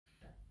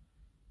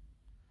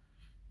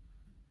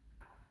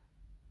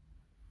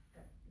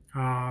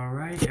All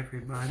right,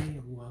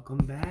 everybody, welcome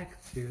back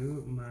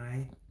to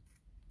my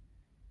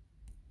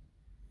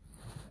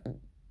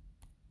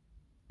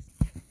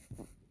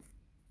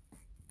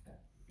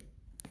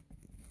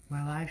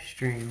live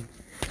stream.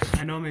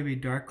 I know it may be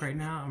dark right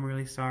now. I'm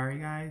really sorry,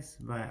 guys,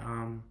 but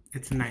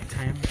it's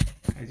nighttime,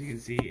 as you can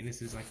see, and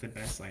this is like the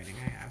best lighting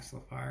I have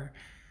so far.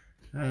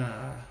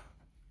 I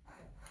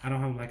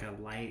don't have like a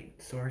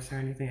light source or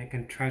anything. I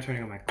can try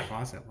turning on my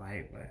closet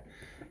light, but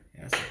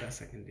yeah, that's the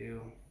best I can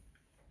do.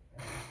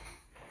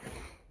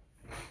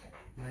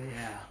 But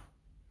yeah,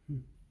 let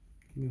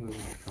me move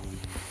my phone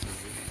so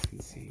you guys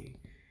can see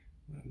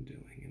what I'm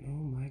doing. And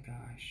oh my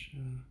gosh,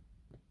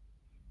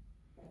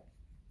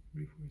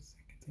 44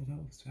 seconds. Oh, that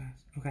was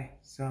fast. Okay,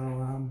 so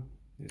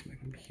there's my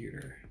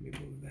computer. Let me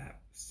move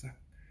that.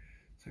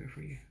 Sorry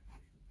for you.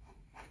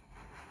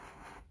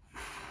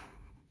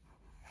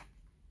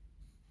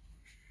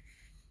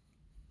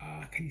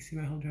 Can you see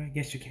my home drive?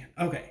 Yes, you can.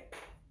 Okay.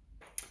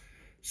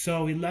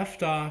 So we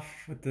left off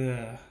with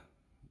the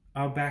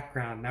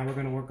background. Now we're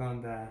going to work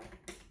on the.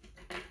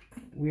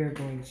 We are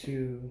going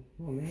to.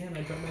 Oh man,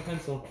 I dropped my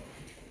pencil.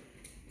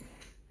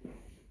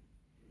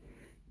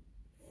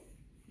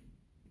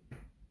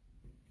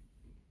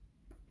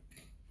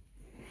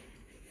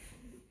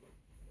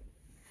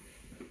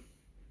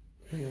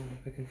 Hang on,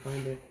 if I can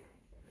find it.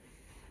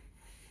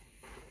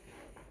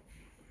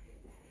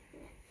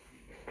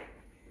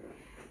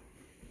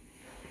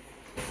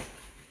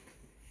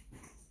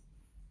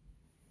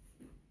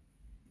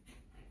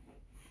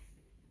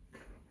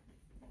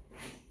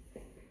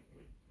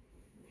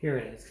 Here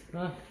it is.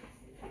 I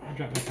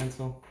dropped my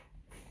pencil.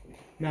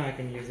 Now I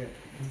can use it.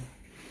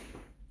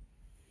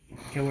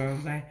 Okay, where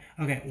was I?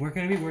 Okay, we're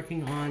going to be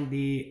working on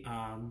the,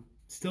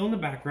 still in the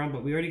background,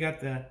 but we already got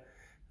the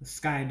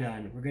sky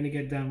done. We're going to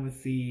get done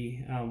with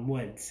the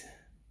woods.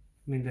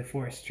 I mean, the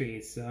forest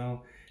trees.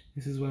 So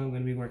this is what I'm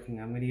going to be working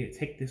on. I'm going to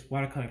take this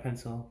watercolor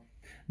pencil.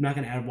 I'm not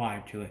going to add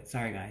water to it.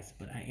 Sorry, guys,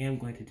 but I am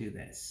going to do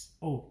this.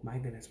 Oh, my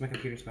goodness. My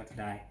computer's about to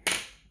die.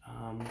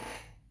 I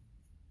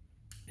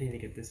need to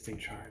get this thing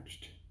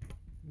charged.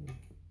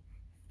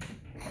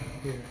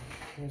 Here,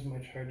 where's my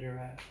charger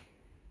at?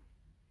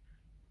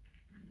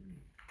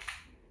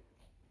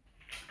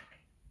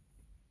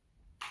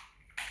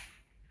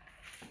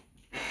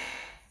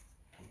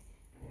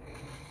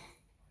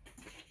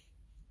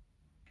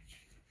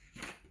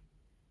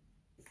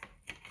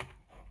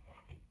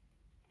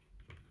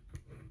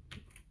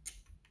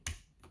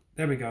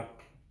 There we go.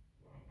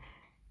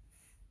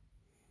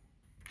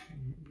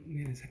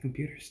 Man, is that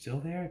computer still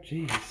there?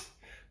 Jeez.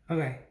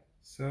 Okay,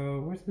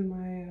 so where's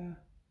my,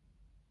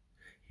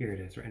 here it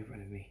is, right in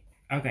front of me.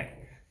 Okay,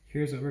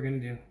 here's what we're gonna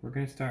do. We're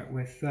gonna start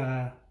with,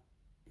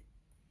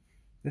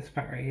 this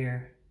part right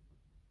here.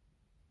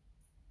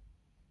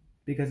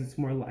 Because it's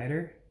more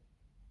lighter.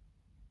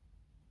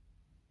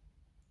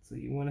 So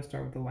you wanna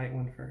start with the light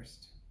one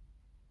first.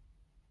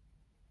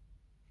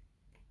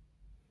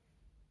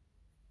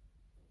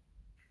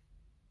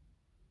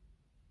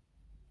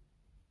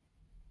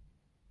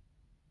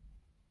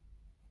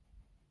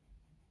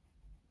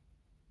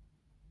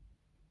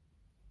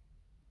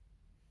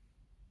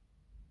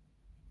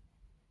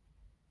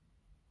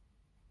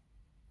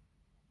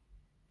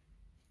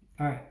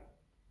 All right,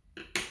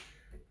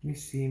 let me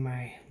see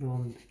my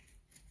little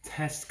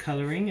test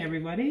coloring,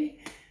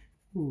 everybody.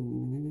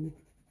 Ooh.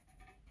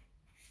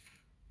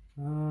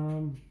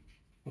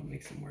 What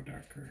makes it more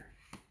darker?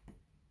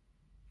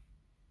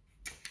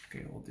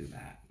 Okay, we'll do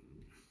that.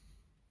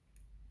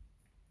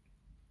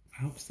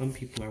 I hope some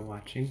people are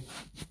watching.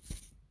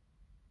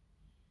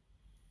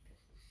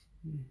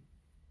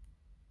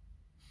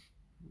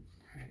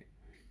 Right.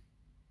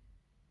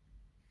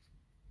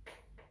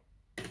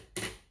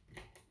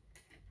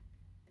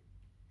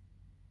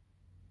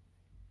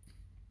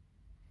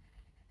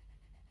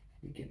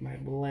 Get my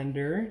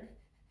blender.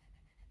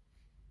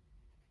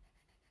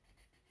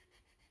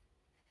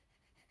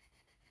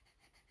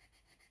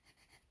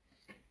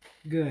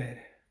 Good,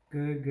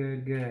 good,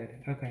 good, good.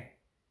 Okay.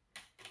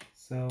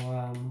 So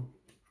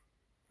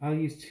I'll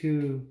use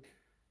two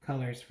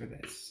colors for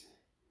this.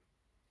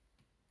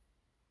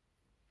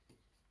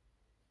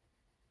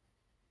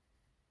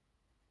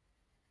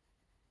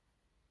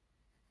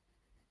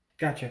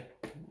 Gotcha.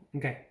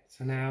 Okay,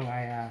 so now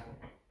I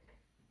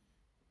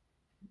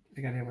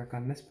gotta work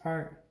on this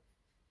part.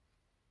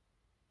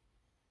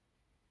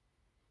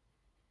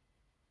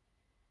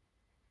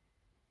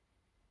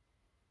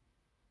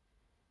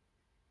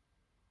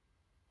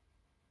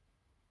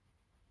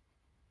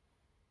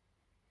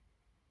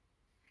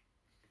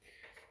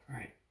 All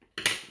right,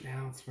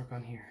 now let's work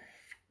on here.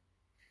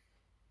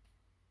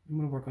 I'm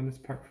gonna work on this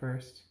part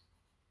first.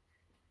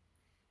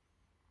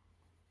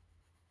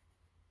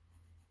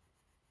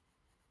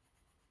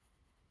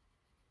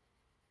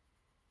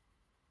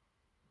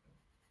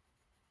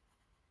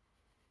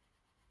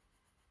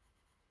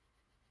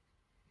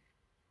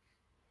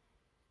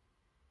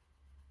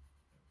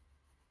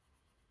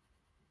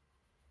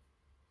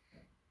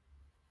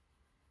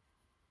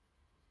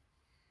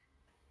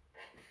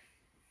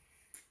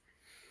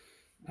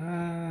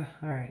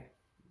 All right.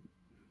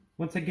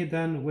 Once I get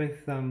done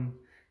with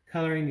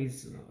coloring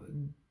these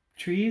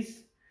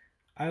trees,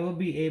 I will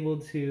be able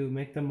to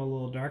make them a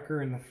little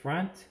darker in the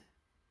front,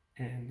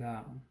 and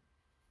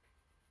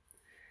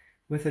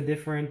with a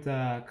different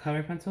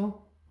color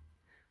pencil.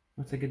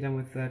 Once I get done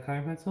with the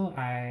coloring pencil,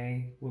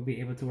 I will be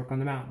able to work on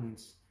the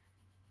mountains.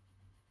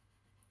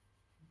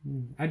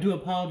 I do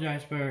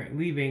apologize for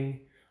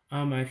leaving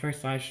on my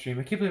first live stream.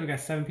 I can't believe I got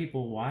 7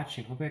 people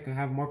watching. Hopefully I can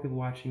have more people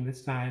watching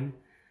this time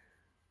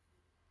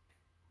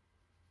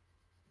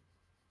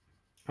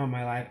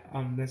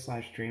on this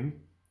live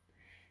stream.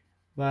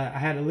 But I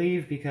had to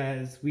leave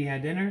because we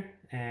had dinner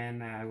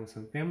and it was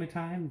some family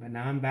time. But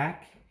now I'm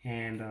back,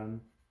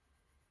 and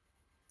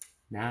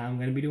now I'm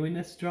gonna be doing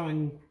this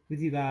drawing with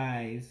you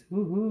guys.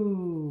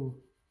 Woohoo!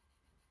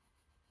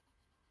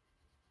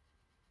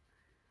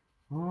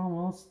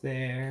 Almost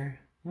there.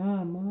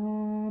 I'm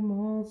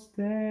almost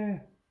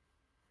there.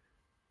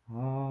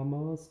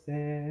 Almost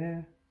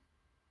there.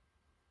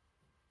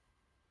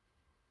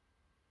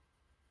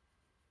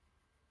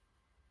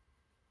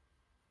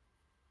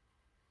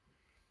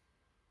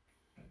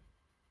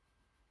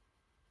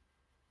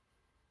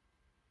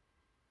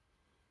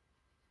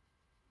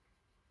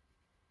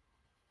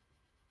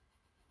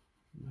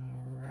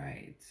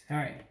 All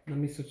right. Let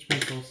me switch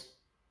pencils.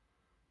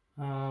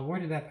 Where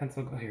did that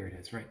pencil go? Here it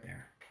is, right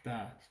there.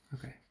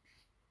 Okay.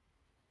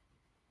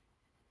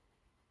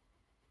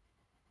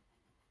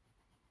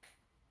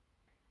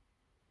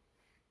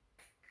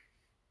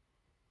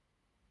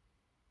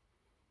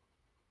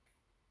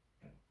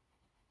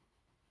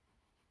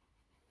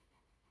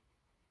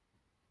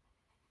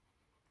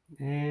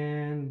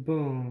 And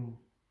boom.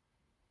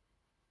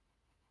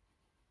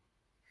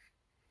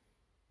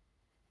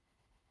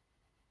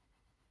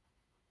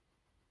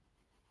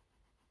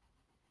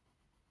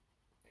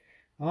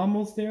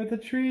 Almost there with the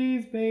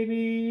trees,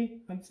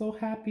 baby. I'm so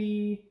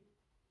happy.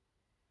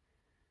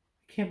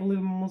 I can't believe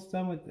I'm almost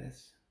done with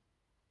this.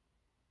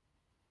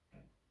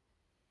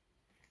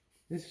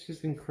 This is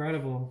just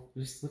incredible.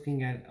 Just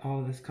looking at all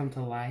of this come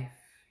to life,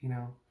 you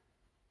know.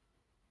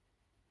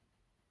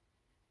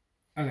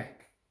 Okay.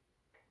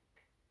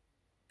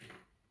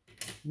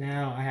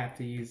 Now I have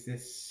to use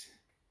this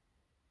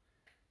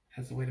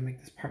as a way to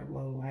make this part a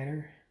little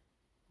lighter.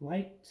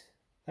 Light,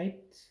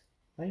 light,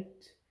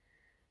 light,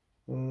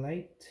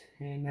 light.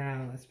 And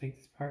now let's make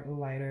this part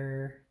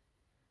lighter,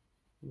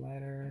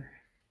 lighter.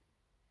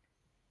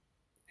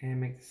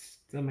 And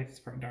still make this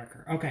part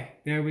darker. Okay,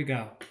 there we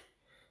go.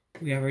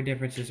 We have our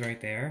differences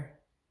right there.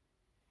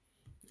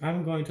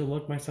 I'm going to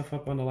look myself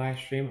up on the live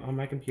stream on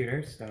my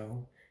computer.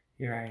 So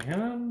here I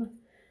am.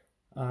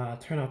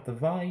 Turn off the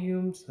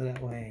volume so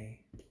that way.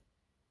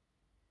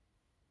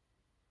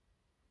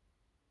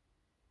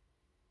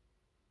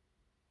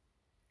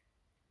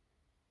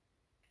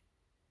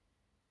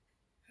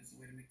 That's a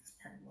way to make this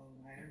part a little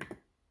lighter.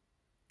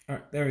 All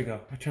right, there we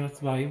go. I turn off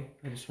the volume.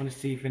 I just want to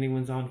see if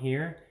anyone's on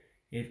here.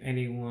 If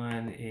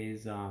anyone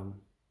is going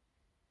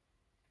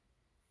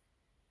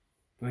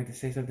to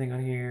say something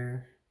on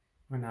here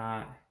or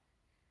not.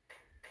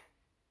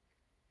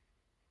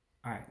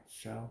 All right,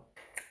 so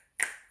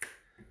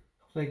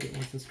hopefully I get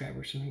 1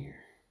 subscriber from here.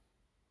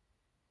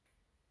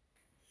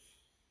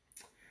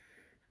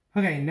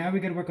 Okay, now we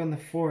gotta work on the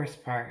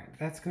forest part.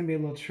 That's gonna be a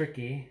little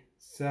tricky.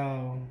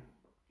 So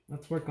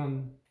let's work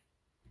on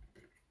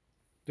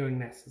doing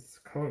this.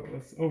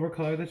 Let's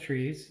overcolor the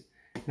trees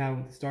now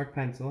with this dark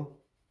pencil.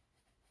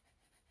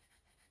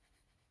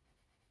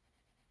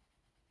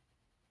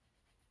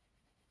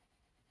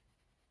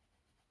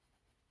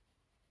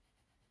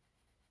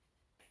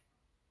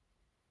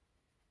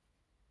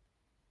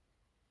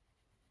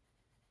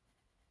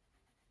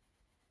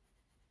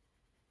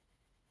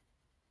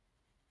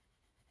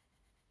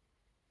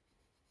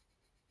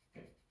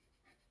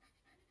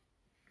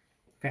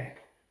 Okay,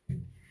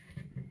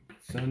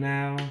 so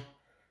now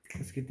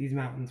let's get these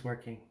mountains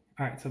working.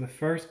 All right, so the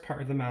first part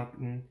of the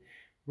mountain,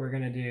 we're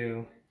gonna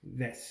do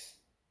this.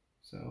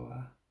 So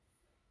let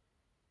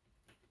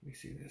me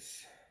see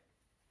this.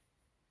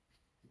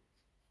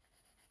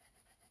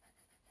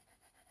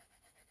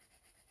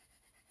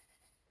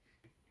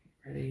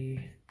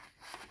 Ready?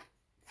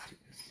 Let's do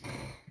this.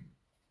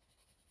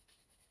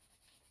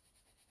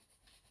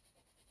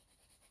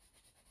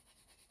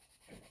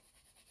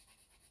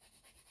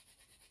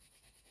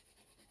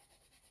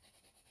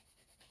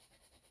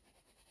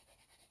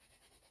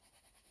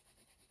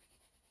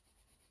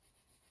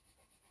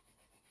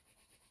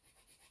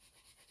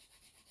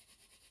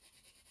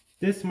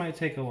 This might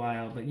take a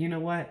while, but you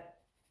know what?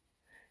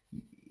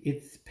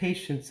 It's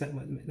patience that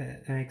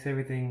makes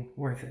everything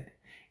worth it.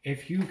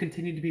 If you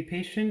continue to be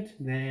patient,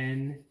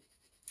 then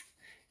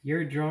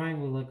your drawing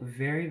will look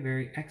very,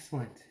 very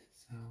excellent.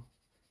 So,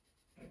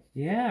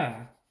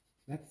 yeah,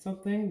 that's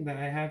something that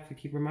I have to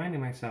keep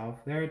reminding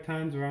myself. There are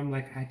times where I'm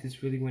like, I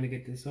just really want to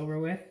get this over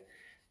with,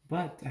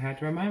 but I have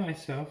to remind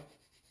myself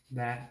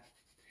that,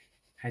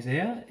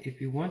 Isaiah,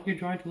 if you want your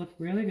drawing to look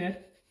really good,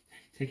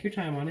 take your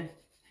time on it.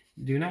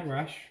 Do not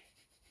rush,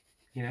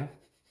 you know,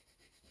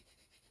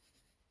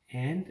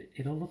 and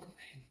it'll look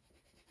okay.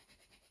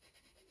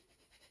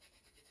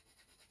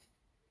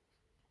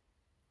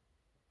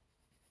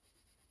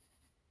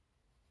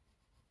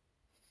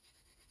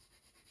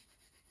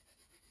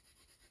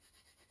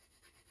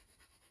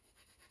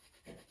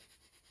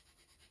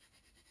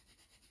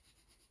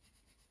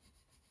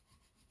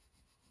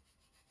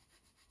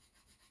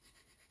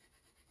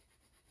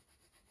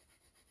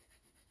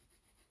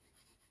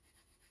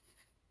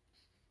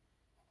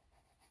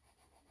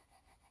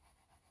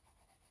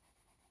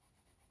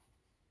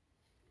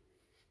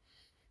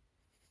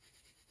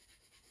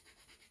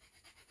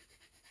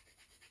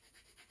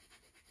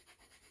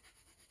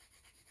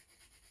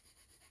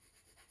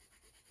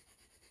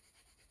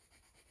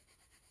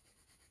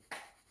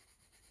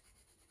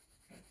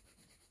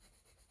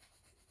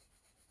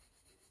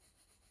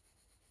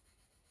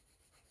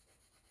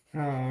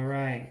 All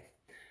right.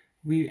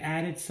 We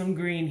added some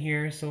green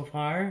here so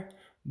far,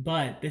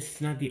 but this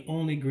is not the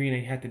only green I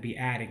have to be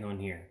adding on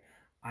here.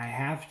 I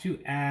have to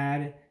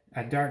add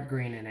a dark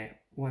green in it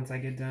once I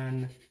get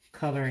done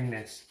coloring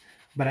this.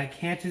 But I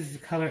can't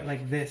just color it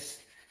like this,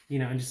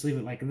 and just leave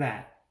it like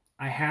that.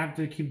 I have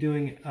to keep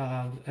doing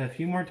a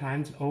few more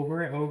times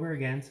over and over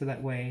again so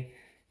that way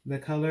the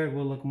color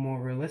will look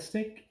more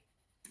realistic.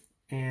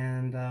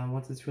 And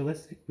once it's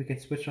realistic, we can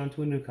switch on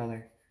to a new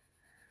color.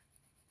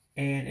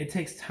 And it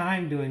takes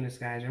time doing this,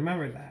 guys.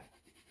 Remember that.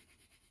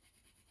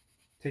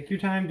 Take your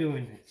time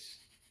doing this.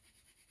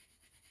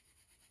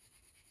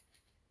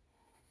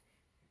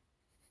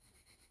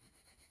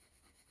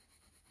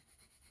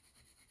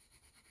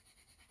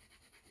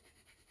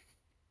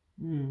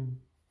 Hmm.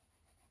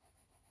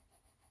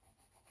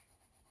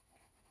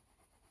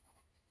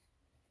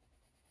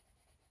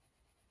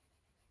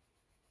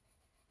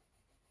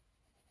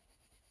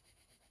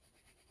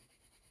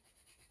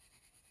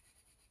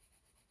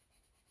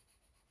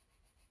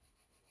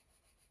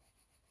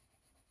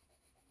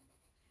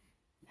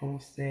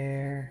 Almost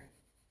there.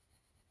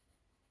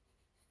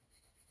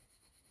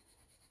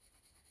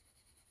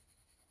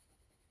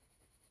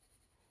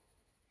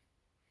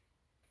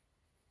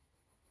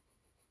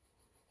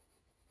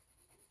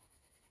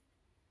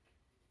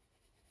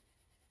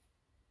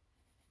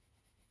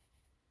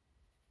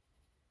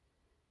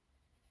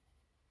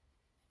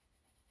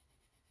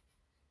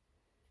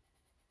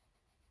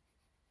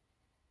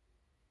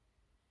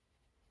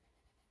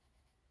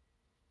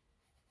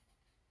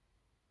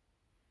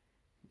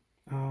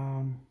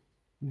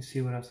 Let me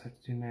see what else I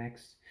have to do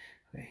next.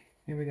 Okay,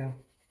 here we go.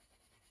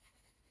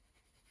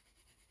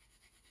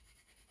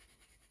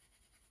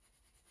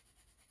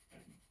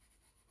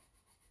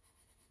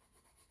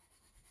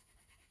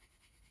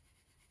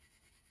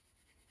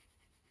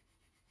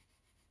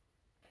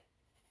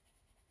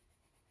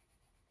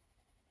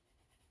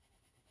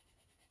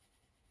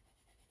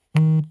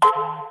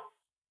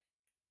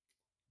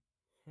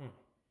 Huh.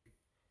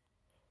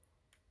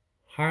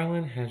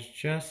 Harlan has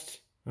just.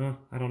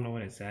 I don't know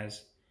what it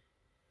says.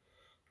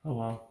 Oh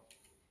well.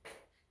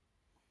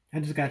 I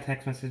just got a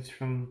text message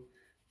from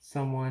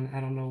someone.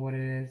 I don't know what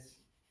it is.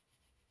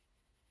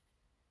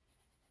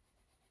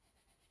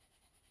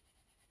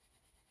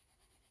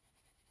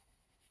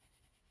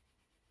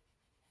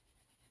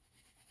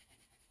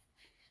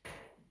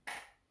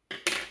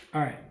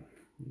 All right,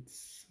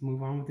 let's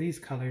move on with these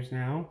colors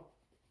now.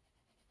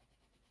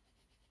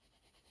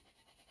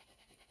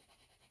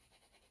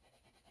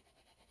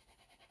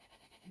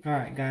 All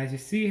right, guys, you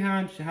see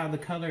how the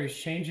color is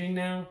changing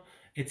now?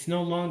 It's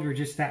no longer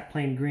just that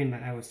plain green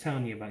that I was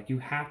telling you about. You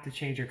have to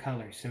change your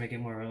colors to make it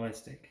more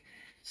realistic.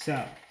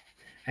 So,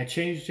 I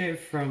changed it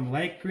from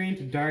light green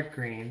to dark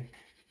green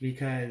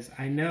because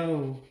I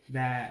know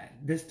that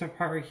this part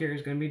right here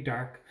is going to be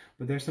dark,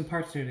 but there's some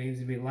parts that needs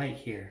to be light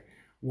here.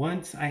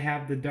 Once I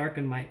have the dark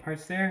and light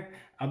parts there,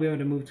 I'll be able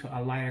to move to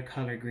a lighter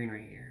color green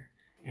right here.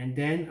 And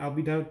then I'll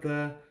be done with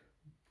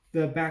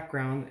the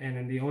background, and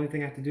then the only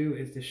thing I have to do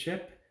is to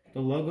ship the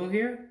logo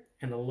here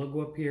and the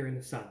logo up here in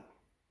the sun.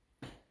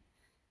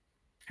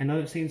 I know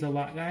it seems a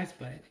lot, guys,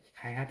 but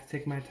I have to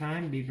take my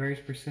time, be very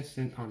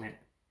persistent on it.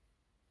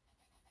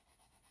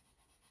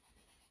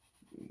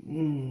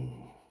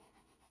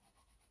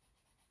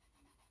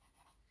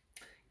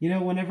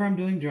 Whenever I'm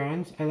doing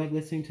drawings, I like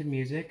listening to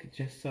music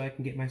just so I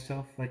can get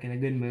myself like in a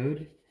good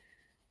mood.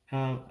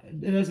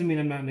 It doesn't mean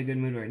I'm not in a good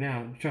mood right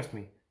now. Trust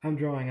me, I'm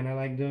drawing and I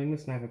like doing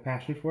this and I have a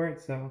passion for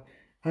it, so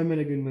I'm in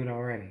a good mood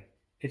already.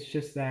 It's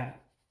just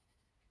that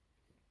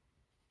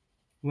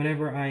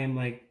whenever I am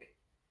like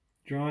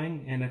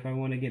drawing and if I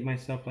want to get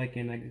myself like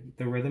in like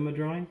the rhythm of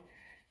drawing,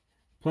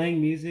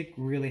 playing music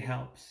really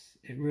helps.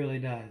 It really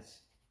does.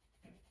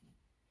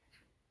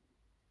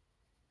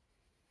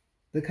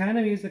 The kind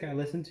of music I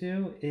listen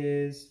to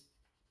is,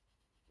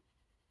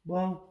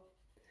 well,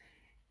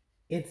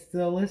 it's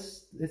the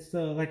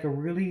like a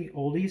really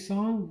oldie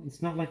song.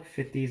 It's not like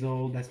 50s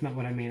old. That's not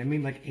what I mean. I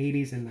mean like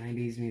 80s and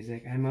 90s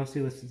music. I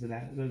mostly listen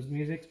to those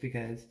musics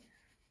because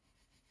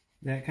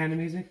that kind of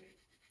music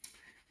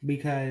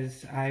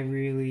because I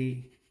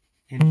really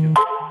enjoy.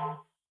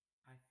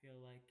 I feel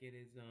like it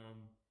is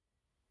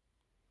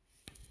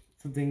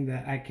something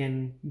that I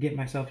can get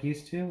myself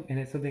used to, and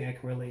it's something I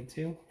can relate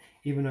to.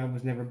 Even though I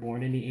was never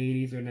born in the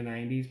 80s or the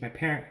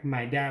 90s,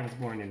 my dad was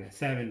born in the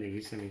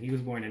 70s. I mean, he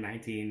was born in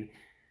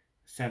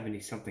 1970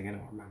 something. I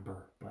don't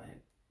remember, but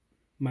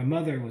my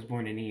mother was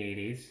born in the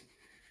 80s,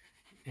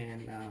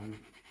 and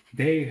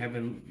they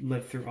haven't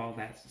lived through all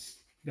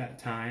that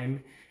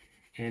time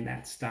and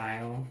that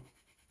style.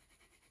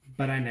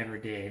 But I never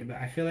did. But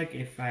I feel like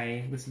if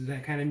I listen to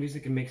that kind of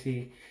music, it makes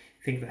me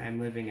think that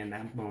I'm living in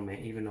that moment,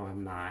 even though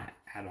I'm not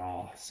at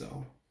all.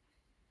 So,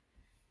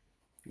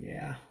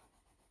 yeah.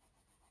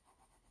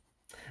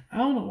 I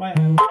don't know why.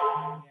 Yeah,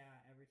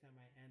 every time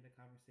I end a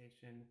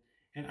conversation,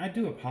 and I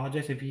do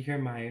apologize if you hear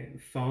my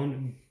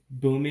phone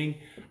booming.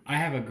 I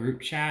have a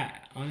group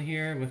chat on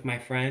here with my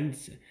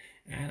friends,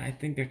 and I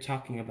think they're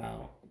talking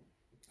about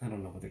I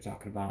don't know what they're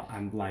talking about.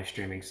 I'm live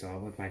streaming so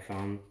with my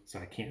phone, so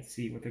I can't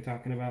see what they're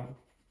talking about.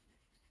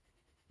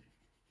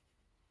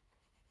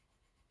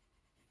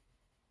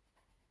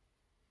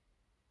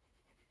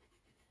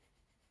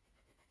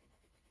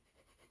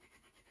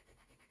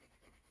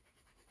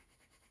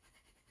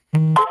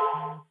 All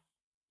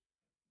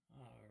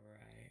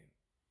right.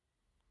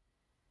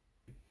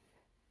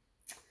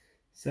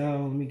 So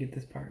let me get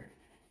this part.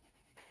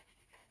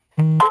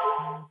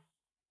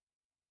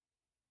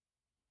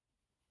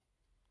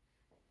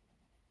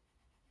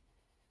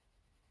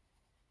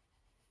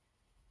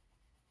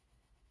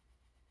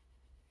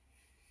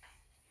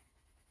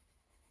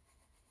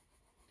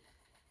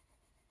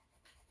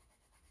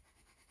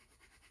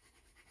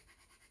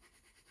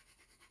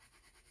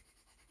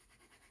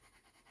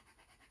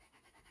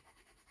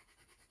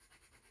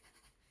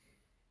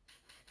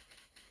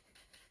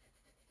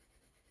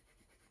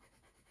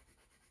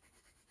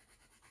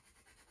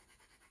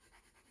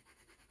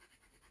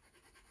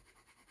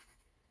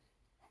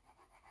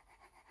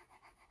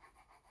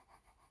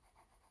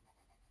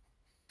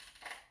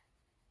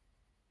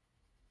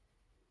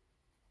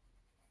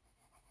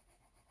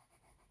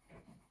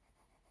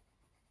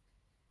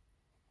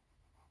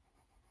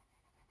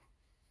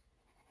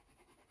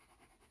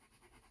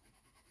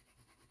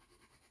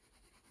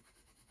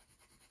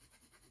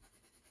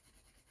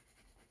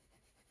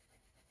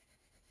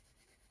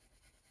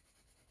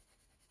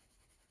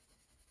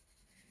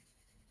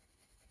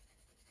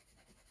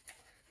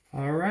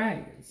 All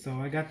right, so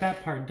I got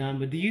that part done,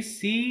 but do you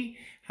see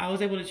how I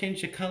was able to change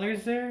the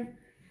colors there?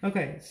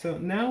 Okay, so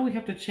now we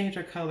have to change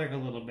our color a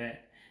little bit.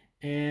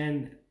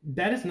 And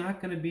that is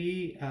not going to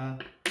be,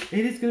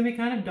 it is going to be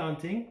kind of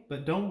daunting,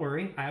 but don't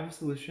worry, I have a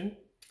solution.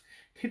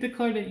 Take the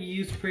color that you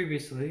used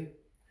previously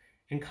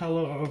and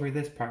color over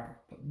this part.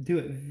 Do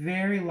it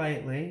very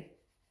lightly.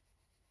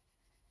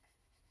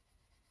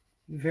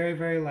 Very,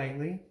 very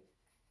lightly.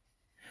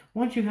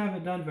 Once you have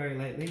it done very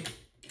lightly,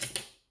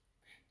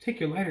 take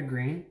your lighter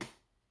green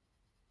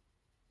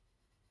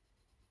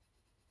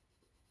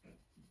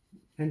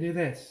and do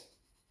this.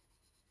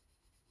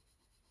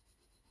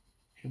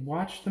 And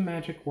watch the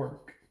magic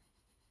work.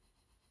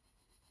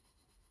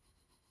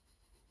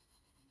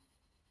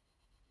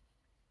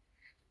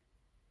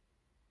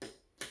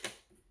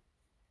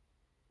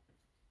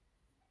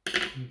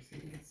 Let me see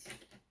this.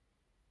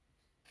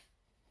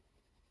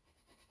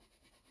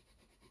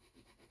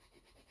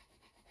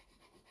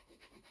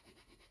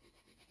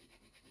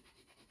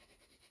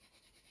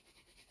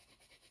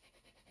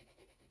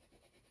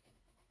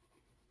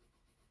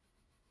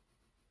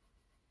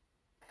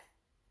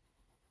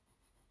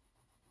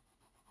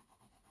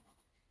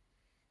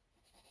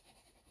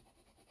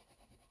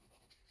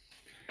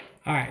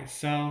 All right,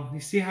 so you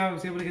see how I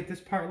was able to get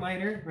this part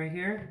lighter right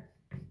here?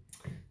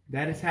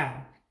 That is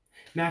how.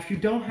 Now, if you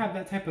don't have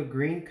that type of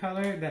green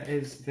color that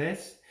is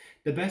this,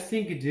 the best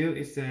thing you could do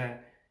is to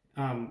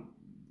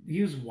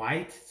use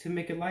white to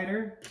make it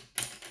lighter.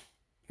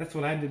 That's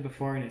what I did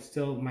before, and it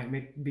still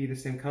might be the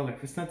same color.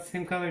 If it's not the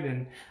same color,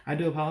 then I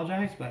do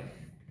apologize, but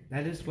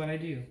that is what I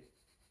do.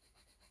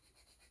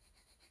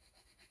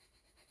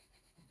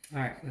 All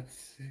right,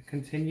 let's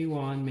continue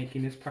on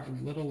making this part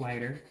a little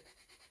lighter.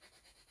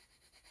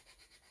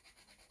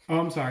 Oh,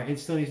 I'm sorry. It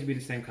still needs to be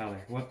the same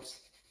color. Whoops.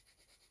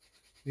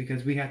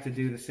 Because we have to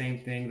do the same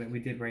thing that we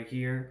did right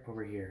here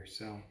over here.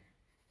 So.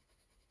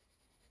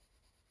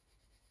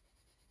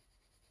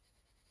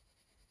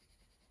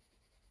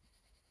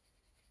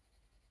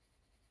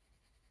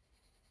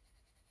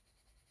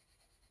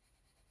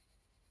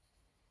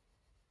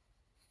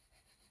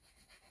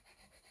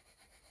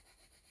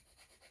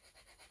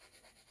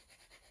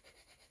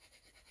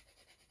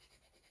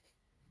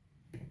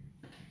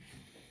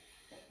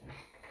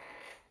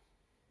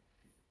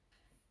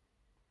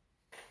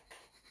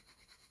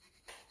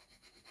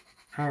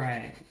 All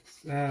right.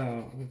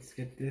 So let's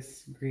get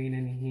this green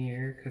in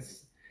here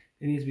because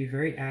it needs to be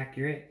very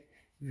accurate,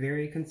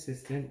 very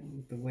consistent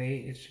with the way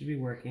it should be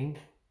working.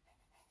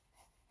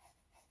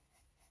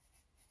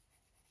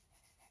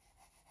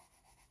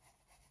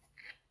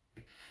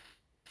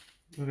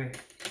 Okay.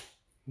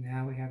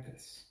 Now we have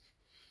this.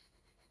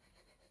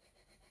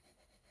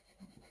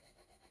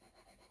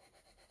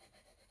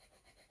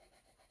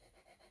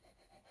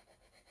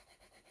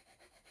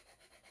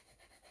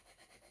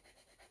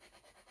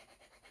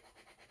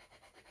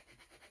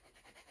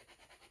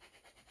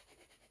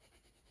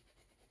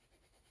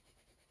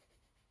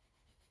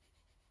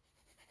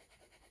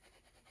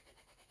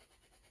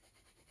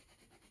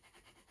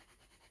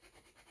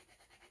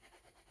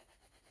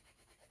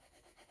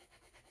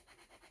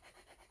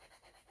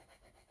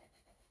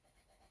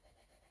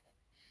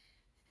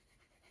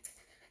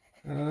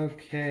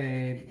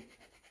 Okay.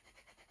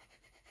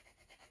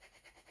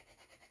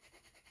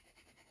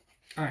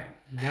 All right.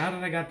 Now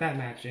that I got that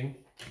matching,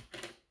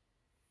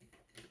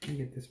 let me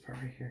get this part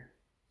right here.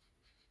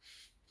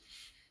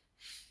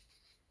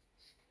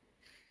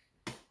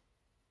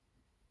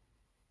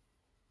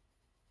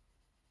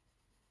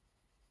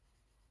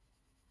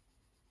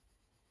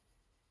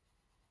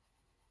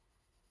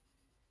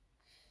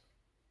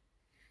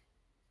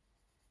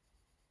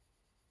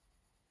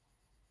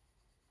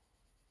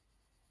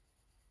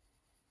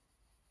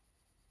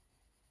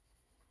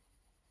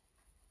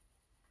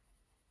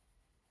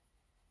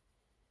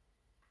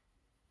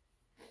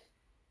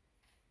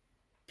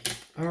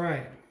 All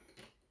right.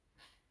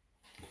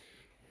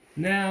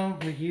 Now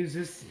we use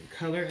this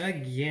color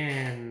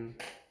again.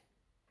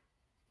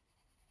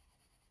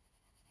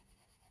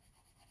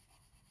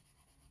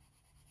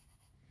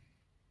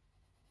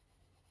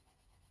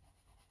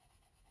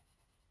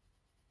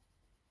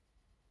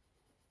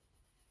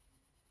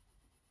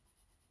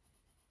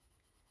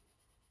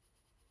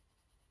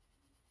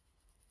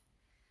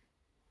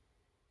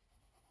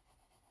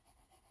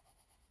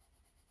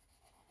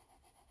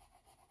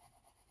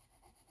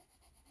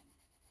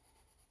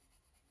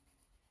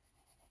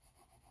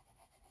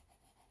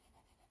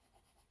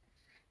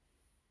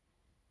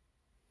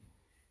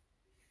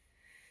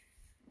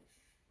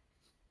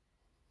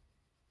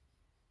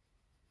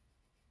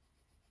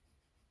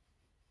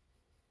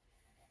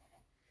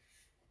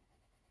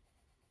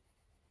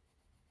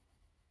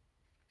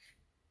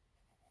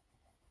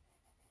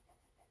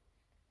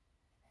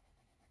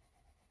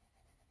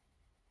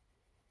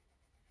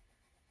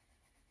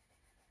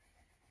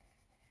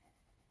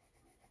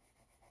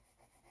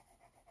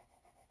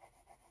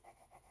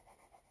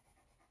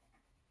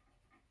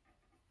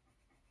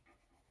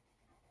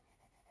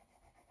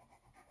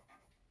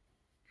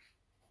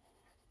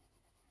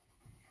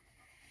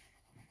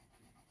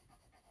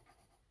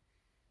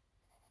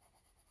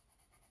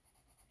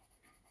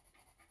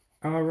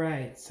 All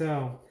right,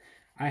 so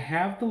I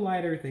have the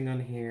lighter thing on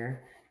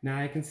here. Now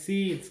I can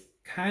see it's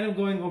kind of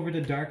going over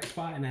the dark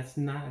spot, and that's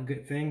not a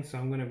good thing. So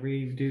I'm going to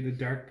redo the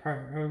dark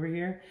part over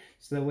here,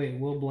 so that way it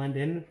will blend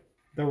in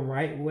the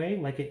right way,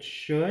 like it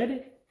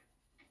should.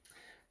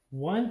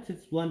 Once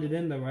it's blended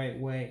in the right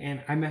way,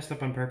 and I messed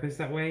up on purpose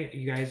that way,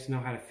 you guys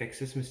know how to fix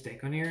this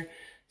mistake on here.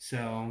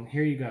 So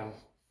here you go.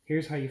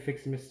 Here's how you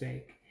fix the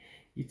mistake.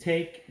 You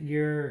take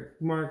your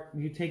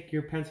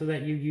pencil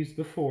that you used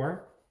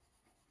before,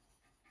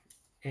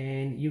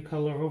 and you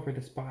color over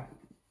the spot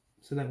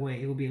so that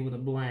way it will be able to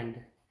blend.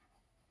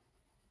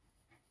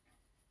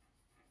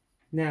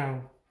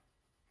 Now,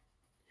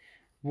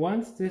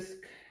 once this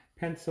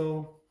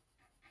pencil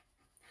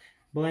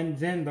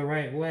blends in the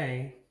right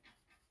way,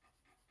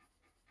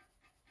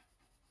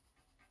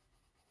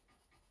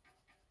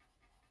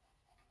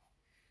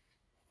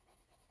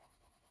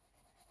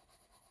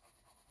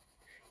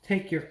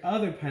 take your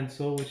other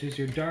pencil, which is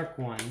your dark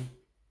one,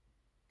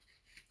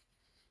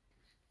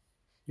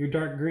 your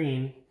dark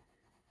green,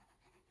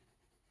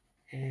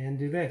 and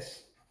do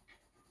this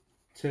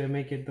to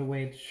make it the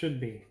way it should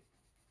be.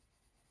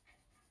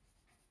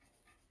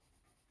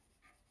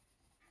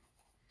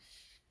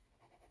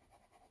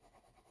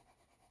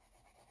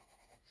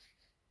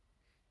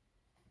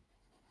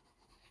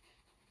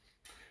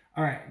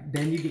 All right,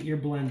 then you get your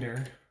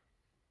blender.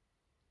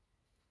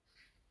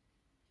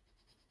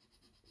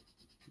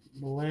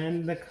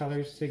 Blend the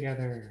colors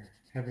together,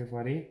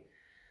 everybody.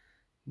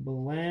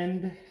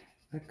 Blend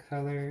the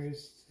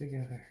colors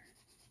together.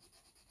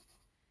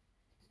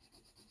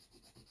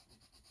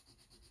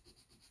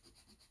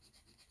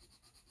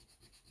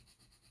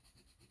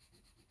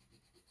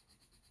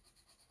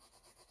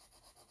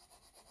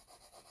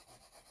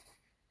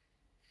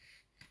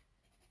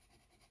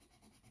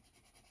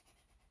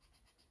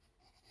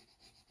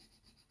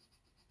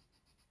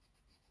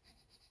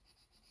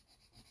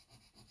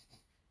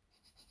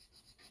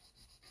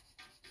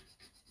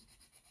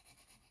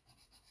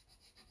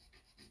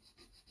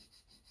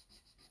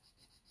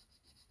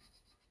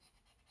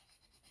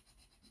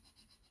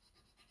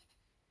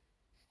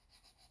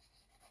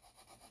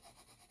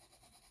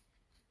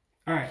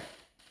 All right.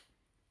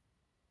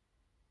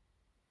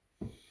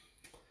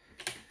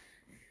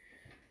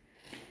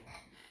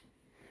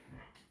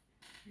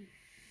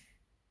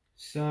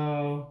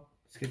 So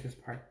let's get this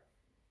part.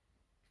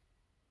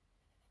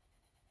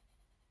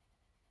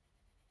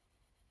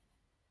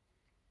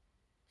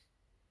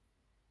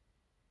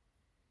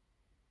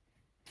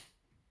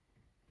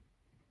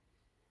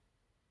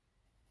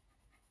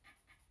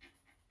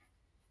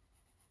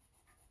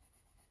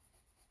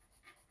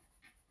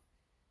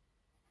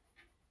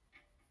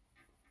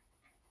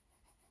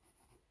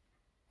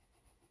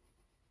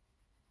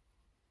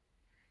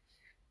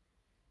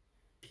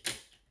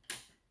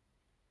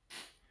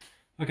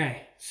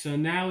 Okay, so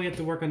now we have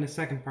to work on the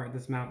second part of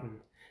this mountain.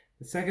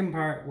 The second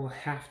part will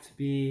have to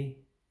be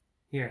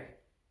here.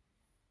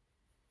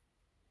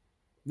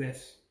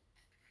 This.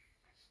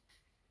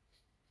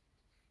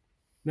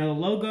 Now the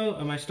logo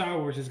of my Star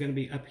Wars is going to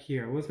be up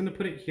here. I was going to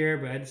put it here,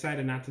 but I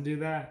decided not to do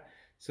that.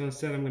 So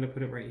instead I'm going to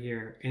put it right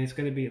here. And it's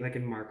going to be like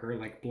in marker,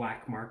 like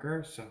black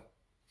marker. So,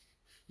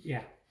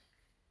 yeah.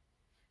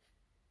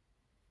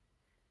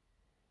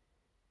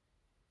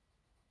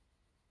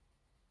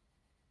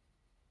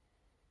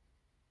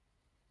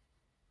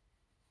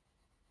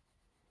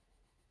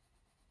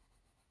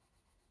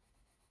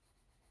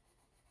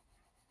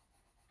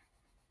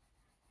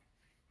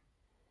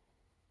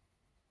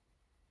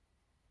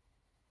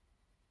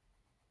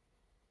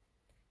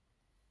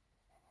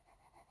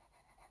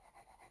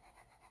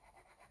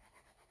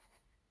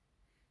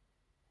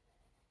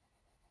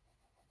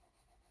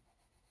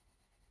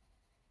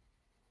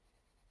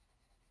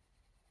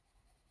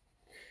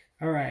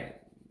 All right.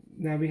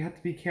 Now we have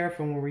to be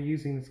careful when we're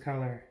using this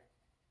color.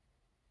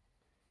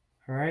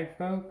 All right,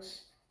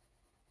 folks?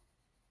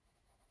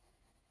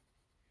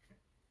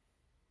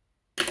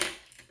 All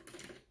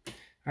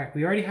right,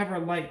 we already have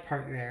our light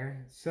part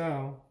there,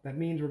 so that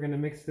means we're going to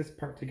mix this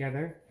part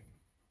together.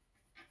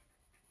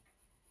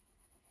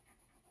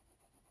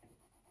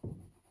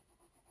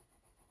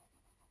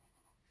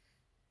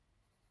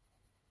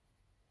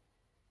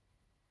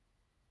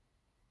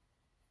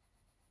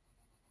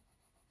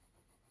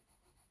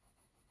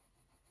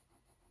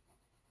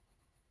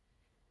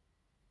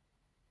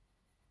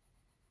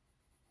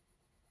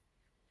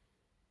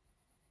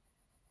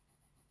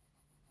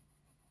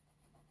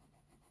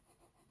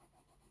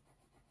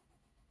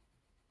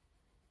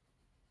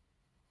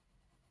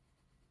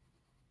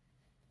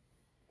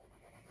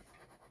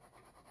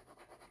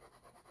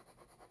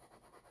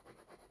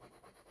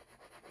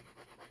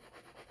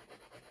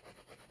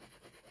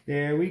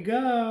 There we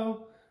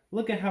go.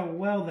 Look at how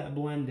well that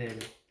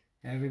blended.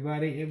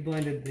 Everybody, it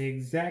blended the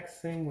exact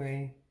same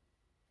way.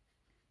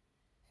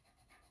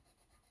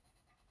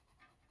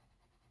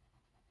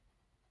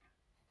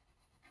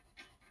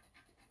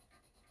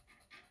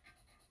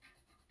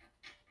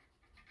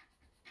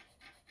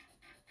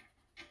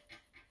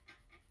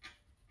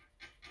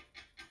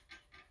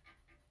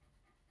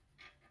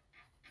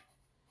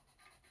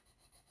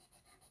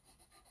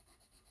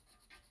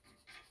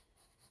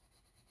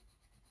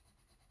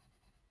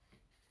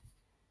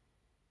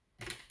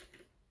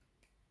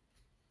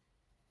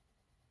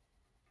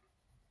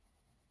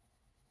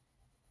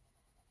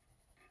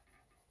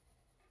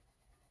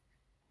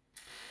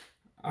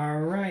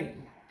 All right.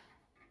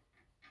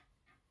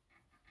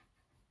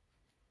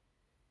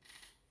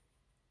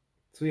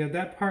 So we have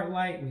that part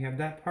light, we have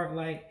that part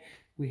light,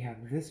 we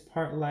have this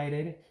part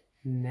lighted.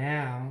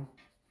 Now,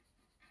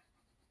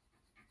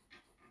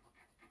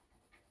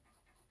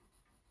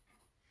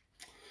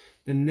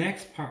 the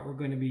next part we're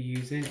going to be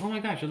using, oh my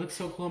gosh, it looks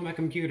so cool on my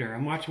computer.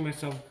 I'm watching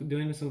myself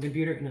doing this on the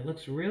computer and it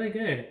looks really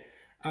good.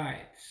 All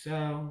right,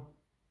 so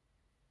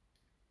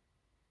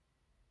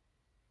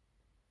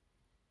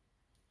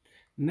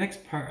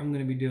next part I'm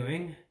going to be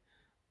doing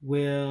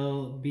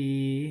will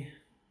be,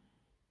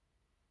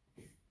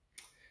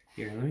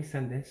 here, let me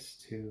send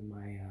this to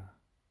my,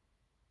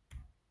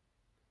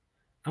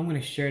 I'm going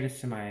to share this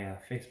to my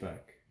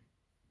Facebook.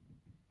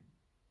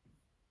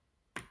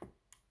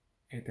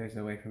 If there's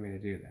a way for me to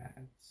do that.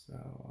 So,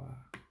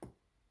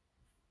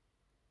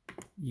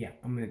 yeah,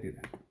 I'm going to do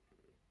that.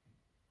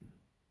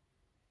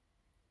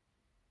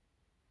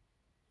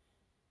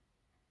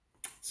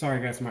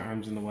 Sorry guys, my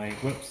arm's in the way.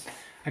 Whoops.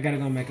 I gotta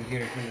go on my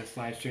computer for this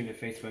live stream to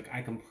Facebook.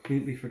 I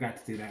completely forgot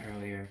to do that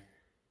earlier.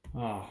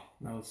 Oh,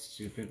 that was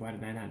stupid. Why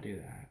did I not do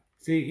that?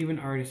 See, even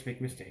artists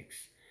make mistakes.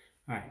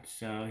 Alright,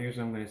 so here's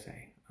what I'm gonna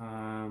say.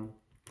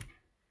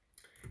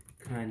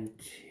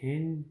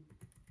 Continuing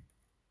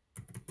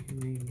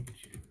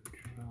to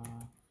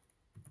draw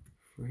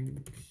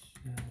Princess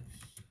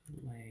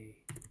Leia.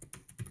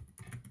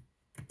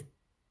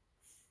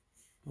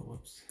 Oh,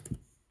 whoops.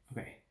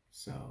 Okay,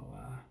 so,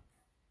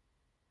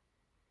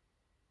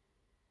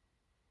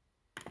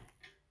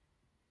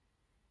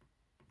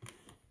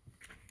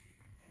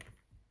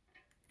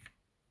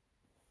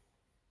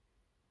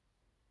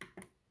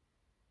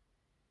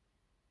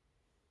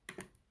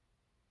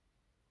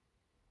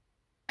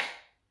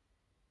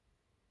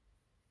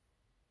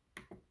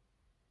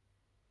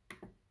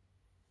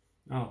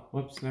 oh,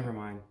 whoops, never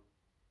mind.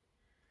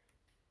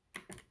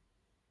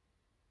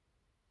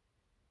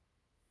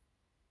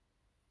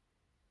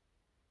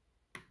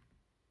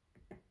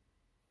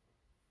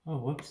 Oh,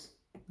 whoops.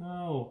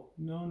 No,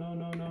 no, no,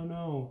 no, no,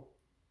 no.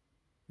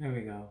 There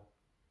we go.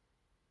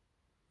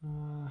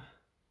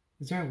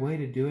 Is there a way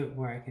to do it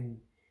where I can...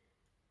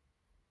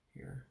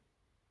 Here.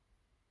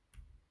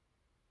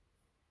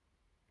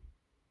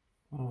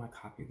 Why don't I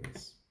copy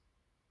this?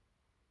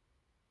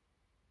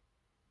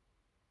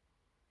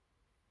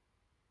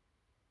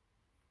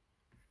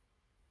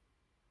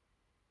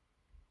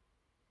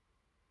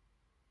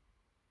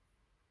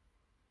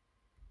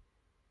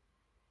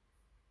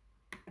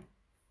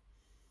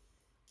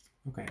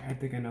 Okay, I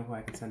think I know who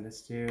I can send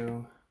this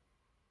to.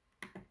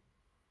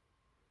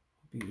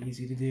 It'll be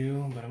easy to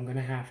do, but I'm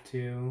gonna have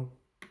to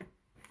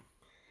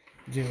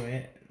do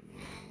it.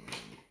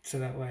 So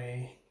that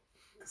way,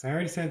 because I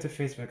already sent it to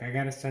Facebook, I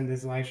gotta send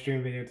this live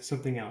stream video to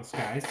something else,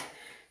 guys.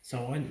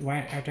 So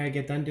after I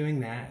get done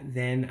doing that,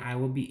 then I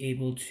will be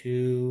able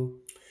to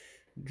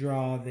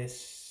draw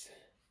this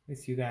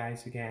with you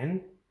guys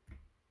again.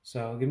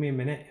 So give me a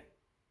minute.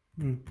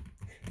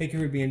 Thank you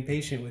for being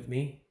patient with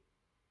me.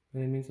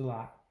 Really means a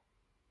lot.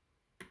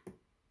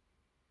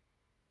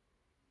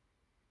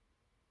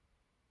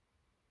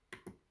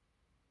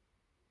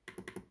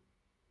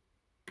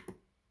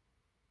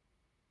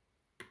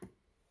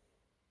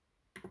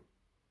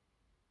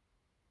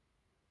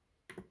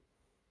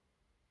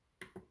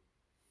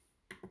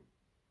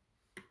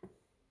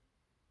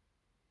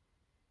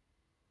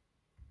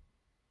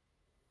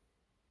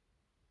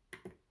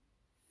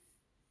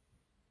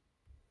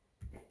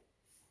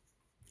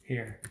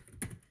 Here.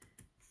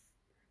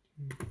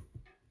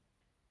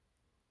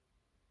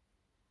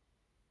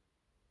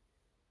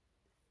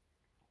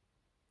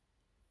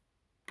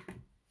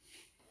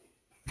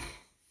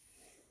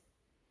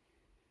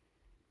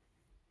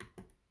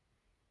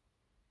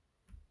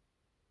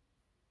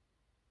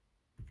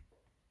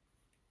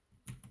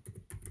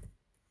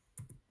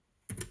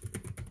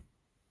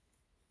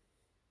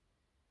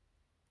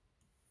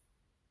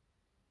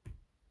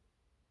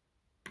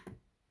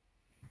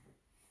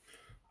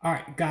 All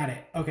right, got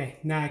it. Okay,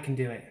 now I can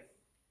do it.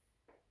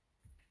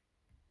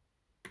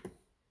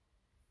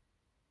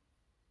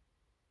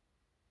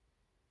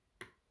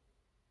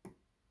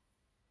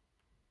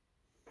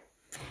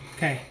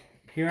 Okay,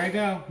 here I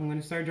go. I'm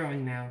going to start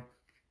drawing now.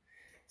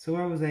 So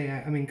where was I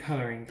at? I mean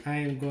coloring. I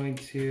am going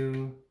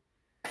to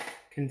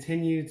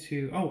continue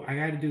to, oh, I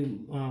got to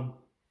do,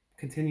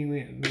 continue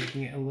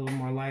making it a little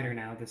more lighter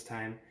now this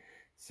time.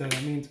 So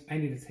that means I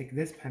need to take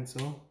this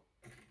pencil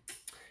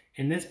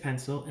and this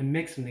pencil and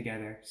mix them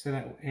together. So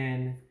that,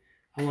 and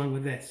along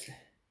with this.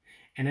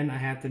 And then I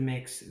have to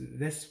mix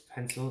this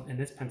pencil and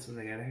this pencil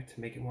together to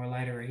make it more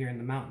lighter right here in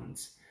the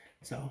mountains.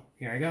 So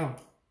here I go.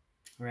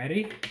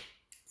 Ready?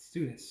 Let's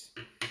do this.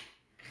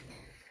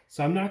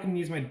 So I'm not going to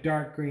use my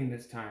dark green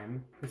this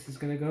time. This is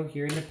going to go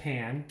here in the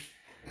pan.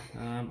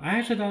 I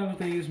actually thought I was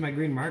going to use my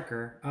green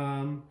marker.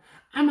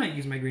 I might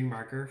use my green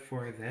marker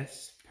for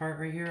this part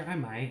right here. I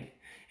might.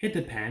 It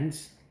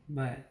depends.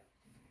 But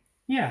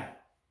yeah,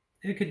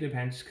 it could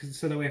depend.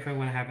 So that way if I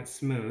want to have it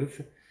smooth.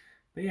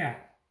 But yeah,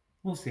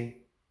 we'll see.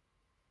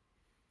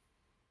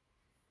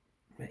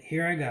 But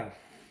here I go.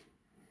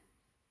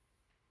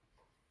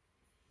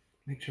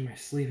 Make sure my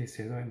sleeve is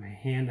here, so my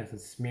hand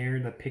doesn't smear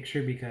the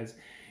picture, because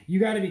you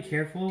got to be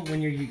careful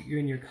when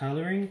you're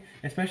coloring,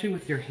 especially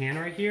with your hand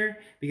right here,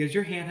 because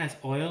your hand has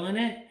oil in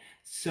it.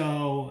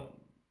 So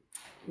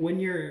when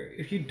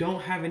if you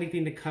don't have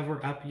anything to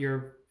cover up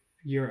your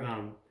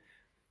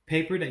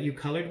paper that you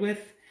colored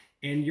with,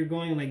 and you're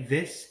going like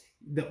this,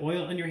 the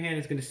oil on your hand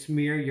is going to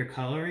smear your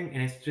coloring,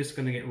 and it's just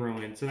going to get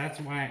ruined. So that's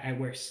why I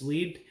wear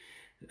sleeved.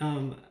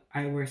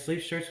 I wear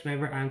sleeve shirts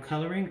whenever I'm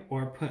coloring,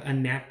 or put a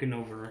napkin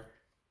over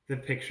the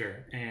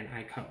picture and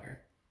I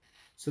color,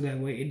 so that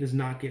way it does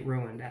not get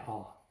ruined at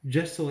all.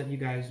 Just to let you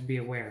guys be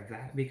aware of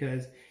that,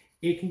 because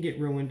it can get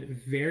ruined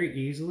very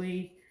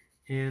easily,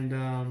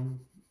 and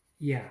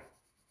yeah,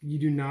 you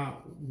do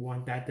not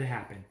want that to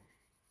happen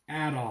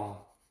at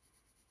all.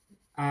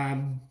 I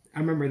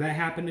remember that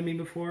happened to me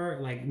before,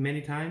 like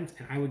many times,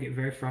 and I would get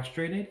very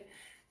frustrated,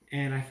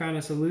 and I found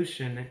a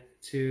solution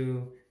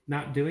to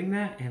not doing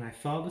that, and I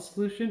followed the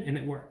solution and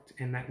it worked,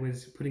 and that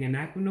was putting a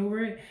napkin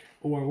over it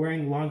or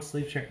wearing long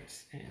sleeve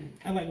shirts. And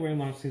I like wearing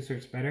long sleeve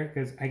shirts better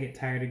because I get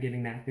tired of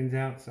getting napkins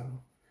out. So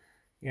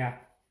yeah,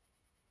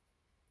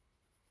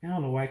 I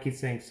don't know why I keep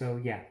saying so.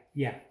 Yeah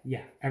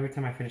every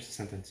time I finish the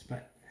sentence,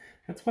 but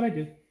that's what I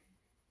do.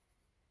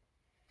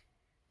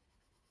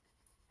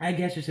 I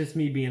guess it's just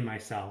me being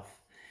myself.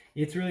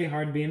 It's really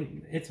hard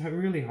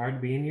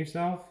being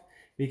yourself,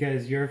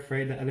 because you're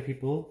afraid that other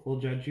people will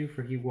judge you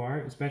for who you are,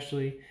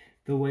 especially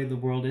the way the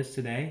world is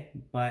today.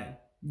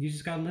 But you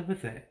just gotta live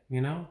with it, you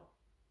know?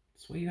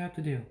 That's what you have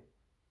to do.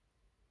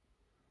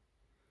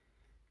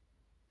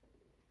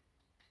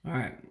 All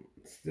right,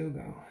 still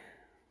go.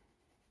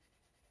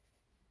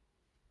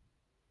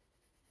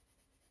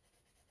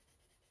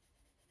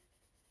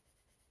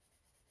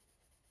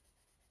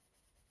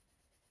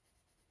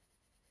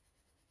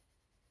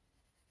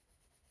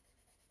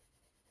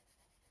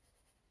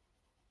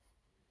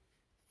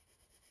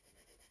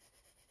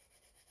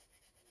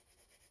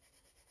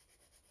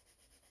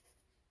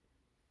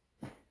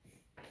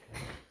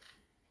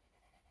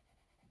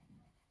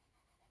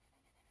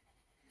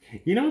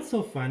 You know what's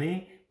so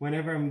funny?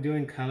 Whenever I'm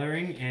doing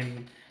coloring,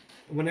 and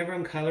whenever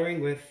I'm coloring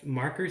with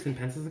markers and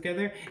pencils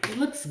together, it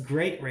looks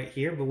great right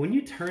here, but when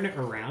you turn it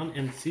around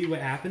and see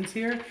what happens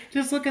here,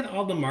 just look at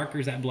all the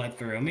markers that bled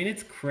through. I mean,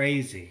 it's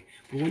crazy.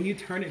 But when you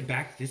turn it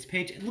back to this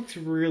page, it looks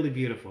really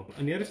beautiful. But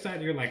on the other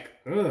side, you're like,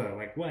 ugh,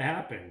 like what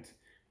happened?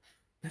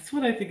 That's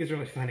what I think is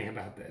really funny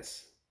about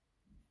this.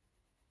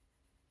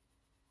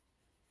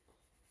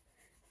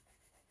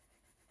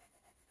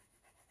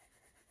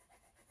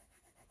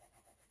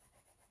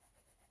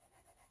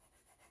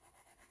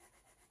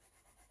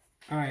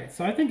 All right,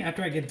 so I think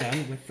after I get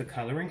done with the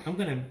coloring, I'm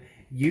gonna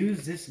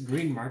use this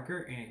green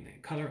marker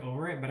and color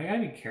over it, but I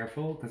gotta be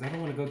careful because I don't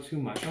wanna go too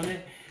much on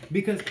it,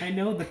 because I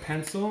know the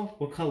pencil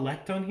will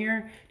collect on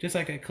here just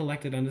like I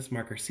collected on this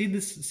marker. See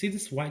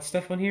this white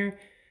stuff on here?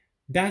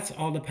 That's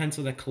all the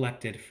pencil that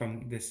collected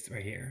from this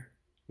right here,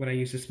 what I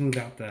used to smooth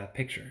out the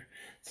picture.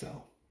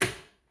 So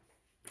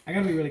I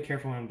gotta be really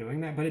careful when I'm doing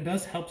that, but it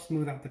does help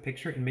smooth out the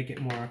picture and make it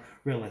more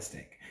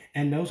realistic.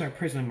 And those are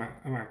Prisma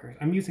markers.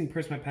 I'm using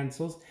Prisma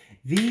pencils.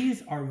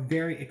 These are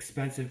very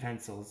expensive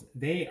pencils.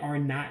 They are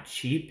not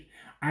cheap.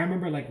 I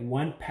remember like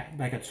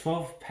like a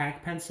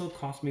 12-pack pencil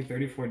cost me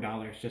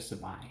 $34 just to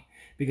buy,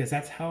 because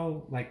that's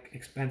how like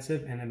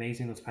expensive and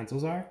amazing those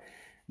pencils are.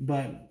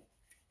 But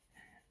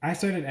I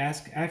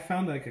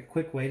found like a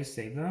quick way to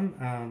save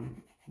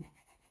them.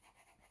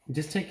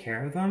 Just take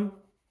care of them,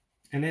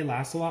 and they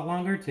last a lot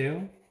longer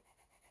too.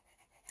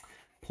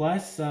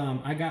 Plus,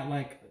 I got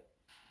like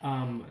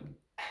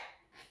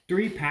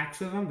 3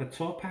 packs of them, the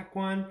 12-pack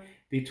one,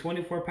 the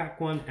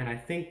 24-pack one, and I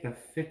think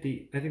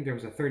there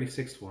was a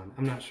 36 one.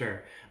 I'm not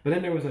sure. But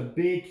then there was a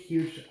big,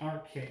 huge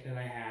art kit that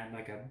I had,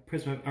 like a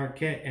Prisma art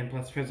kit and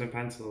plus Prisma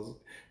pencils,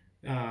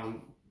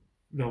 no,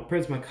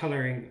 Prisma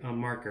coloring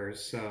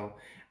markers. So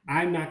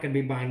I'm not going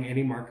to be buying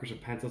any markers or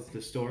pencils at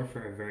the store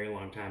for a very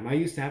long time. I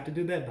used to have to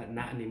do that, but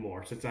not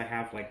anymore since I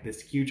have like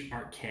this huge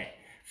art kit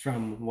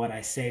from what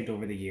I saved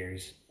over the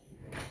years.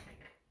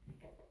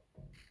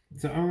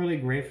 So I'm really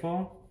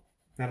grateful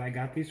that I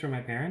got these from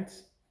my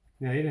parents.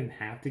 You know, they didn't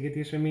have to get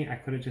these from me. I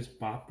could have just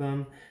bought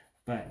them,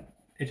 but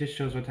it just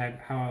shows what type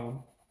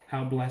how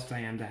blessed I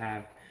am to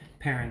have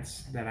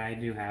parents that I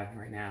do have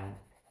right now.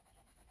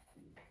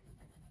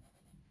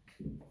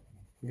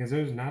 Because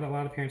there's not a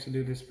lot of parents that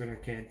do this for their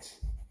kids.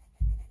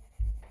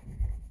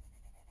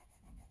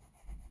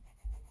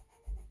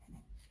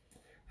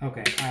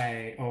 Okay,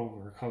 I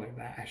overcolored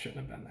that. I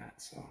shouldn't have done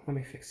that. So let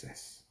me fix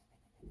this.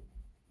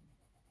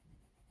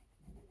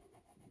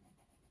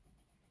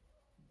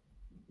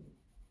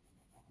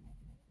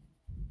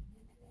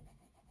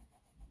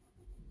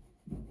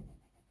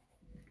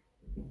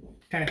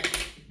 Okay.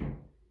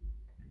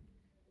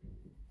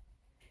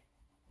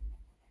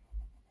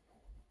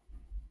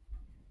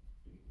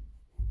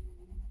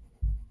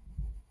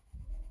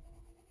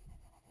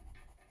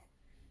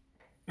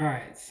 All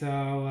right,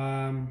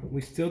 so we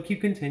still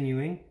keep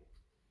continuing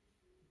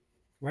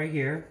right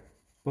here,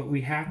 but we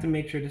have to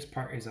make sure this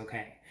part is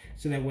okay.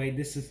 So that way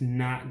this does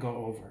not go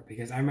over,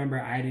 because I remember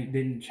I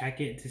didn't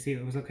check it to see if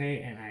it was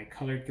okay, and I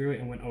colored through it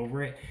and went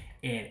over it,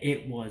 and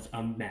it was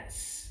a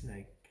mess.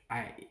 Like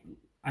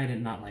I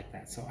did not like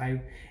that. So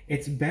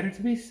it's better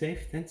to be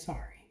safe than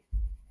sorry.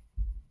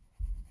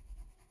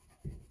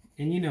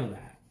 And you know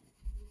that.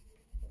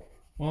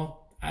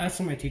 Well, that's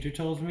what my teacher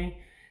tells me.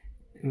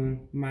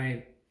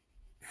 My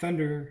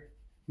Thunder,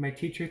 my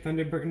teacher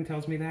Thunder Burton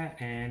tells me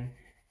that, and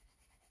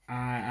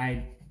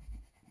I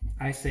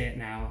I say it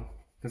now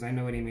because I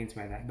know what he means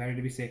by that. Better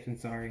to be safe than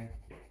sorry.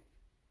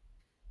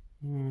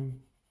 Hmm.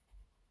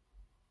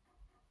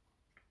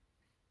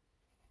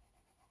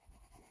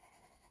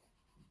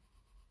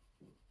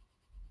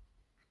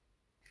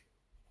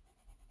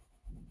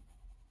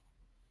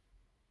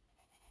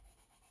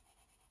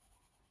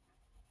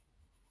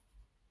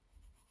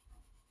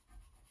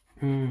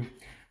 Hmm.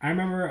 I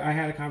remember I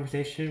had a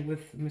conversation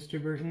with Mr.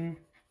 Burton,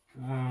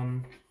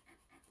 um,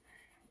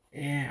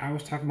 and I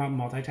was talking about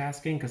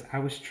multitasking because I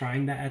was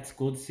trying that at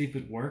school to see if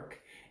it would work.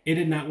 It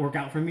did not work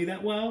out for me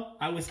that well.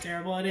 I was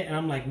terrible at it, and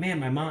I'm like, man,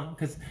 my mom,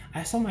 because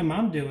I saw my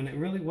mom doing it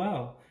really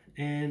well,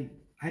 and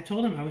I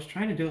told him I was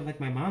trying to do it like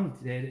my mom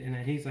did, and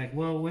he's like,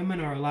 well, women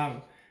are a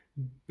lot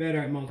better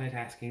at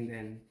multitasking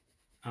than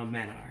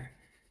men are.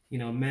 You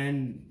know,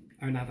 men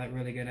are not that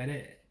really good at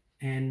it,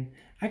 and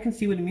I can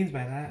see what he means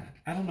by that.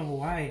 I don't know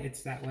why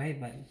it's that way,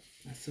 but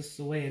that's just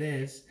the way it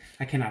is.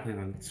 I cannot believe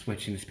I'm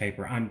switching this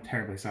paper. I'm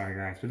terribly sorry,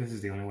 guys, but this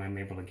is the only way I'm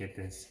able to get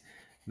this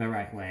the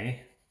right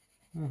way.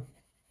 Oh.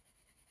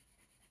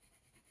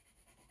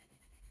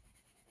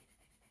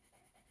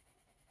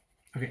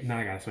 Okay, now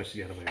I gotta switch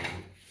the other way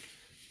around.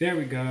 There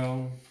we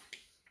go.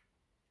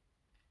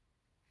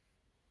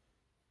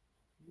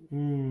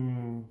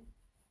 Hmm.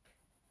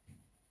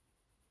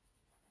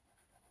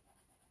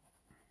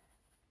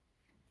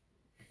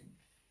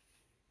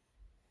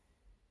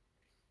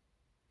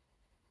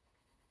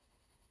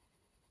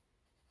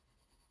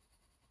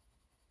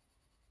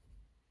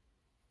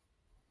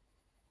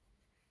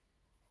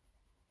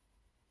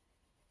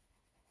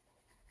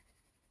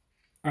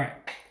 All right.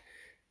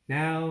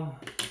 Now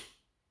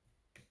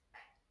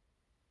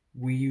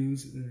we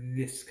use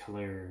this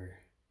color.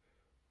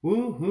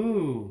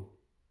 Woohoo!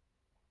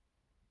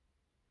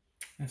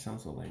 That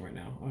sounds so lame right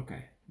now.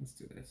 Okay, let's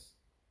do this.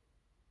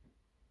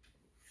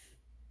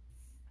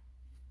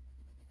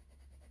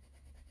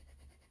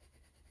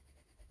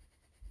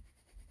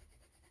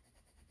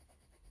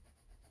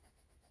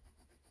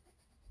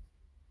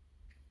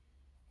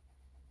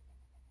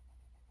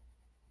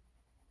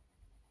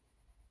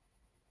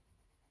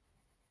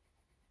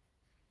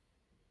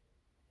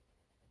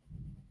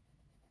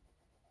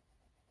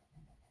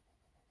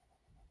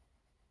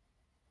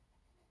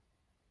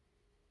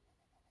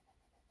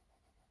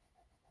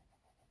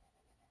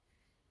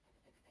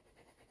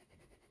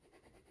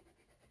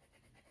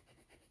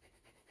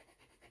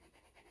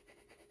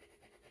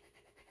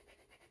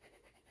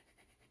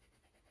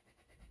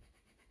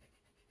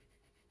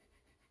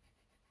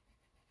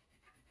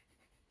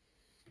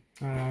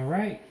 All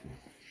right.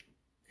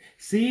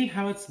 See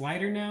how it's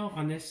lighter now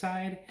on this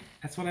side?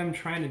 That's what I'm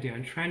trying to do.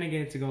 I'm trying to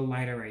get it to go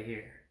lighter right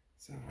here.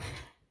 So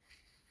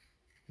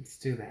let's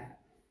do that.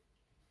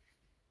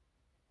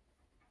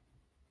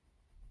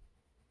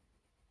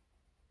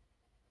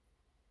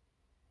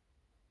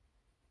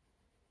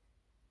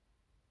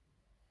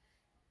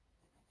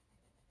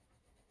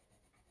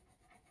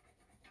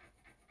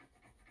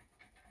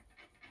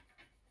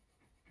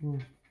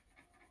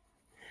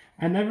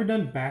 I've never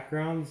done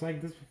backgrounds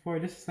like this before.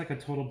 This is like a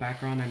total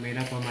background I made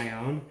up on my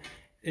own.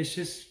 It's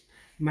just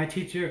my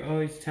teacher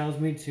always tells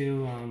me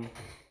to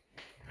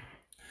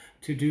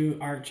do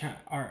art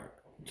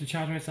to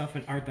challenge myself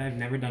in art that I've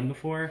never done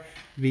before,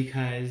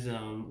 because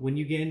when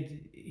you get into,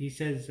 he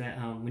says that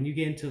when you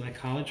get into like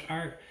college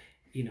art,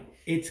 you know,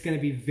 it's going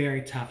to be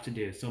very tough to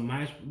do. So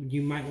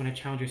you might want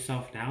to challenge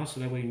yourself now,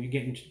 so that way when you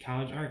get into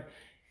college art,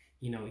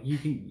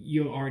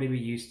 you'll already be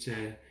used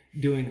to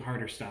doing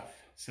harder stuff.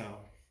 So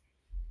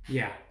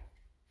yeah.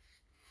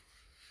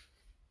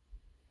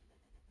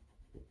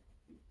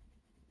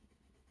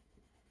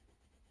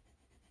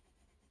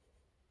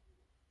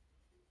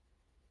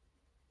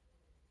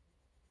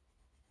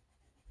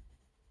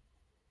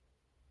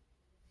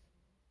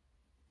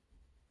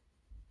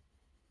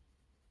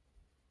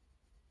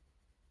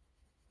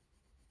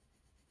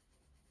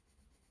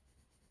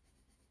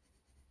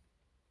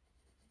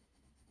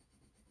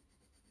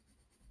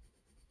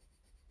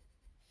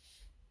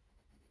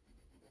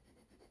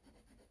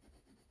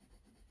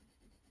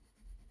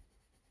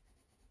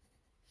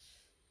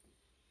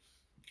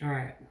 All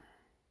right.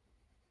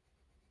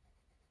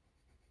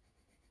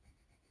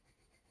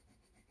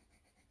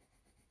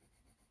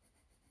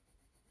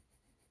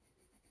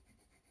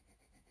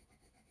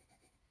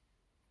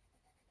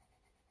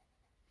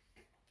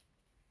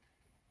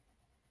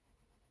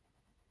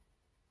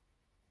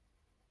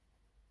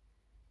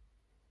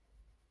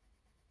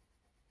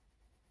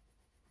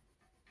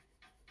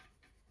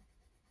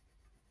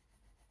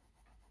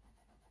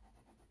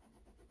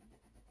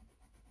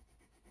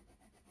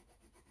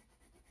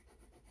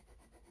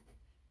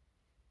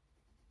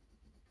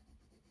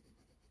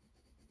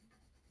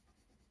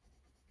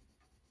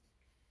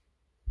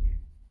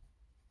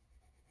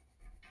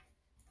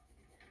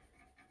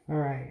 All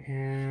right,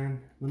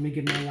 and let me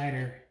get my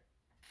lighter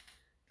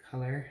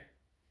color.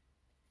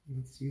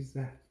 Let's use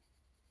that.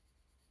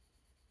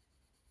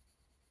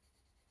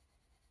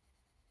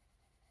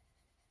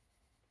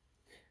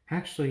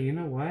 Actually, you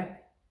know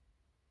what?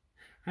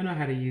 I know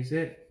how to use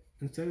it.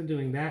 Instead of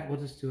doing that, we'll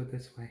just do it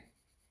this way.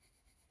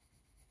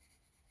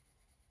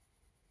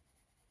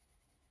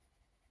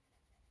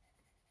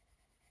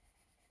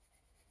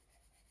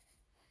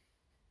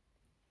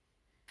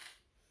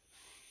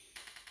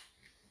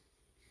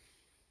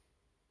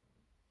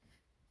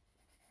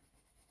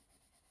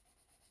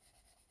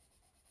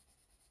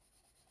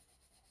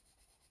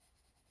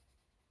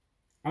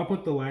 I'll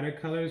put the lighter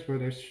colors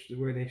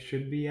where they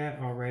should be at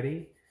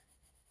already.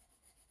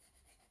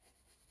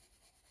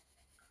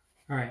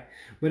 All right,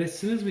 but as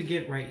soon as we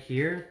get right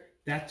here,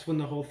 that's when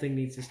the whole thing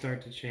needs to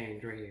start to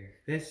change right here.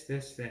 This.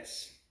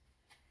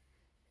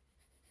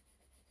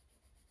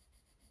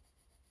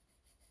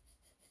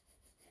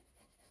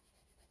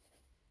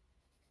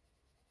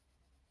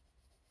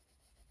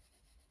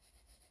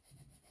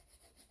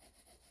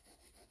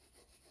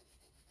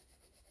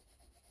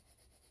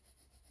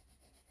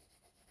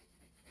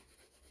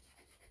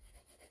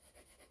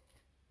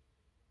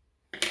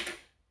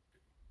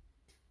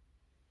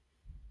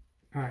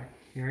 All right,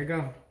 here I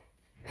go.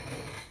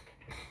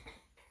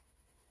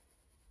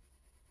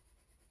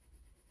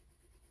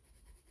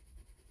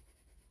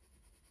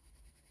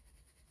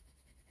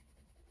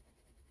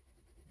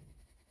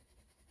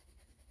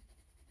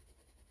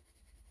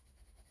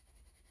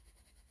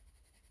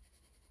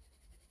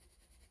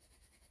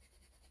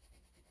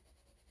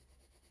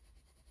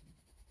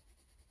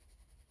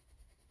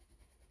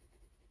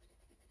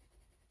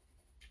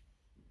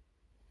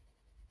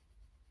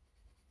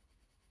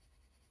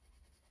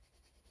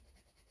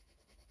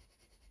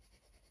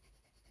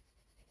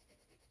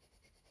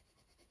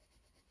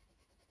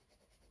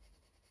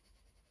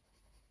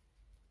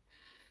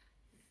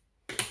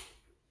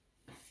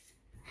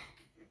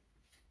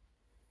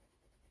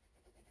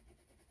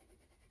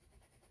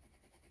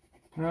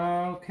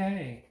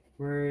 Okay,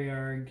 we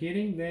are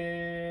getting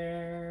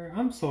there.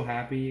 I'm so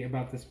happy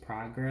about this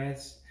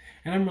progress.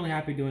 And I'm really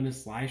happy doing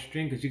this live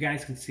stream because you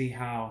guys can see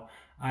how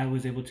I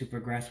was able to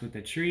progress with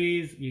the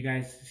trees. You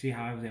guys see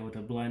how I was able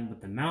to blend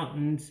with the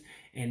mountains.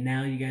 And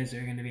now you guys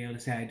are going to be able to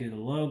see how I do the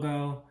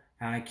logo,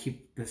 how I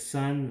keep the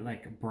sun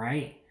like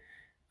bright.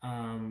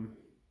 Um,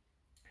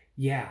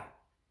 yeah.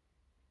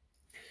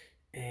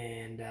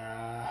 And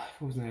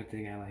what was another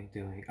thing I like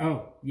doing?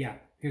 Oh, yeah.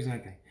 Here's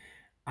another thing.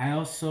 I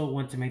also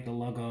want to make the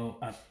logo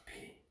up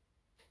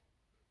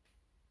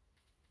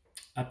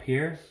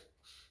here,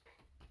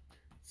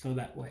 so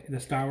that way the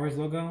Star Wars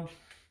logo,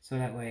 so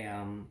that way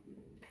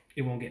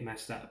it won't get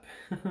messed up.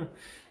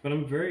 But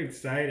I'm very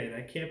excited.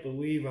 I can't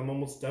believe I'm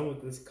almost done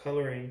with this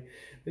coloring.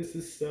 This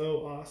is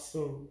so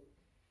awesome.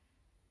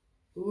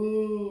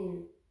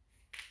 Ooh.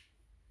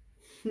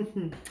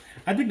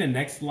 I think the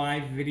next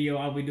live video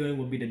I'll be doing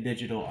will be the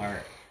digital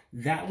art.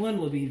 That one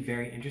will be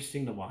very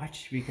interesting to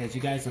watch because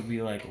you guys will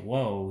be like,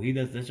 whoa, he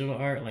does digital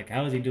art? Like,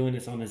 how is he doing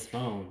this on his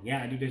phone?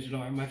 Yeah, I do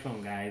digital art on my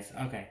phone, guys.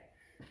 Okay.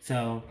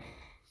 So,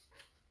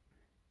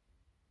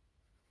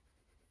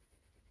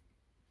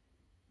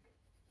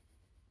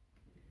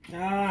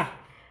 ah,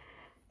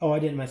 oh, I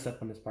didn't mess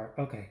up on this part.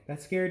 Okay,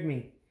 that scared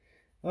me.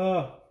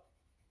 Oh,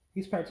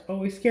 these parts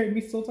always scared me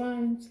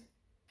sometimes.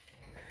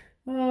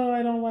 Oh,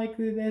 I don't like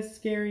this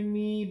scaring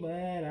me,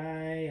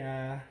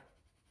 but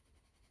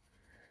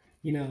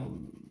you know,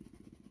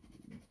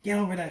 get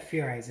over that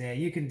fear, Isaiah.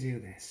 You can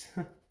do this.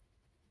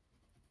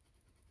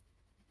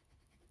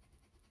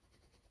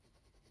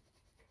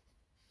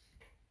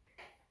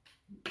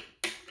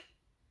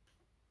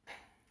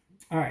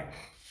 All right.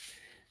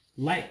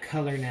 light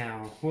color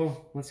now.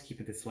 Well, let's keep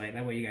it this way.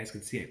 That way you guys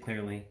can see it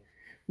clearly.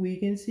 We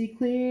can see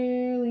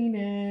clearly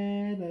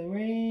now the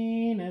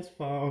rain has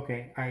fallen.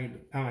 Okay,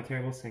 I'm a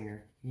terrible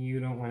singer. You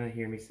don't want to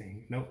hear me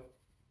sing. Nope.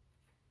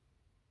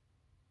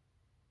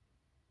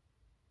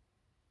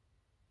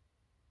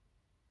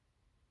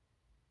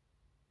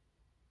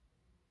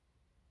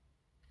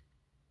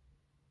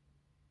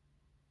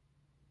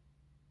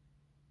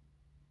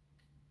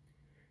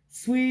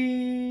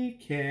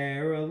 Sweet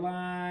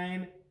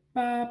Caroline,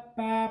 ba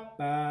ba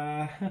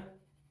ba.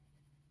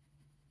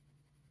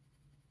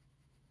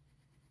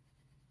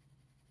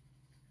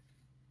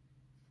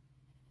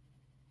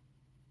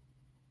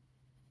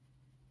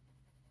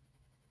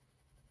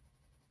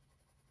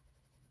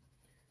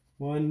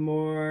 One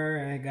more.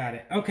 I got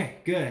it. Okay,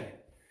 good.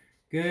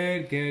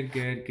 Good, good,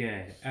 good,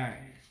 good. All right.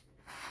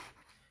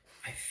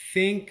 I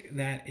think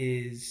that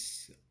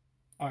is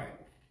all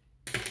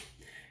right.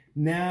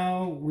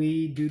 Now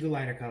we do the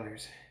lighter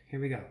colors. Here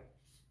we go.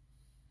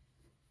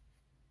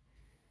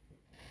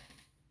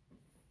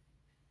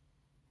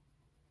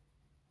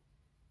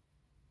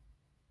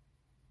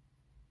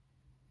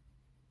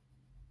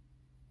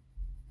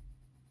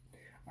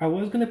 I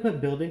was going to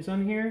put buildings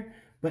on here,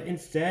 but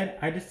instead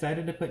I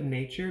decided to put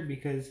nature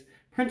because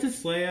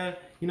Princess Leia,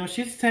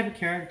 she's the type of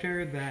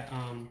character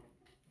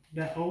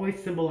that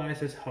always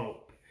symbolizes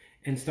hope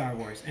in Star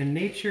Wars, and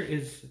nature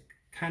is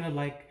kind of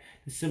like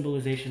the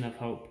symbolization of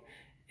hope.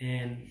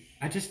 And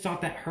I just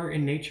thought that her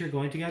and nature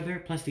going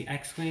together, plus the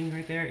X-wing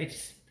right there,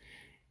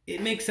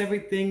 it makes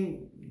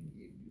everything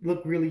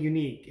look really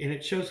unique, and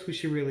it shows who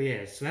she really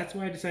is. So that's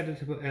why I decided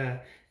to put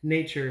a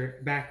nature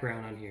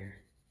background on here.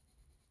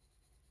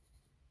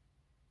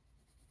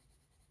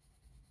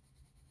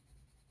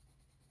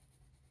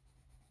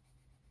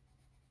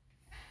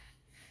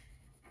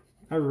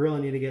 I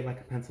really need to get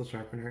like a pencil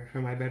sharpener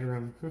for my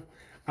bedroom.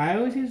 I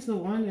always use the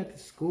one at the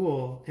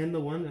school and the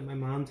one at my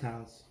mom's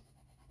house.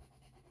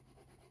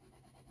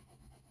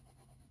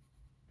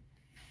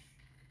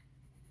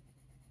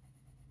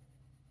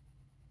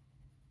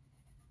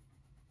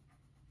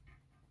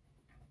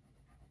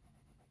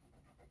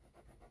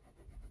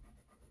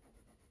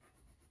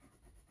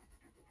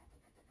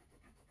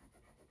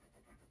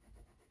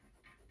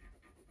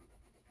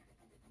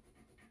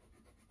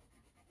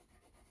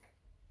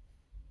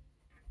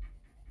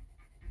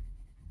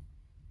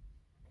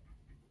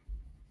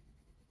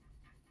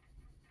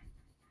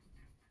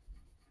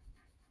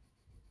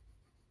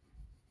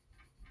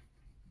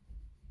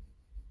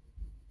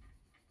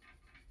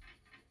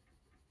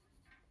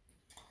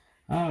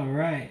 All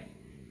right,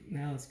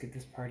 now let's get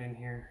this part in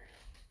here.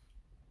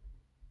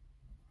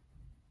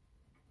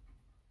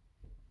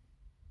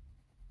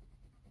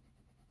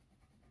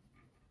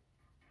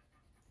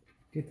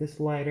 Get this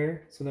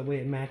lighter so that way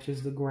it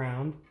matches the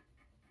ground.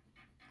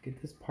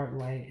 Get this part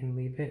light and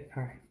leave it.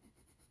 All right.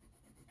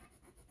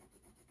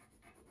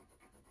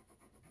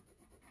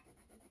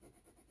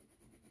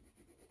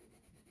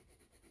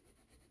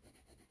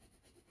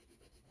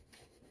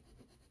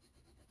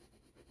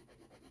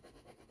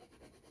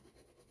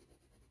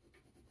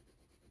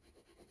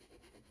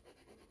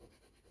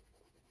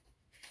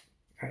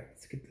 All right,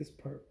 let's get this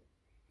part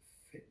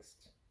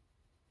fixed.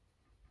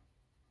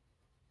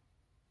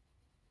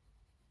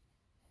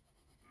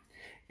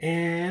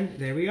 And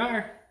there we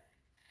are.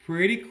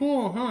 Pretty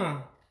cool, huh?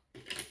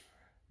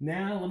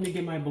 Now let me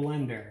get my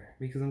blender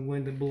because I'm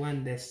going to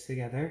blend this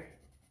together.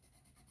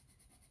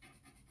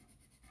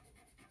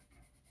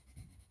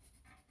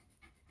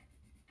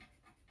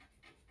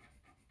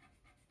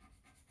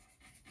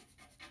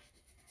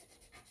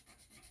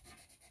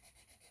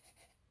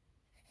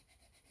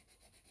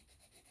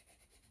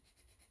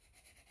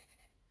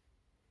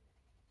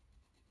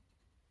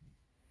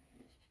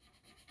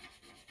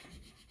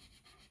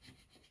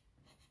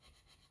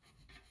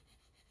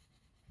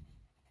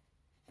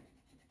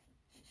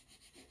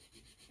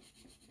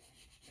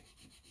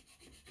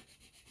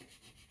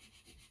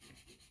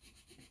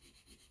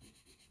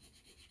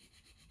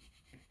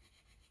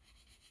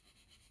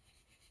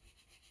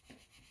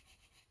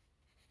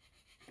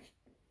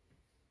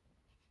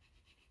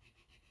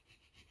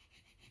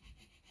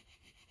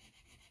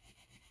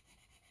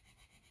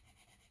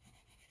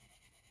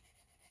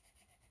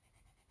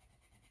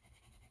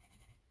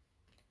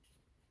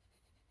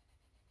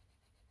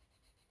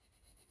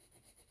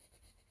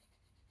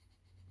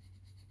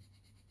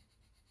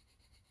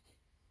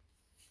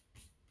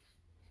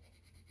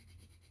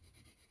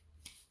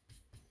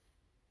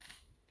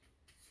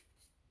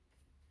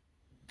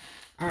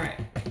 All right.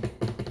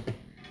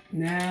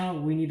 Now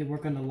we need to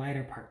work on the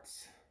lighter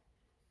parts.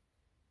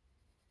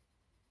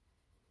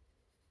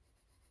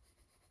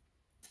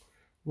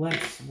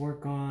 Let's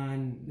work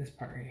on this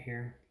part right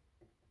here.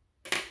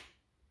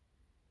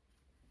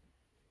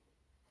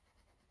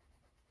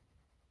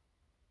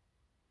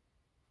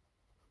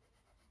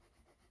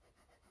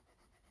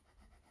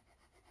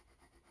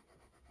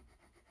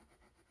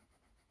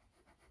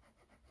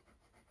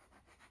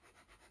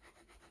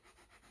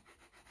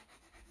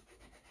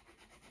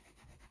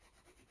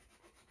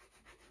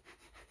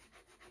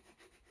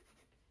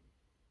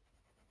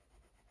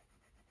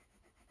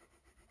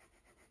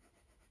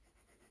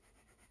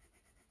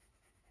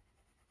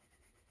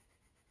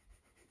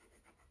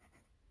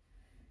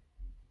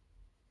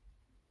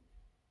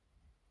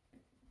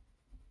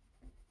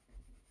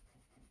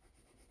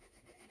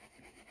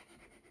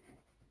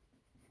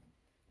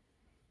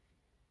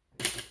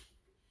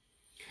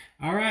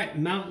 All right,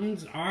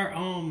 mountains are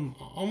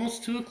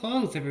almost to a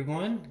close,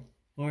 everyone.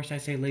 Or should I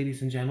say,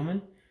 ladies and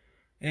gentlemen?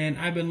 And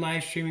I've been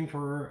live streaming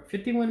for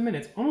 51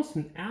 minutes, almost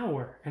an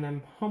hour, and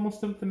I'm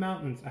almost up the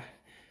mountains.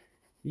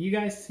 You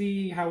guys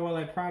see how well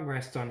I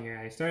progressed on here.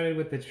 I started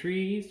with the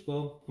trees.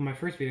 Well, on my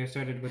first video, I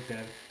started with the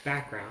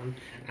background.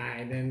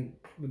 I then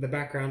with the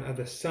background of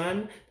the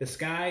sun, the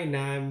sky.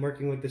 Now I'm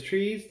working with the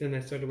trees. Then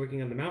I started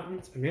working on the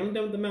mountains. I'm nearly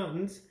done with the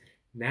mountains.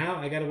 Now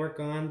I got to work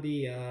on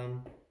the.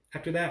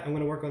 After that, I'm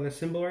going to work on the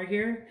symbol right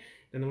here.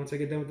 And then once I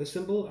get done with the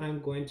symbol,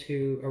 I'm going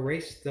to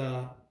erase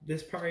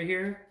this part right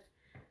here.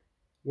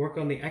 Work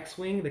on the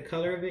X-wing, the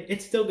color of it.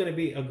 It's still going to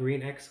be a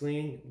green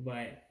X-wing,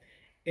 but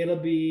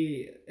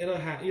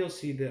you'll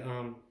see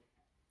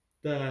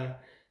the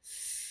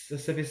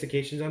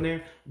sophistications on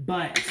there.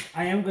 But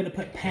I am going to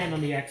put pen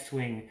on the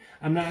X-wing.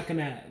 I'm not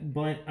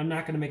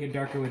gonna make it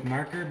darker with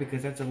marker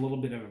because that's a little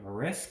bit of a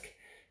risk.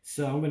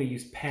 So I'm going to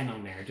use pen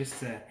on there just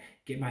to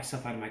get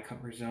myself out of my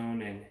comfort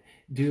zone and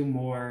do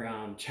more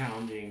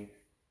challenging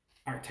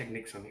art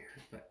techniques on here.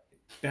 But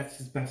that's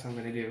the best I'm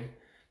going to do.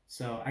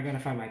 So I gotta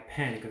find my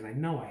pen because I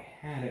know I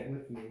had it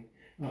with me.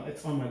 Well,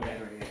 it's on my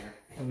bed right there.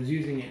 I was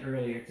using it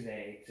earlier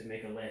today to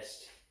make a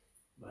list,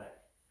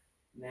 but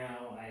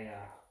now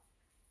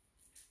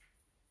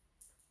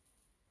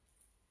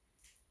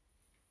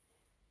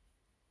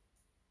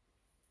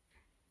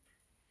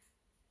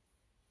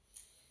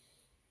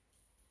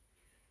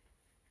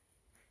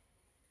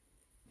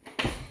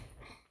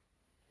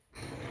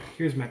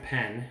here's my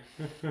pen.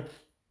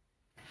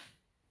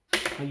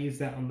 I'll use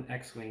that on the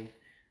X-wing.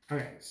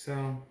 Okay,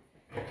 so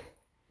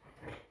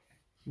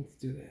let's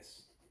do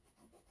this.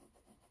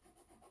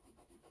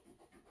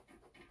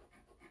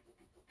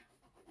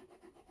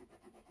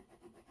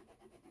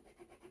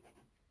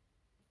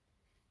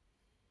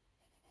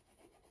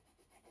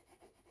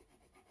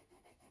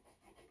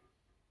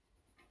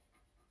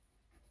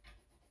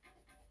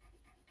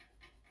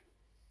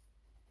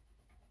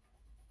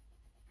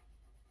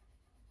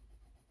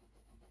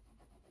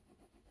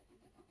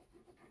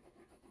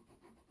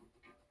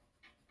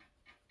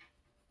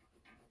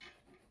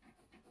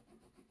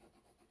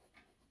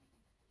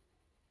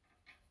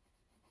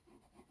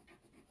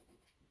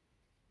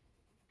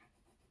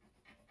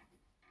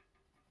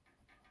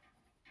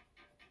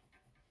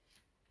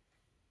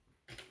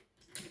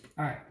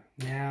 All right,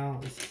 now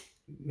let's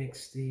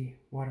mix the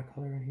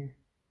watercolor in here.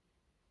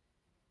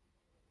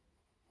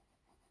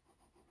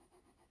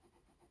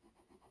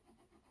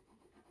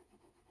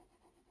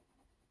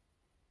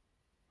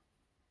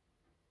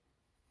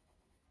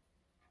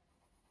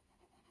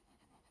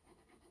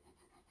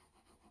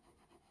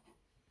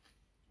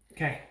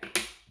 Okay,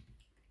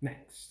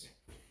 next.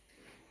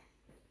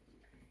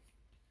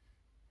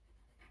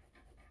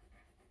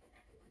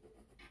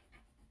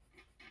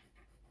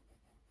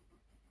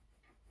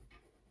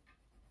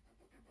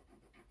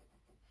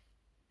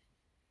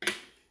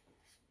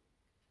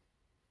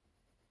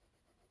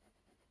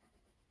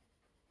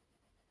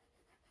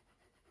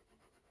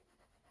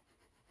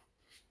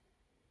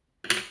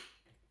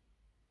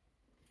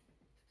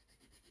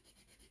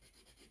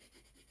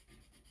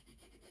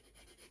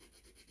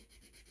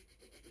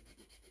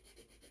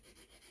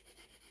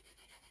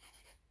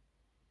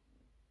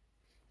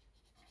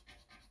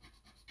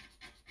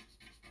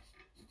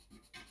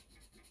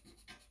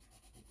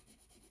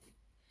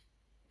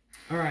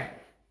 All right,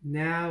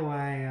 now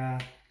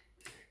I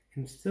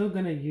am still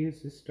gonna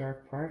use this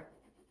dark part.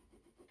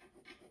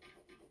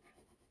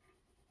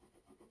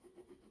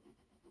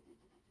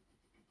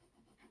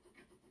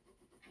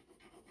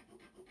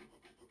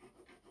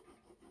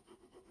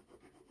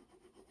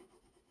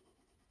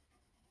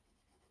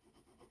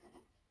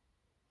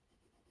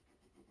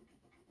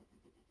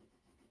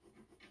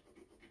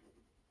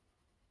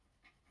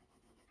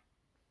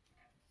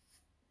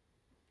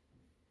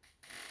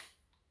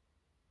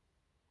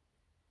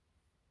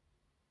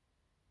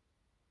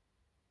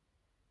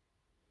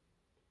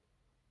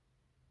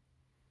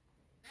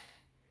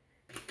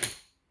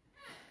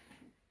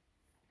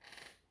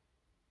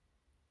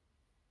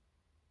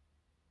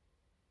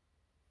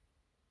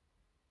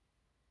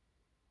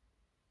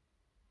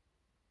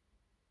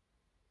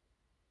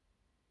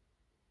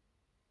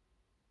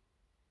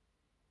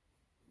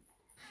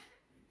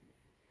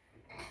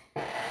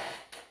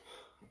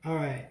 All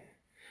right,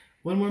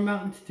 one more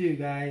mountain to do,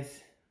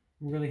 guys.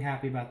 I'm really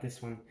happy about this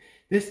one.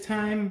 This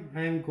time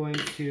I'm going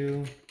to,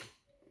 let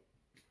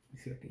me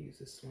see if I can use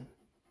this one.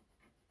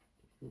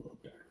 A little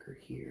darker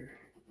here.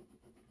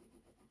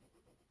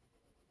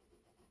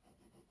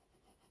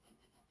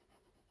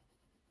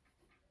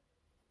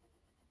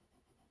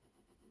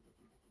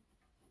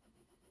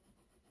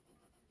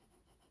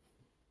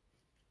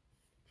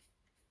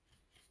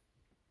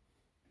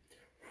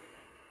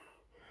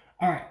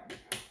 All right.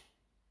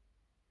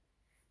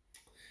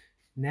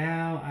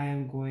 Now I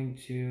am going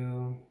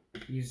to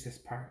use this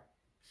part.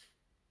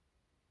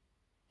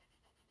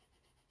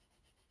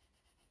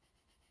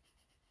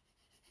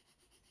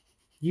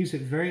 Use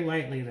it very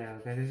lightly though,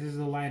 because this is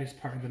the lightest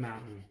part of the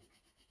mountain.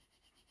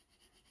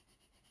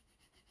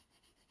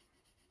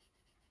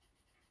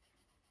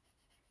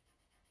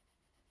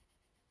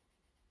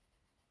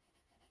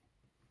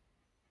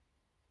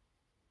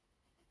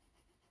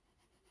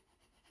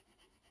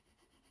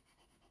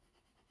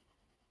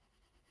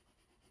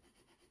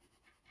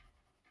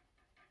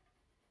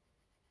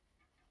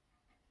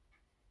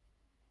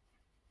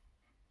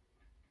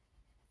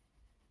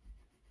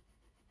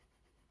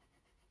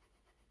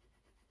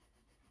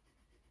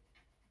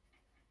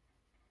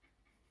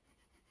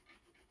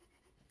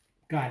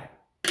 Got it.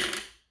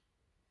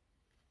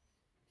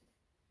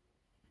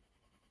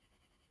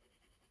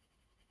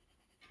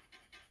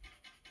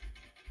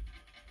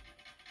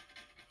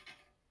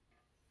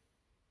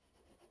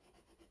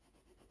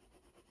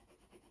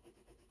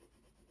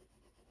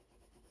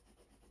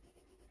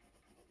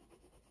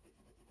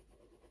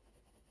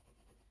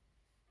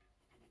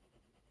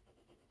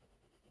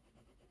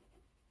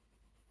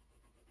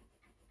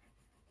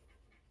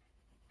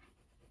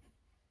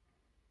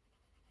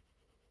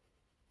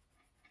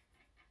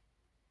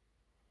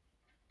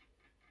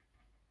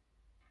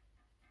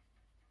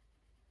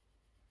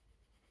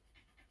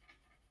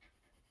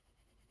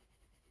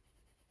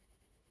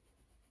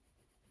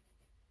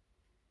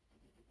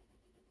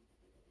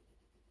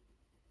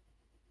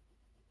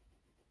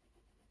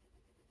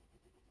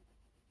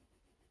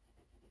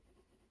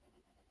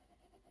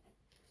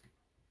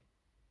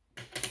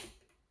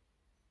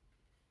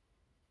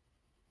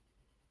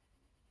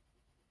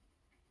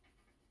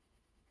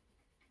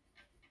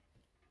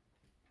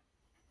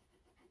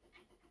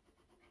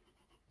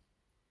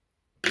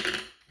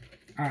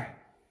 All right.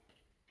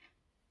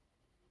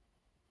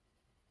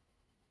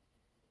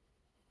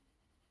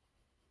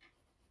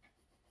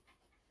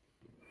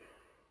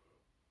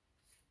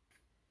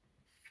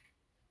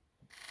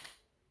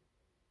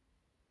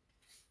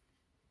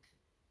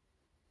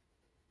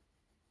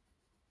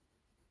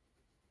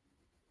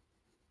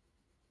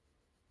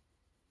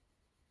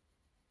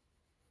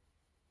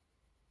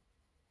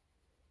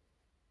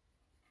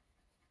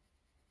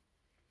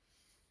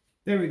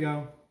 There we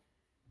go.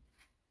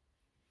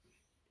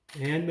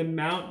 And the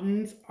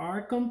mountains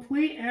are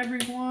complete,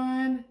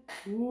 everyone.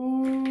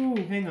 Ooh,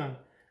 hang on. A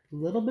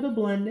little bit of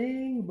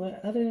blending,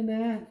 but other than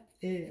that,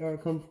 it are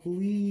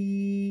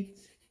complete.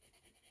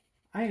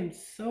 I am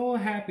so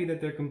happy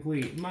that they're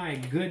complete. My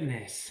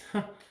goodness.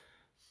 That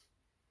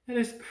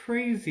is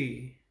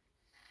crazy.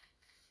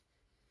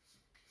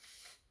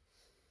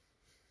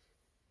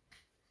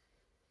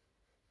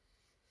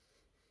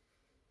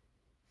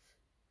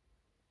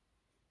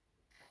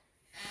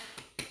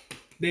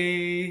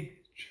 They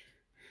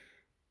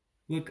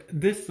look,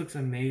 this looks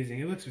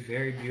amazing. It looks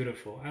very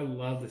beautiful. I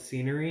love the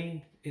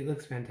scenery. It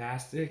looks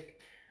fantastic.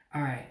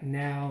 All right,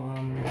 now,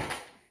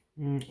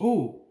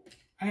 oh,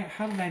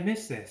 how did I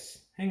miss this?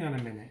 Hang on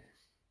a minute.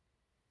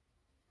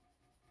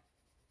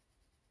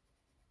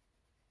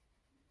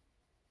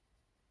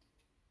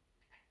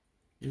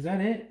 Is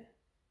that it?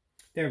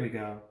 There we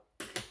go.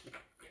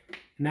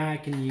 Now I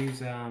can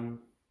use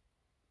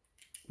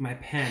my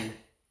pen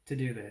to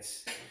do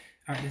this.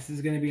 All right, this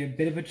is going to be a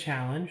bit of a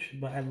challenge,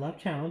 but I love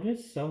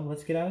challenges, so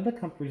let's get out of the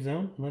comfort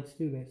zone and let's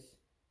do this.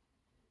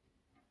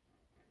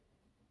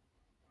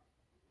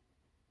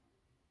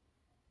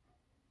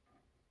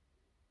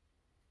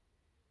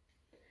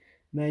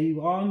 Now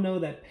you all know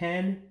that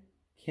pen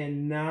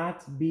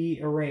cannot be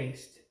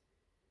erased.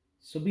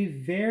 So be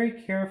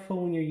very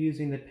careful when you're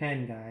using the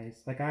pen,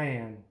 guys, like I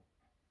am.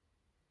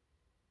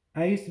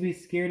 I used to be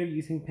scared of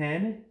using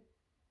pen.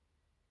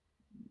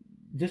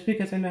 Just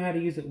because I know how to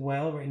use it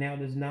well right now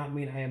does not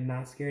mean I am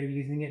not scared of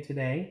using it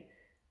today.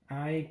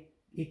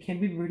 It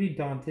can be pretty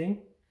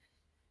daunting.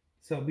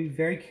 So be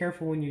very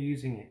careful when you're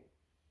using it.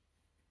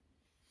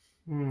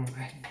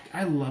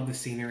 I love the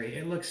scenery.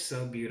 It looks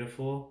so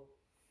beautiful.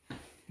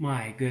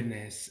 My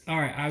goodness. All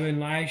right, I've been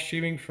live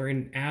streaming for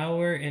an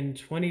hour and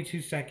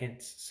 22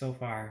 seconds so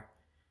far.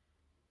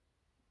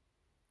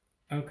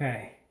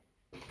 Okay.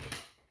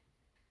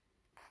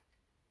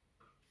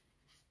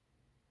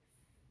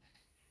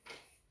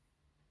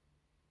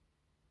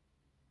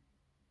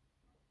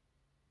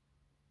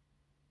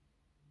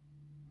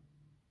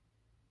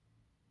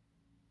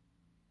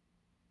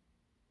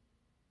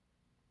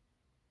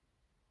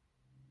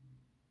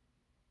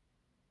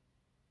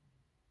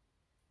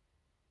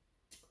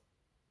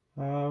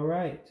 All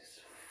right,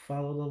 just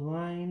follow the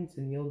lines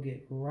and you'll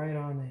get right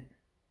on it.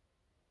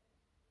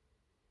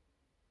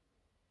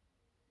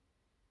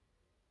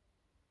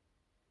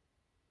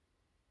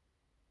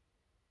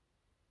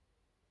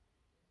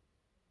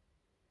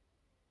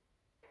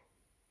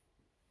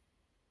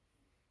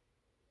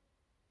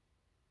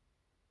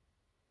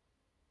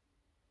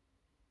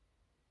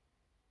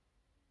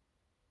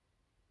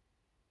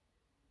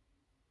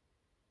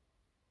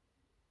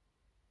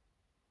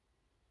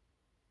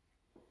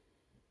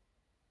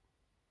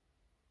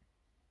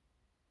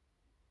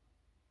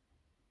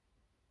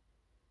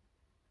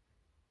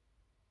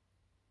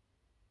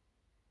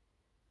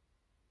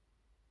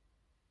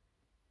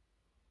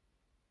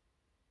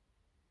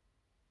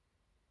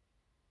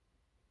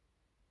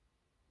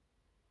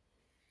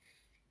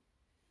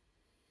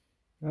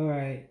 All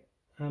right,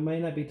 I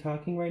might not be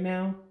talking right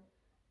now,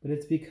 but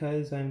it's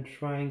because I'm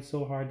trying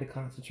so hard to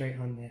concentrate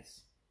on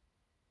this.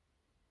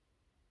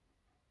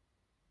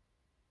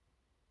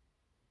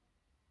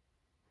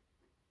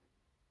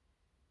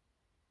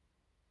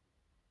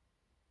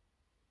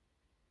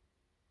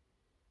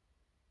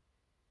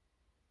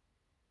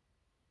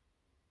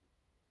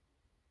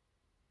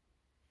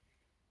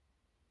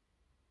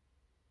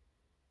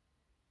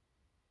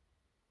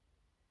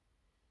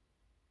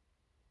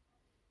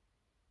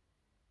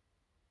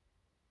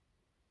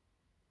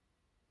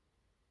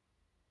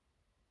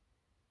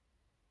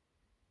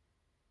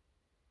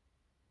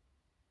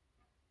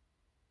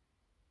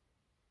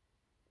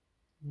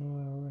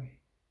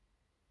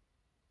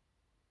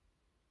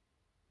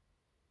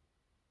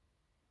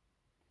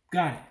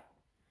 Got it.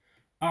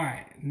 All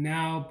right,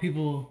 now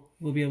people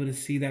will be able to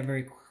see that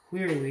very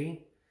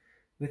clearly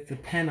with the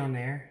pen on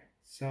there.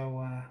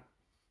 So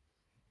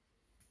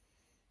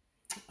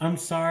I'm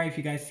sorry if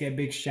you guys see a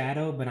big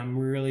shadow, but I'm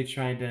really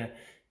trying to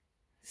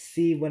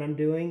see what I'm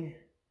doing.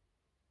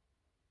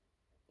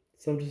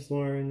 So I'm just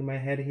lowering my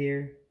head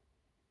here.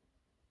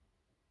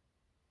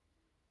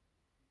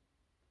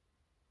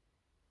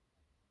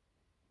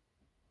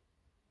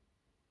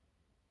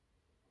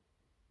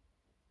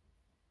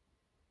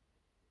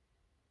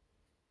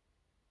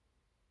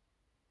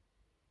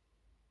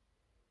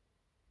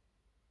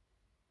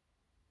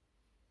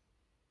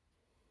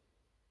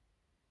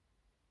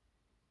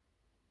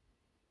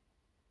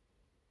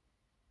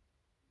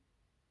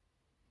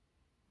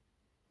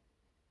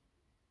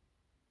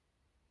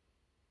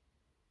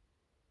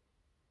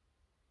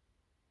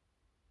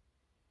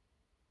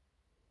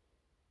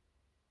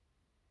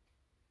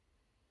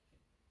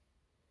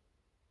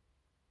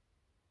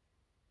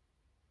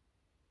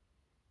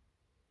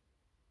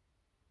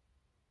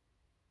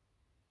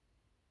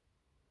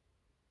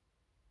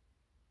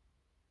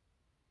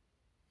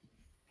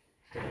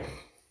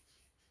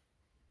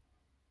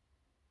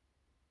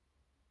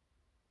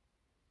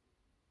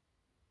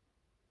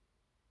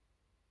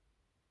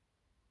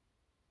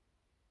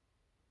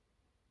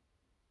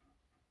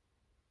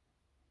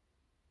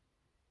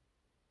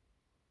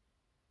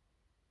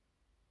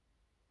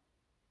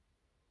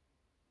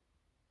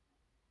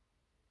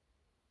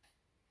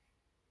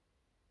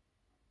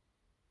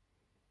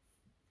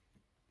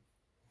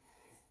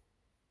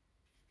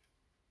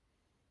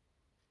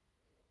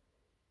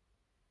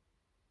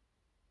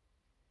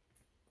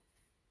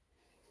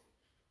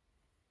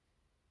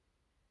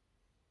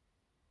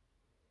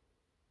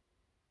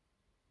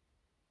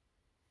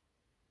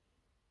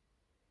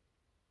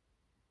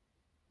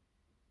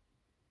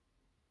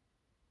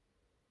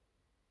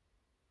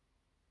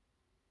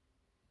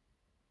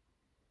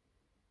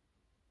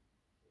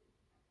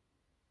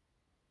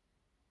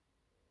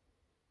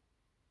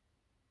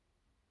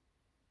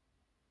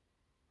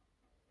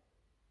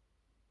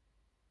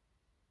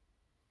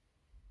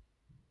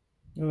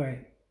 All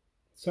right.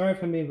 Sorry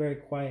if I'm being very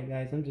quiet,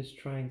 guys. I'm just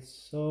trying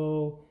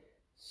so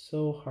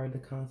hard to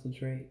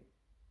concentrate.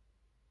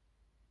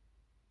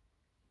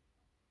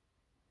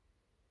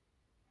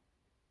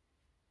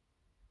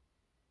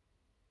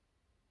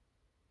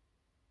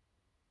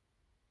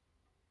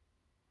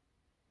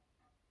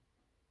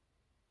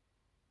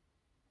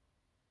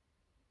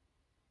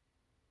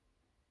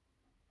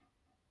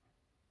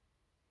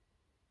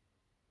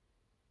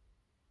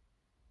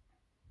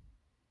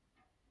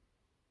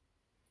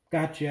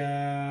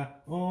 Gotcha.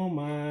 Oh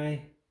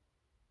my.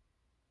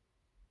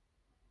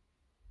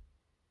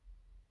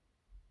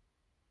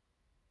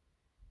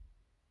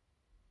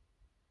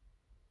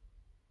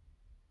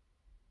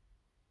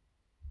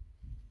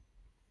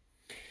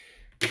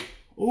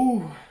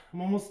 Ooh,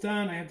 I'm almost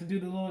done. I have to do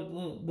the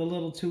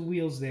little two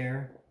wheels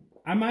there.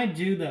 I might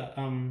do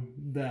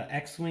the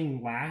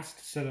X-wing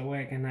last, so that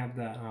way I can have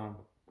the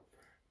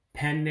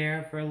pen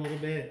there for a little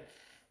bit.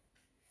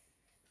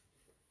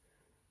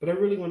 But I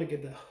really want to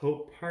get the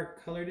hope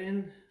part colored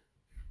in,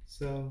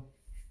 so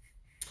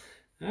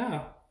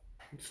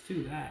let's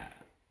do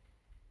that.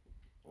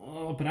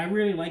 Oh, but I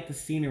really like the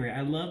scenery. I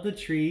love the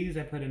trees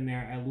I put in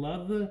there. I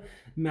love the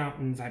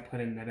mountains I put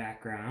in the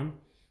background.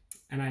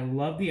 And I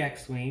love the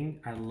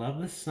X-wing. I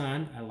love the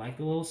sun. I like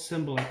the little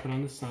symbol I put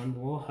on the sun, the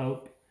little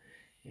hope.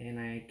 And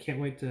I can't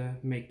wait to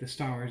make the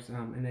Star Wars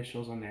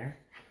initials on there.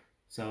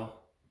 So,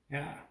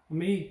 yeah. I'm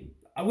going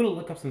to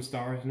look up some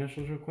Star Wars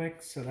initials real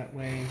quick, so that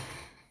way,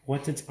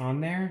 once it's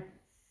on there,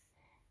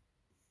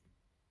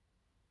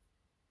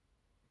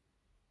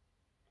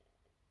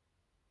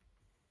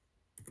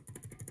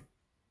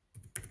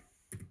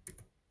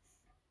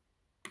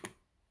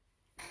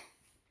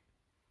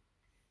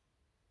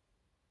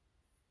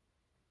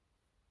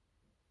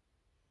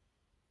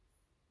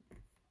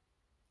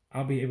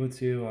 I'll be able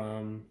to,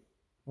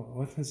 well,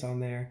 once it's on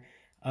there,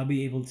 I'll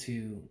be able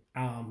to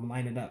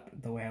line it up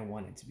the way I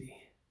want it to be.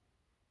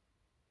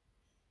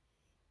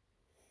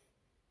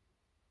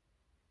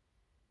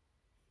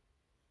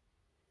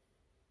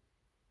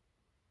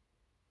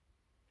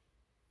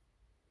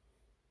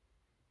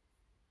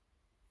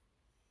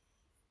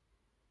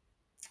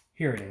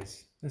 Here it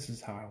is. This is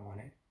how I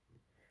want it.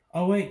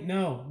 Oh, wait,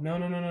 no,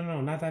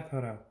 not that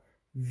photo.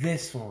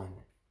 This one.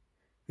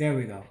 There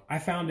we go. I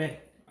found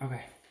it.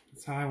 Okay,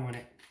 that's how I want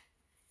it.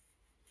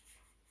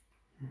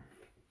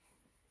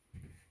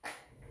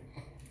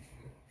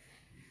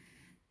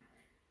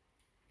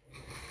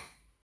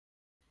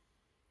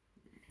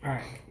 All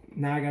right,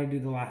 now I gotta do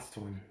the last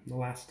one. The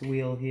last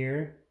wheel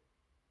here.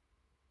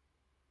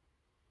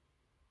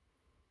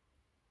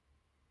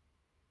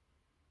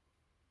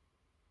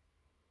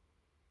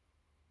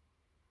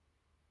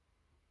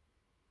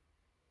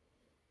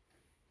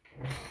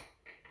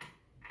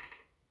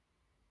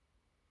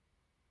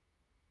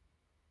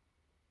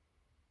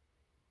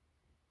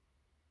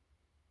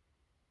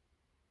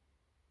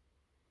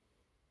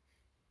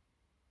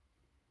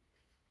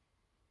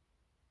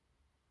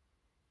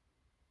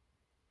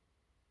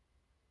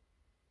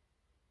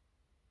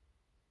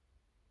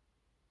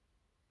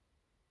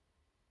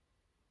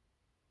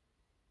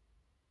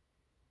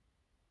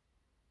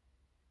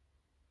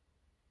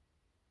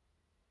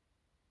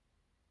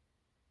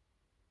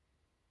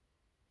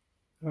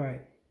 All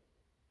right.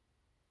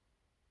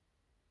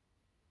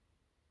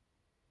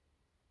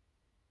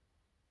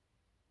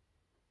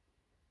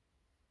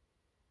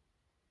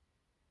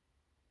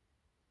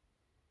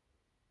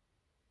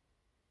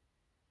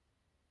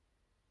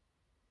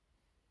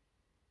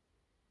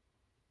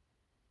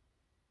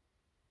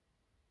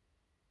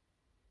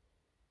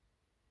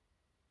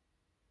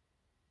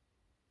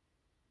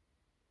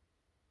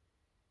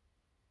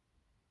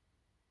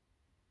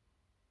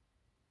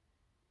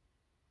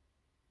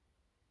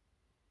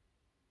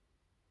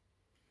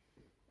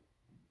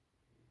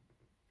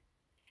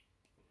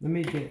 Let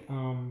me get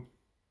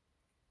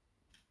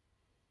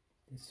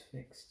this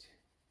fixed.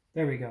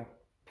 There we go.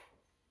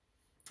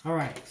 All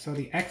right, so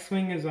the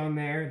X-Wing is on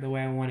there the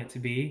way I want it to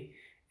be.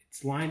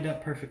 It's lined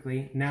up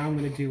perfectly. Now I'm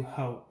going to do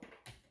hope.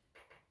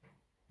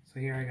 So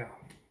here I go.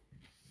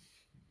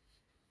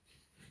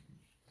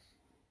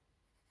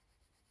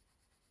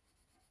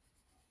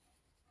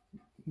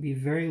 Be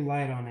very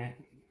light on it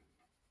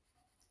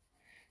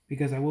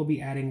because I will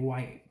be adding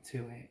white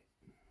to it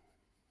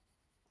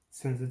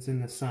since it's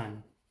in the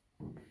sun.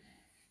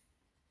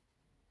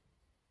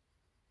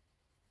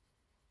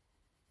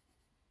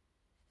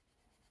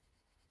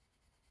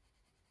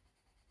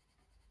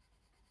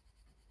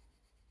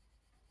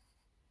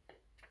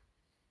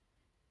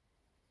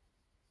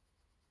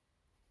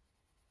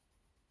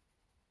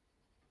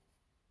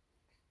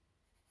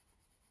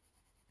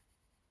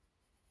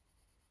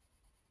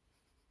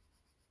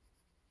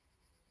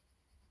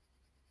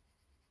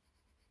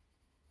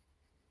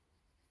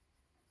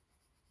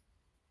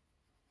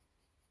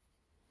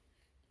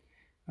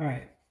 All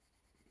right.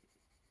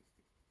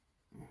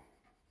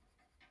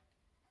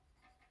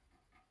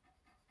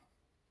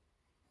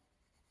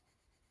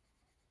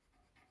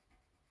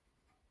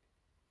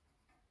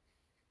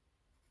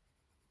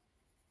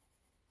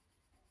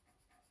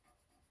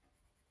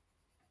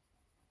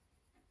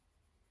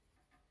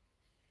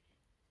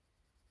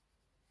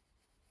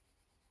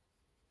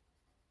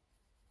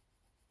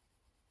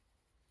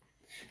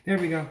 There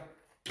we go.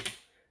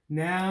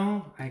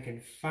 Now I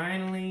can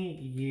finally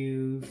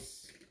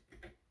use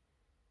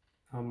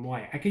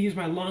white. I can use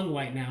my long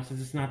white now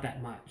since it's not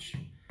that much.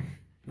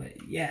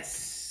 But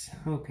yes,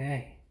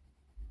 okay.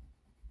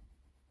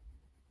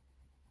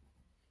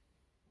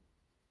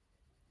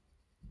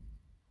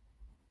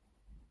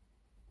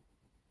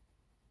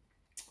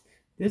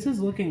 This is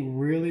looking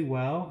really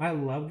well. I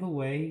love the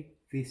way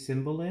the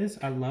symbol is.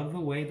 I love the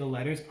way the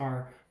letters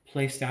are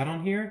placed out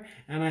on here.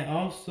 And I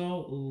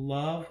also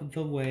love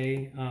the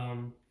way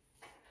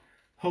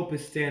hope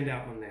is stand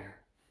out on there.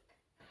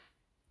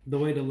 The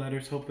way the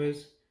letters hope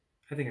is.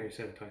 I think I already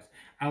said it twice.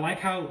 I like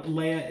how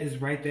Leia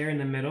is right there in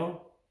the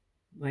middle,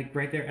 like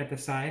right there at the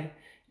side.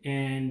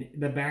 And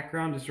the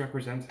background just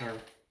represents her.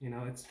 You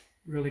know, it's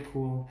really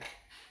cool.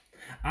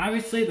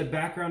 Obviously, the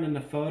background in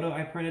the photo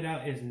I printed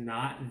out is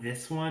not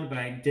this one, but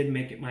I did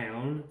make it my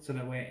own, so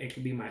that way it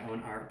could be my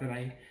own art that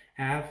I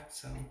have.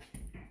 So,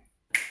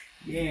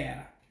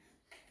 yeah.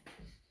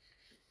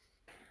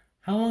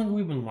 How long have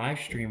we been live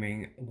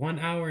streaming? 1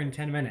 hour and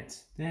 10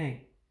 minutes.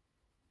 Dang.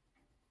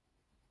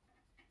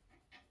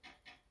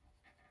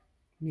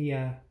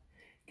 Yeah.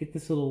 Get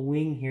this little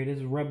wing here,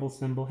 this rebel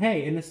symbol.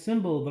 Hey, and the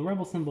symbol, the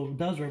rebel symbol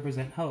does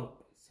represent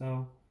hope.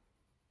 So,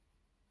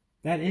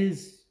 that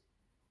is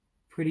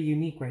pretty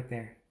unique right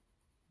there.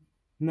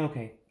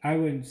 Okay, I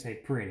wouldn't say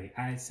pretty.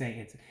 I'd say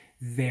it's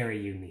very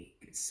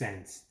unique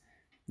sense.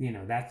 You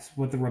know, that's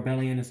what the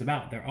rebellion is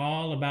about. They're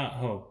all about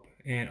hope.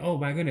 And oh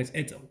my goodness,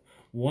 it's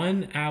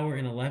 1 hour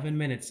and 11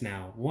 minutes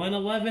now.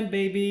 1:11,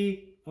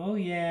 baby. Oh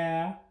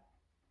yeah.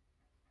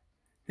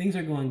 Things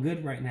are going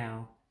good right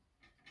now.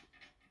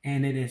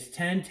 And it is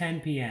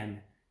 10:10 p.m.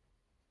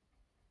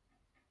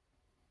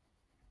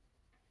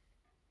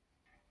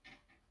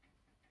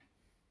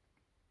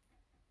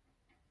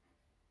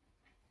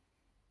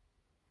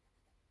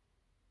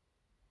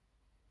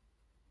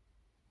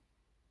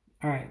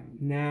 All right,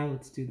 now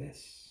let's do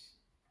this.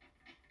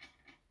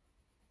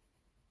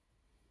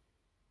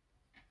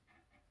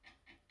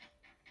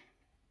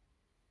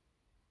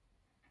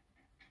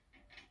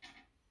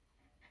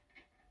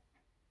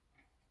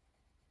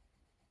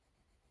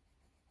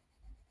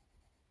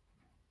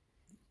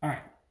 All right.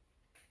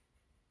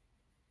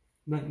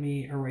 Let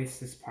me erase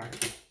this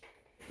part.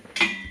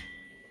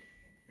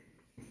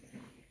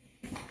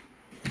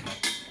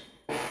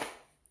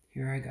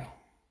 Here I go.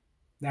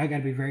 I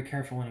gotta be very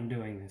careful when I'm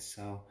doing this.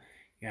 So,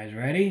 you guys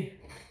ready?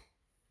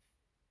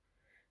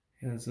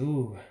 Yes,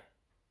 ooh.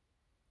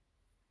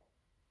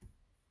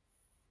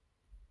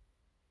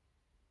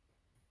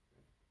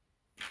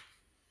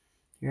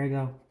 Here I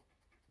go.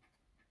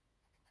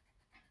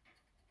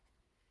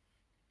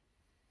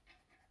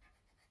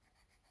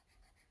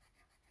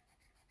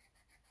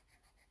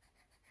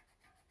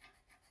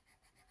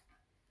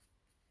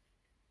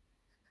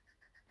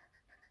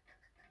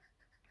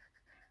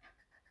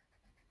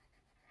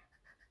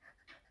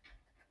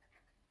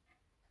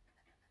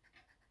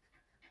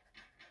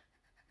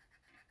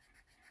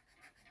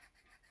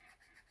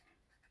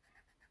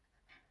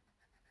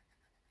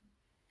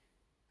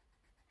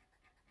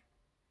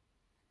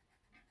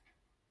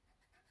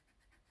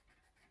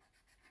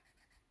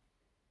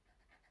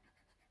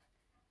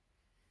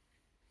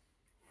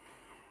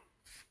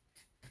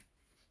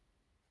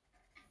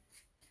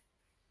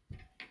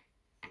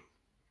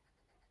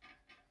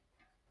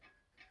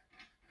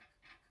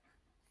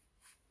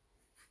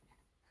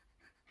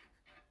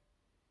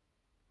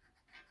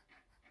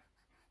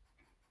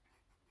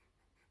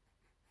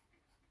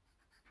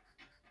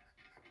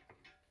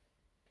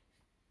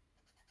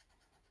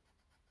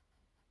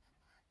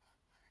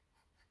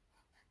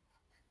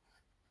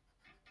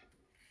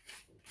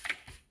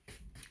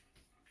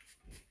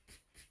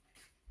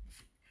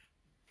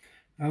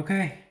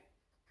 Okay.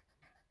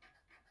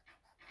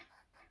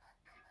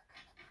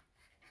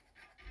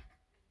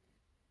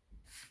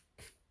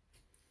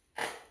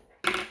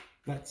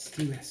 Let's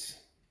do this.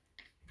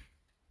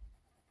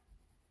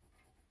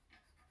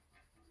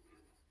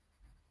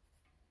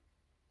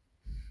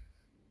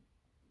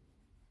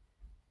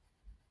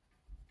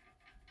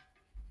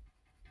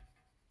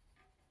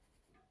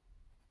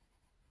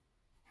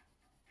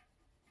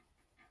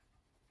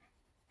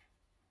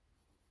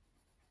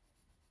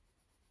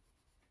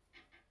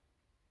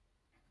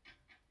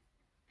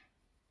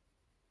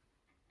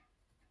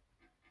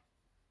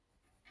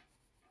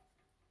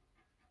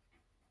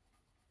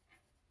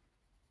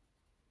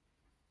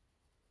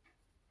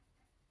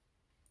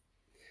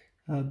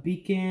 A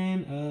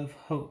beacon of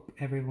hope,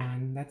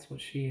 everyone. That's what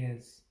she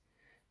is.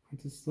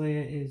 Princess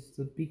Leia is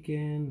the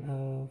beacon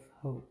of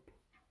hope,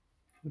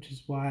 which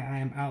is why I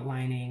am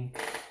outlining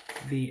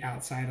the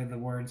outside of the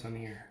words on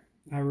here.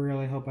 I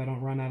really hope I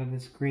don't run out of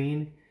this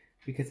green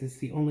because it's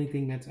the only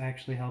thing that's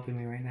actually helping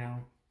me right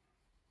now.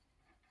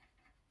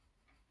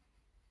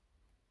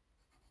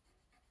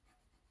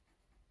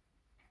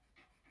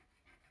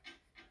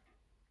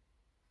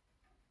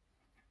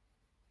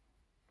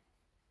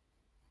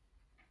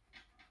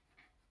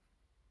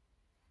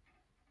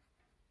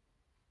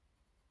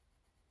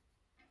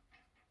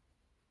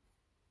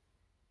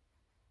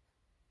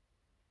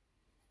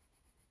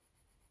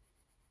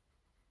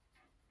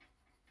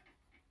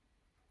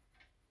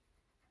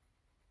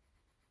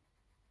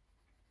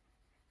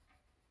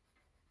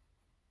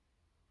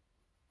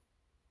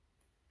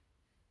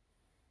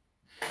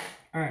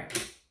 All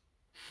right.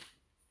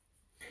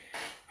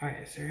 All right,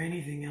 is there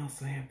anything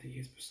else I have to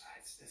use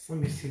besides this? Let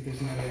me see if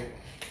there's another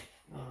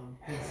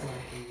pencil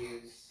I can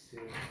use to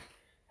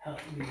help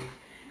me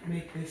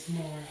make this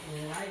more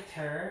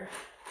lighter.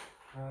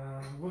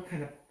 What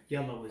kind of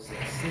yellow is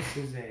this?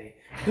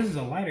 This is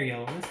a lighter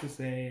yellow. This is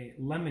a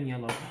lemon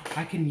yellow.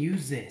 I can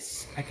use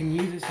this. I can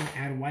use this and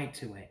add white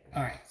to it.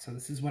 All right, so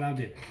this is what I'll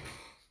do.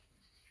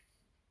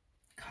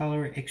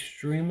 Color it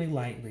extremely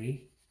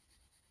lightly.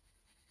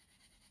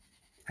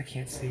 I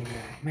can't see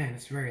that. Man,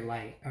 it's very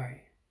light. All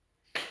right,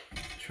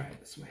 try it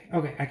this way.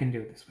 Okay, I can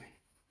do it this way.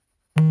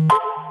 What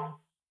time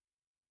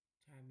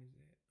is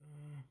it?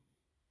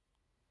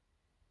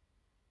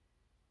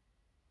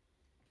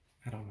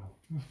 I don't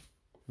know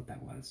what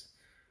that was.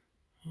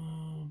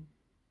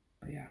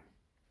 But yeah,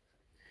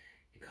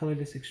 you color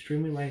this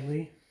extremely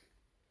lightly.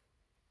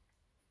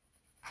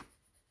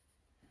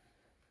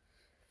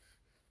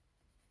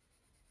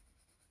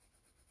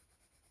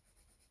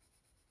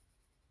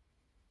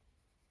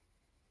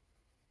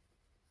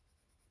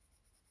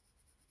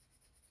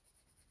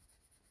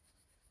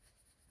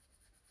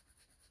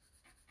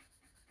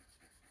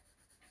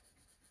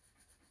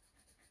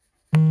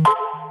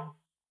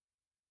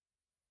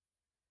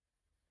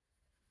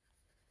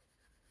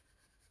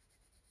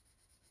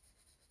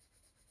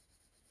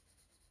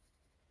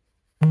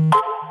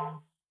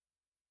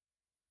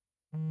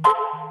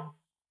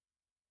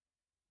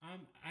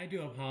 I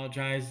do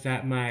apologize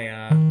that my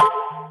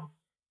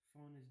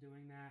phone is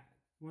doing that.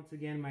 Once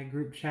again, my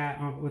group chat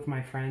with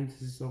my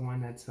friends is the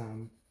one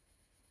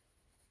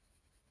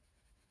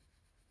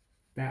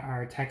that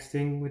are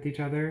texting with each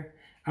other.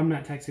 I'm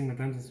not texting with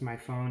them since my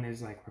phone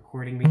is like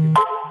recording me doing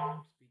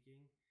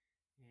speaking.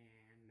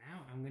 And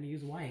now I'm gonna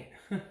use white.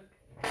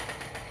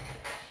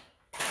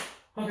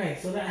 Okay,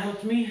 so that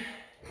helped me.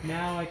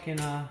 Now I can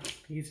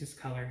use this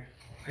color.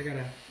 I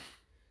gotta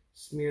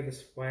smear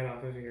this white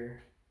off of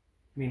here.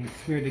 I mean,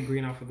 smear the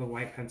green off of the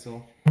white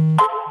pencil. And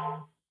I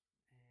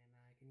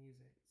can use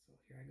it. So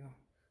here I go.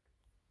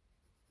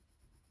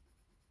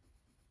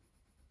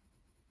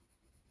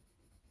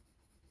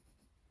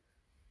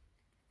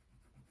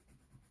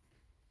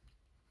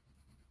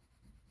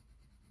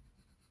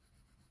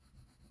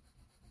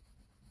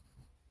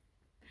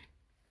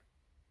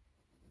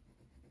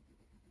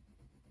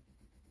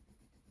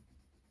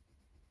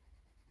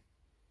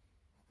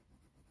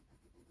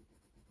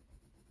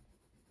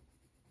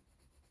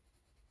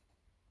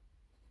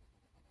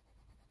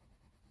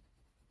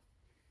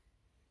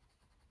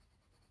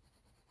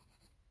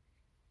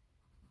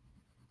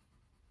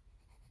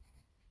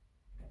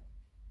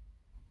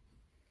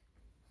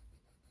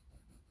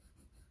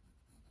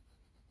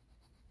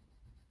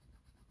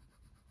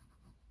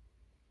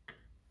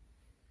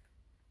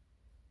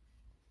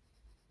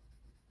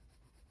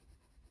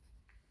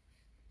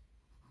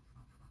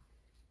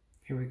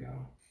 Here we go.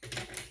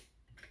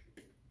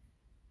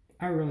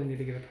 I really need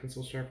to get a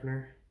pencil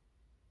sharpener.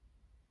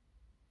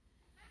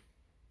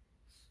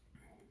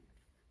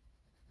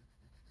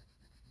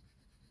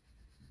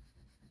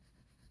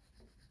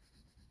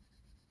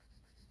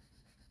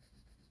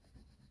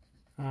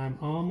 I'm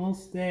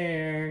almost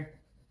there.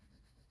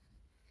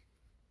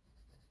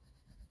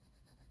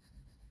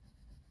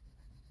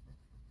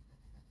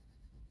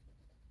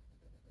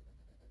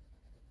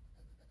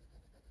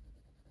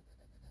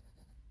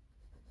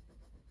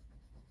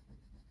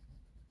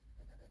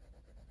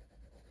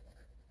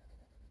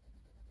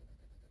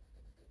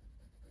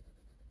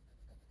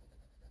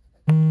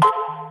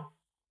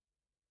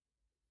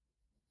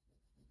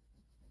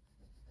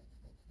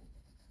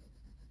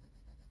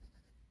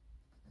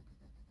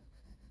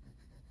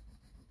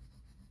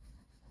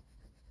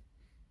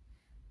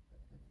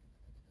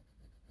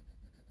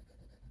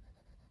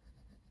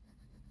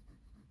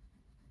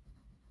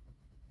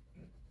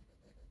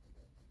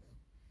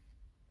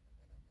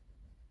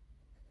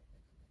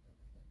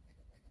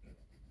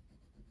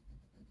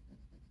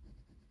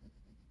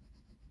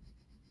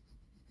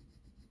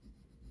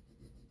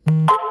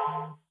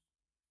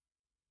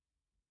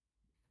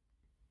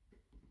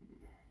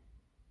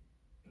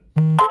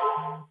 All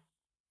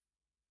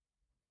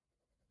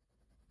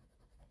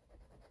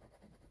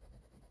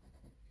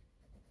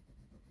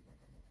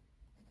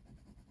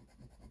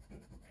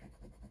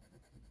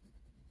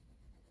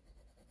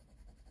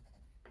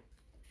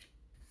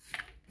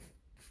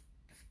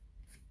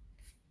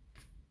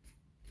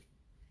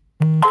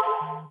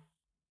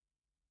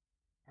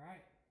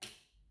right.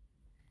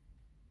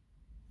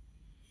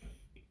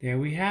 There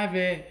we have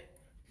it.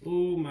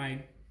 Oh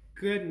my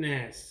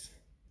goodness.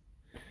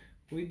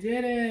 We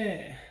did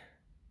it.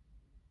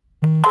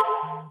 Yay.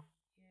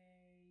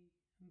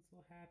 I'm so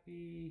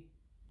happy.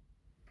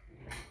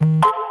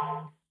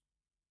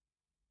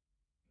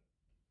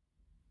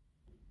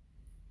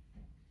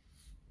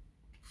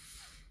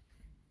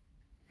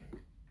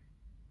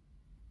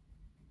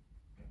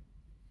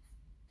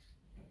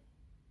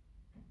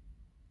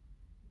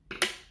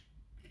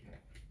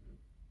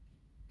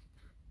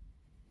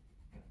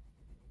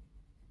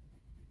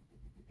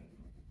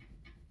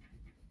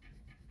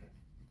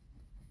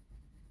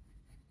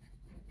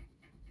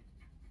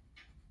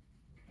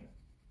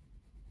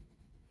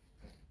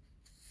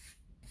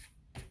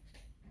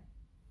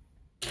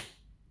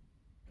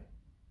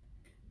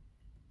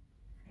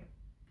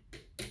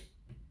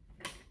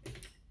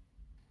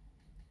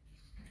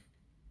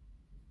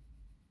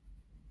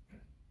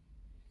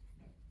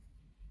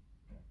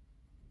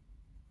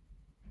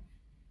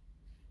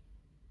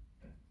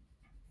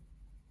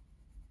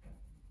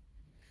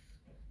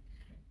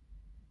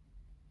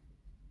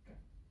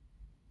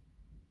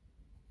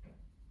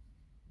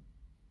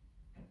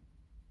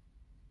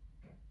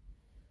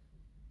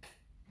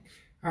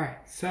 All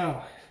right,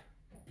 so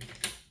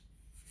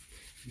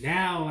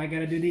now I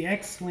gotta do the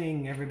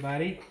X-Wing,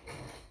 everybody.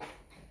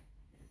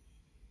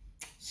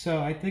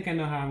 So I think I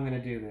know how I'm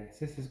gonna do this.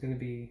 This is gonna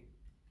be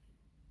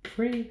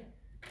pretty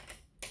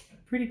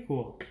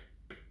cool.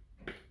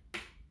 Let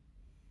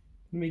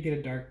me get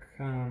a dark,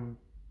 a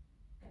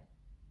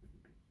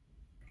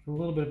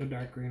little bit of a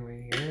dark green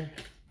right here.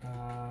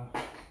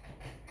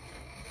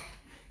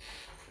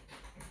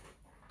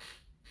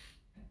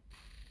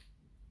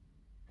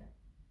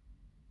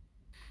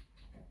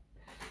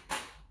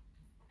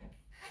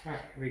 All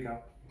right, here we go.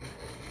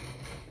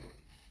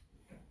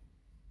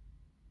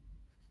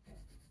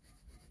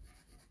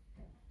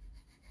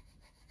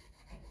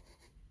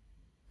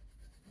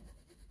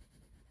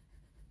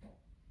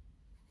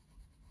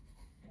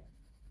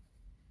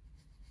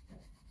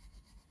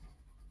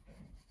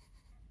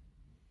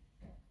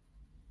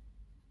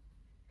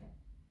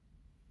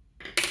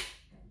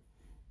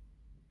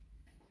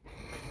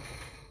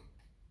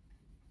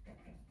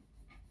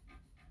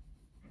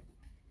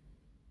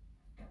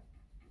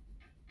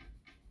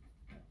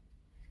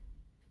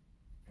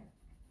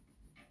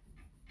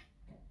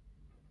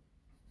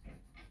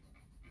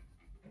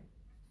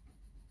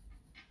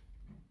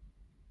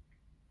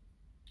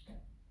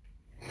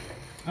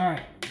 All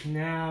right,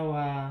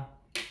 now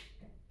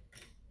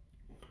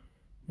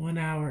 1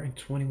 hour and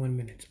 21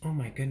 minutes. Oh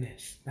my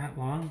goodness, that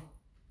long?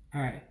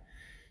 All right,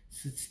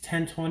 so it's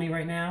 10:20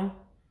 right now.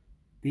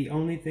 The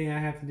only thing I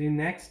have to do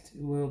next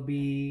will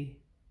be,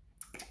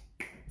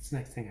 what's the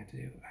next thing I have to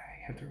do?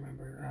 I have to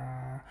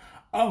remember.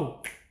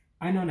 Oh,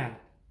 I know now.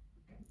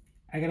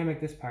 I gotta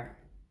make this part.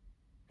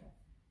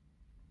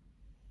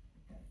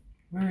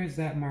 Where is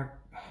that mark?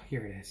 Oh,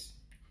 here it is.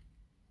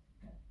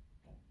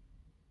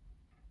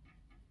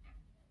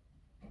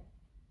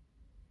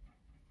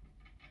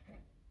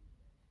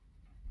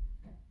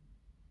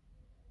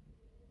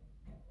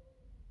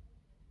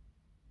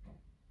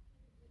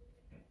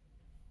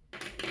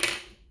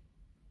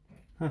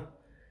 Huh.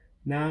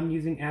 Now I'm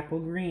using apple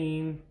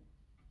green.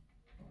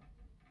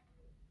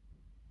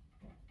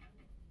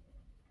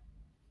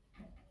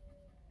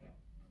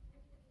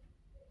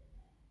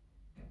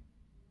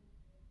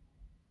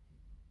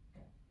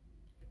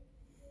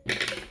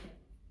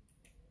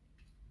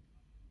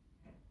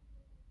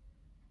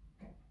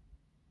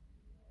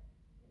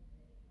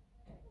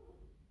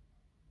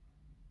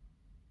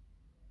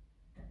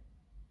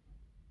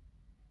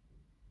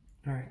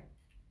 All right.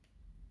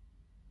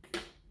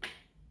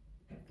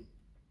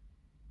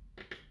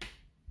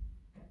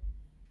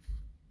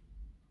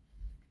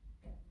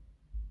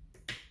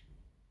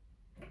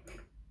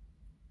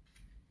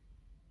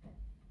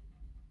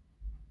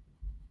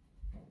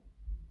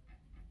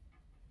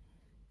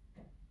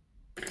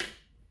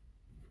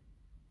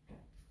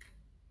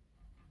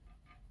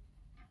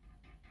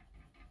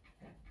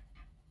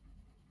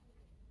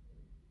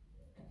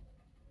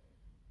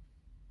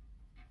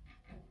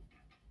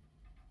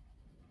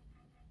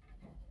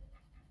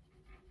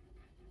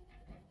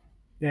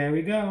 There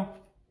we go.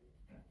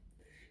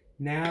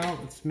 Now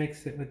let's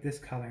mix it with this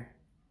color.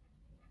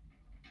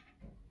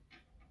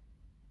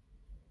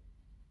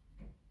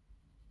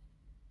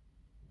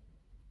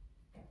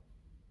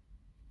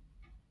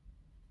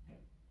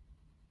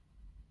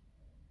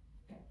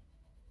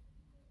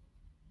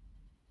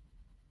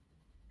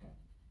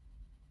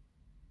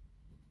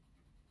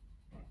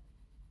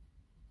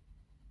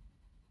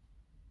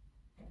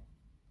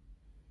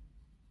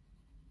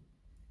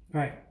 All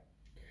right.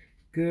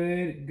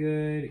 Good,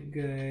 good,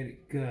 good,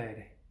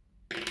 good.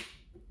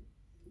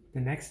 The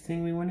next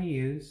thing we want to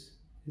use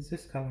is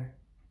this color.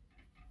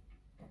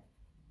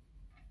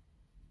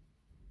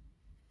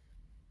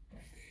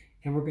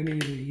 And we're going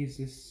to use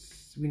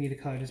this, we need to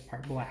color this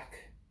part black.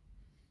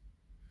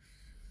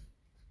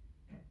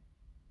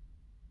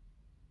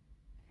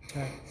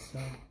 Okay, so.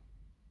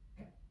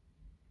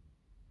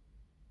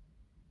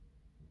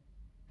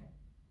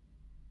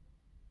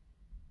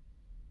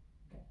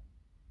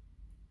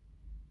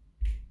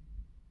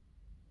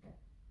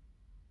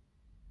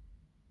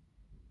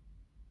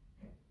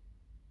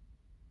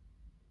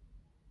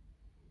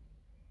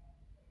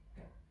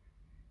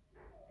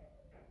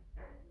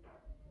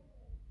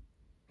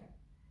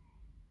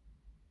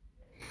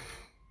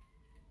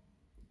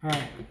 All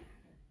right.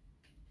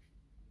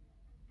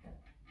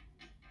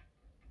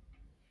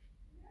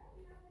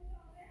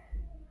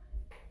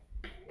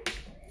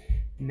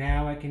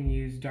 Now I can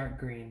use dark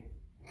green.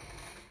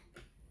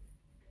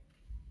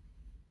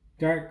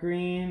 Dark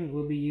green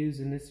will be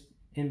used in this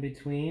in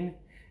between.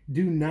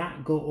 Do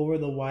not go over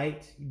the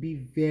white. Be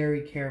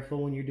very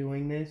careful when you're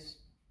doing this.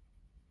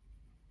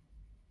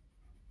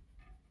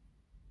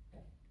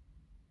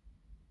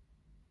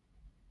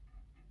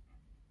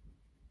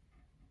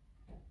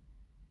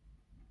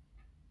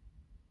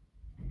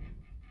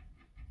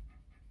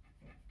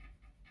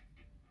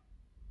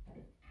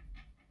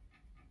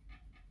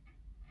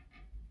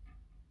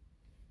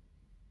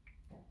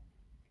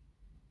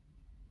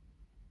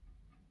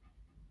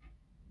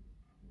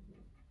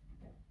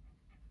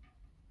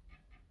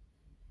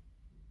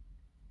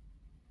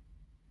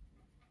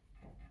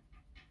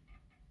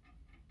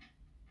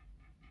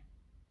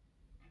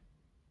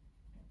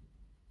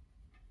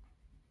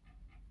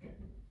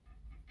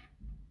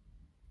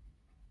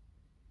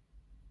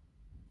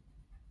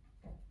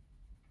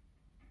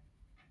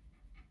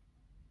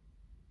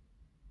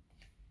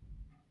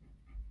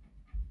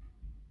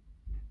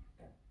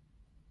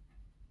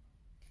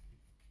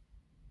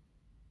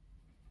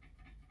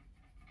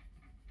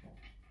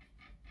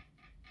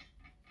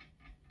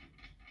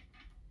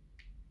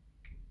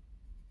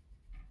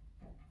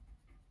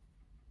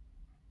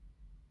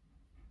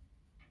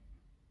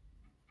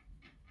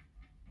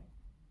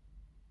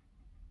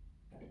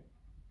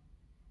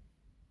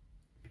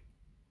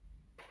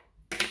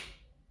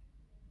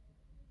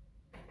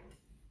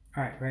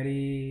 All right,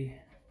 ready?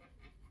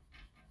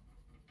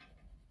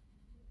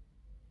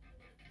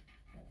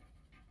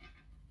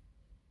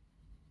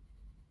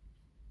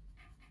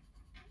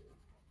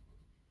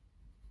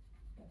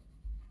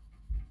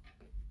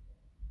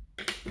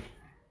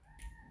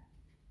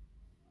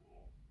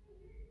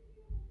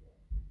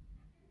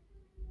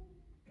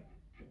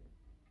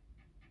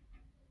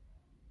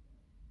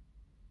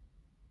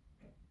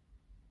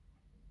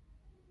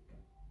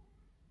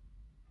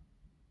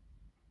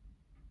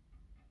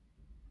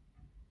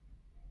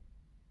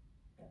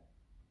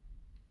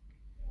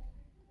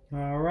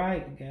 All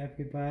right,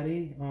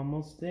 everybody,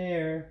 almost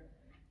there.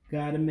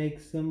 Got to make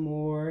some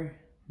more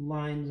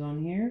lines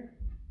on here.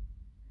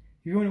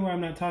 You're wondering why I'm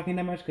not talking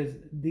that much, because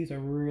these are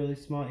really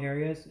small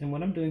areas, and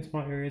when I'm doing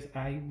small areas,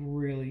 I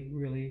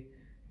really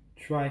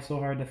try so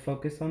hard to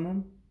focus on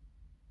them.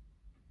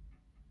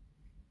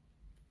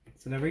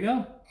 So there we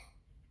go.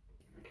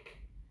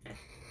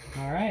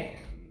 All right,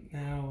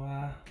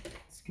 now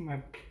let's get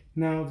my.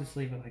 No, I'll just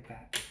leave it like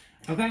that.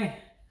 Okay,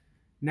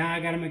 now I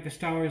gotta make the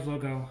Star Wars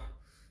logo.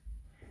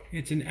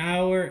 It's an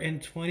hour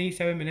and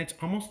 27 minutes,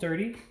 almost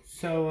 30.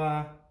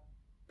 So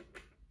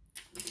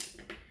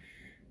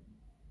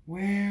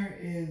where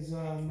is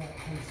that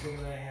pencil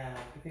that I have?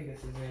 I think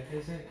this is it.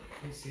 Is it?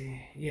 Let me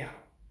see. Yeah.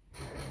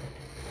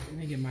 Let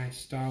me get my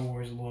Star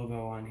Wars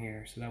logo on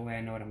here so that way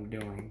I know what I'm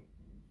doing.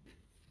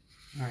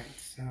 All right,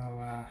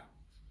 so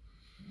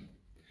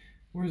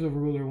where's a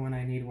ruler when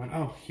I need one?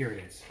 Oh, here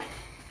it is.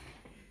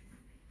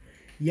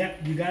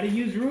 Yep, you gotta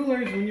use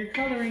rulers when you're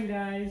coloring,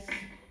 guys.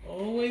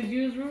 Always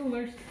use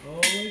rulers.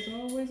 Always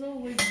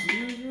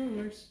use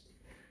rulers.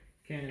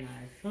 Can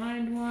I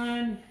find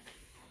one?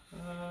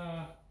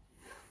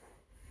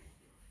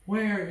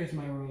 Where is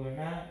my ruler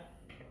at?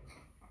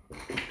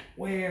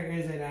 Where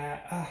is it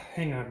at?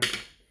 Hang on.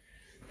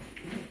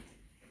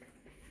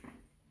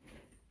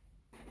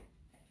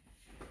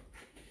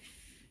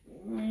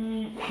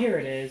 Here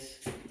it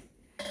is.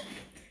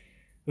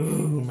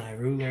 Ooh, my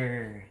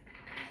ruler.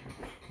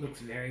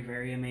 Looks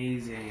very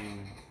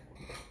amazing.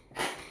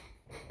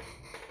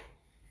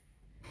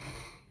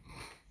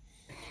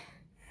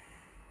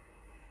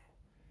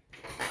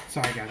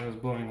 Sorry guys, I was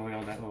blowing away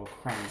all that little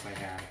crumbs I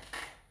had.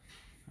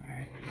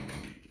 Alright,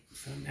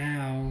 so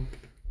now,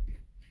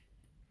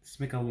 let's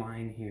make a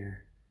line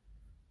here.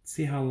 Let's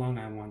see how long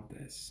I want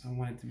this. I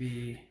want it to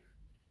be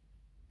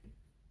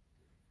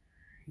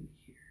right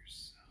here,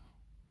 so.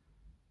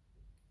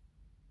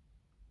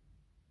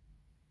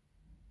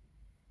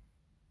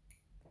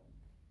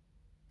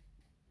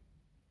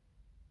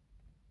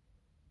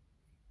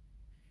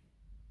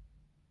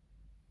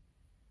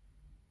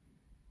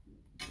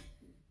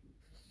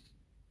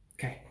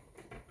 Okay,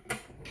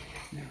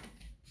 now,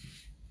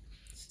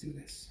 let's do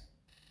this.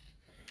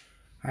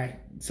 All right,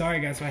 sorry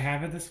guys, so I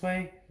have it this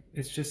way.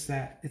 It's just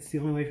that it's the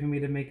only way for me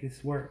to make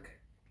this work.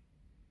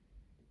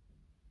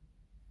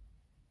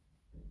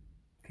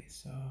 Okay,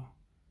 so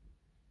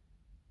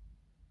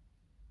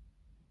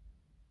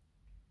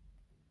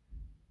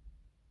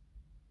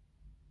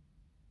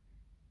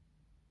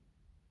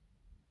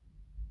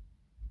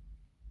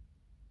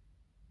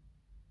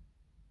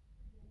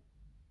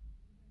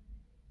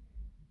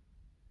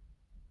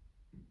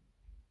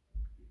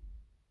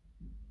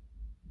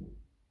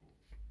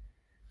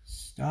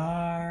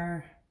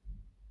star.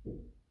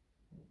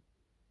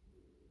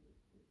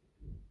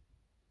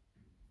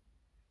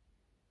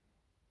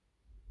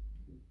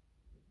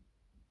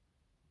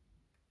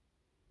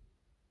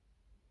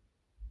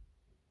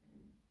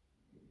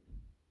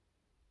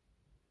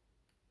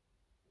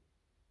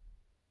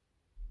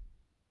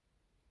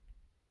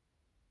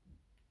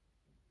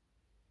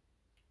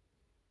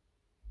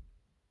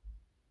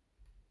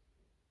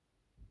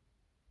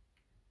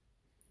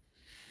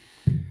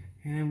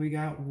 And we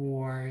got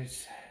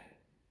wars.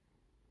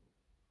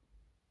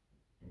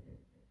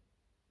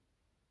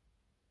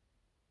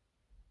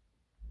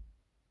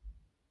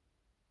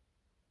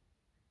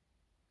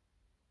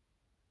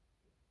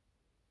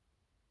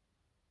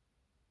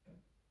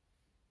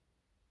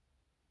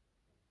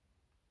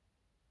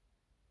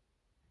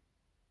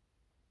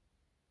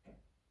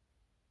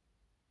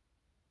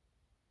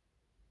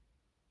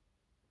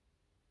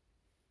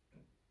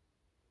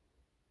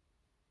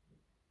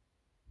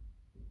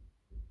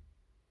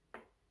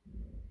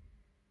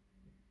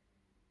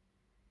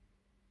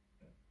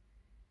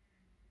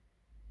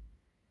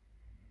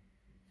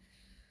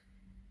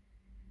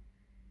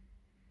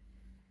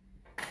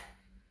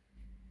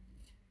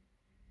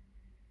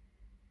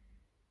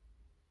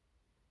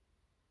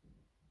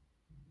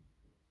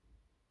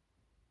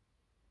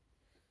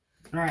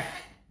 All right.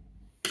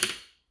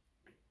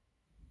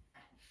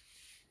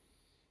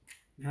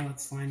 Now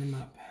let's line them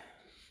up.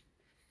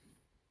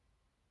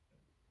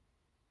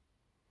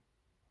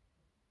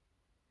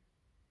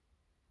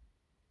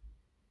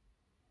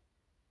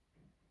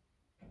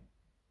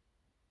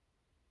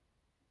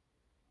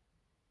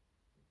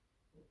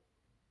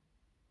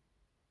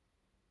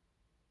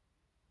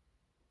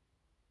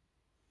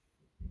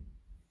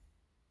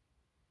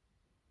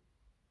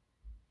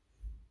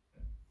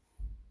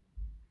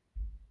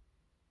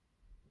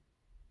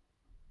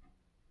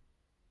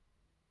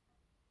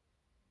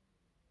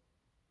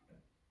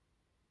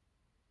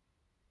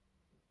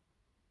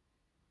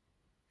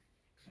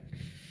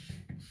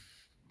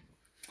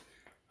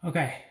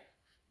 Okay,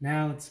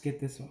 now let's get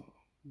this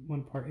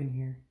one part in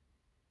here.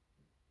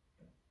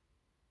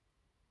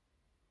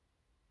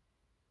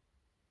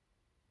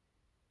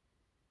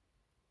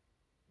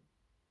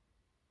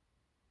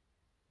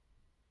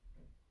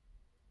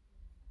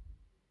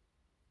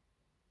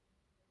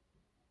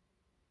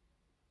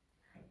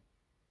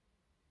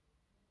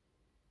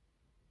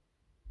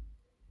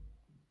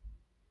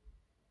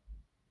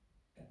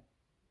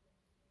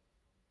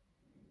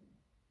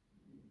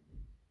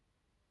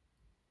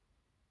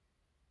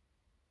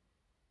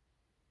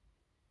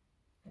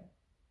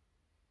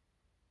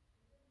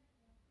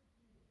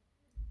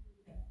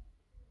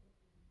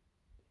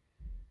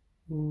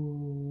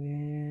 Ooh,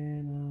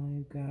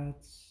 and I've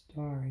got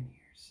star in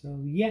here.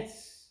 So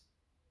yes,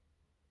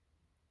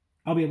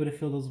 I'll be able to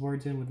fill those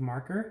words in with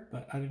marker,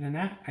 but other than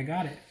that, I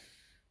got it.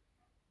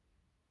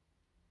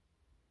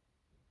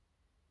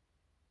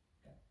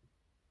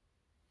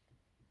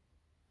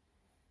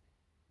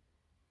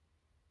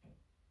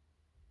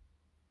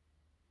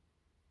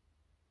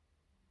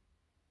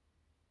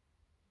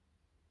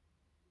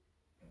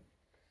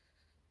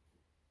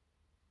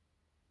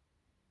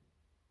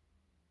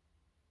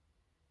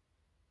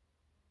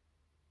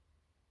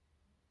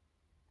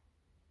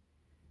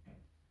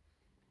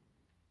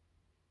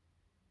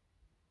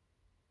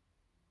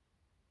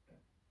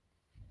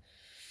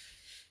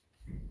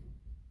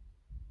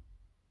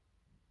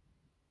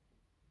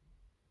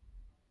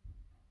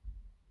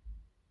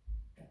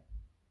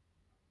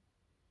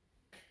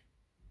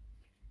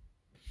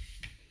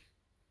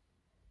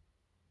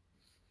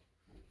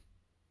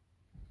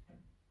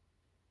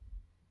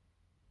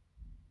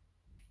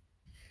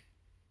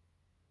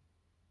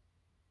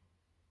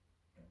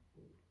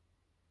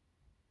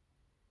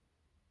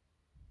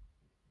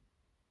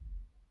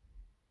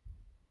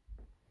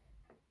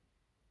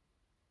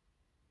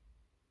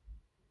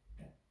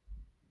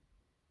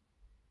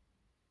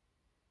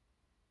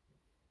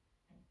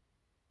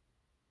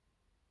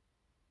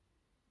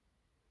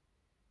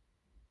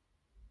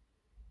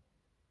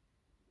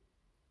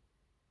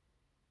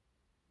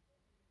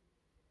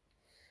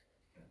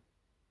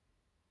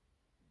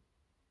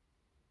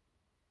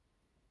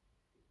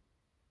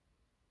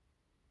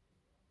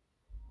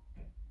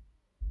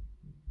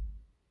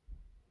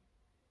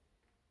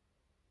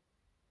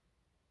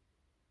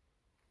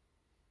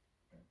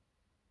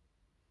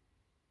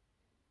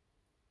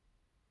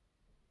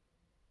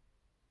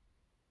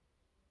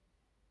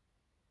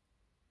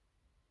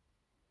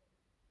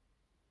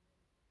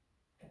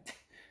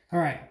 All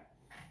right,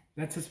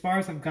 that's as far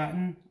as I've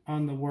gotten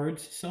on the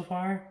words so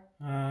far.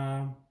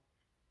 Um,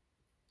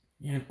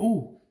 and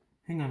oh,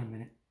 hang on a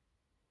minute.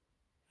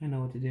 I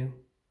know what to do.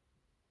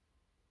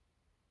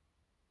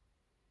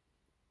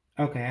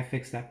 Okay, I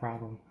fixed that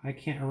problem. I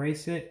can't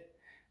erase it,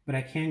 but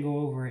I can go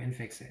over it and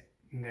fix it.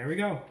 And there we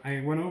go.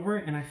 I went over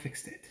it and I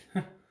fixed it.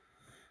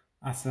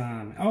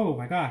 Awesome. Oh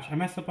my gosh, I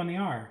messed up on the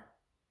R.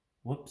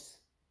 Whoops.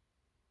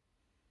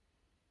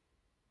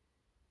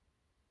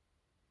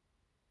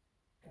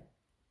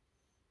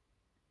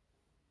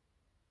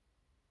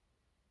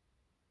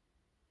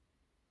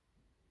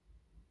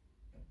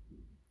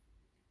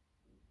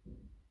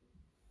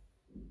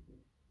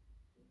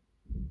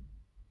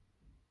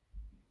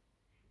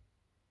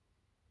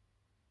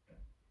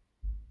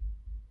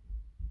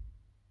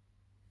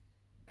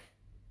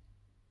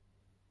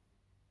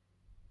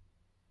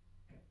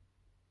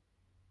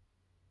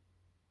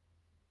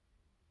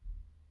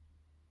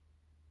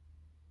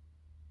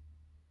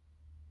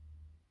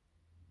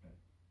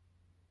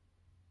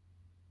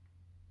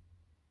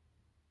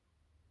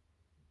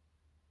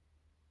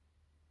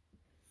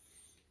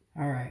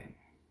 All right,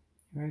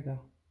 here I go.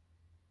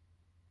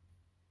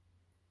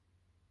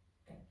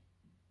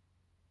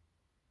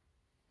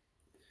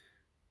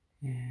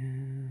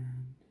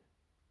 And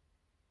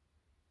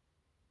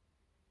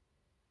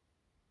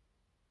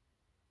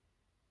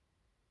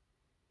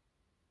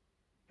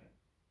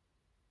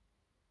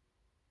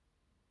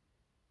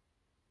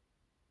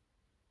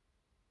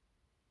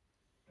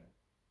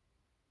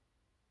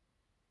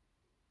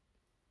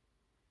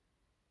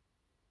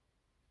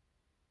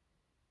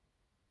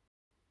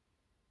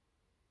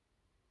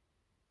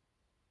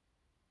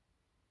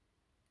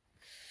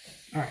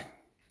all right,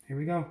 here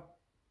we go.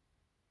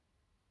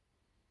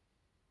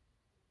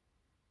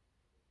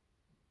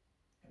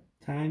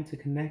 Time to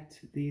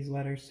connect these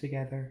letters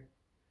together.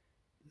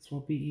 This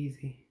won't be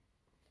easy,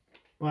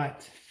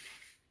 but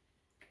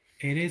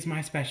it is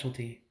my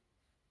specialty.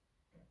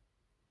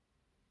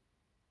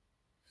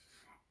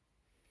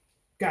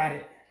 Got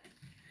it.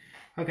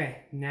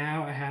 Okay,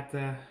 now I have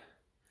to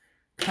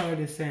color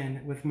this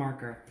in with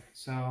marker.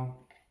 So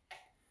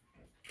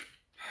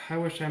I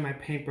wish I had my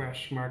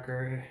paintbrush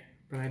marker,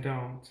 but I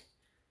don't.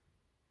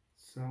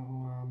 So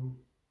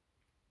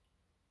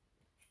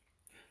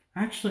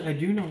actually I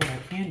do know what I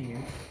can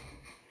use.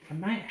 I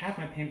might have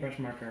my paintbrush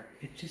marker.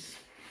 It just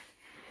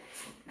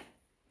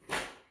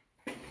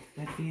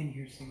might be in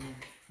here somewhere.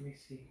 Let me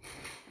see.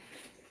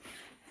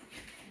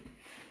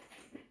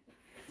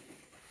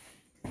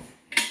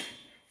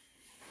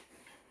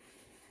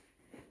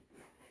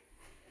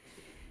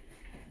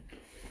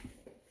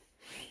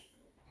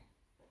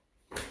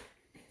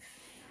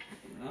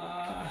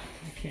 I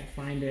can't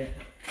find it.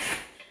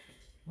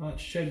 Well, it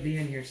should be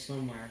in here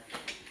somewhere.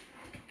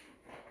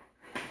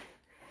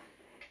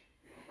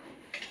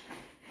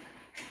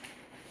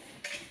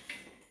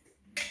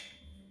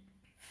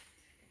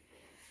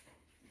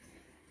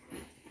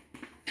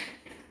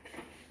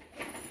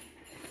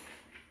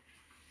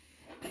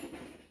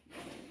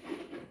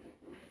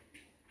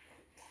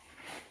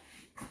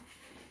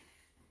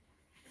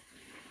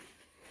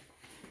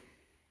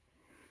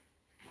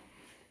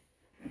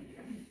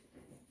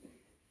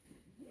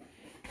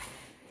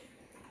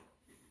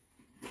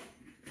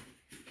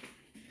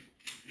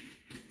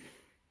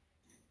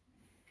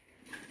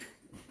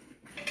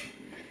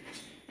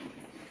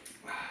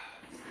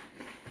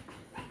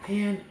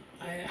 Man,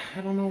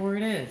 I don't know where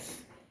it is.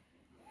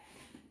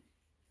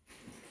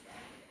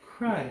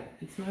 Crud,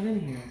 it's not in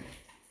here.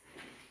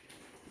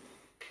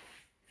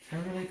 I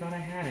really thought I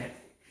had it.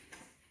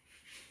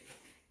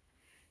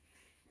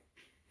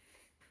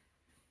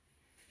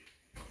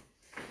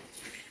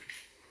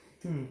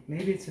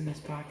 Maybe it's in this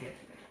pocket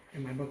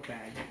in my book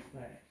bag,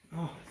 but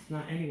oh, it's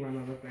not anywhere in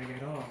my book bag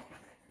at all.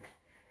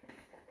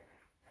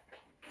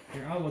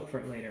 Here, I'll look for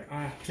it later.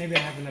 Maybe I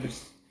have another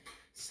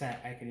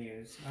set I can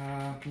use.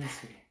 Let me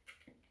see.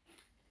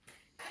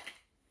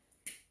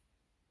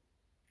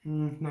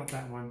 Not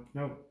that one.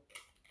 Nope.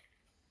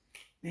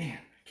 Man,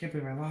 I can't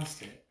believe I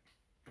lost it.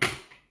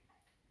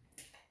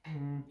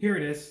 Here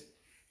it is.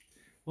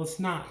 Well, it's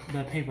not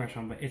the paintbrush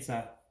one, but it's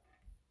a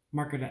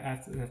marker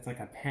that's like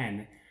a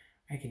pen.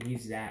 I can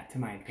use that to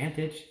my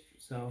advantage.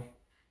 So,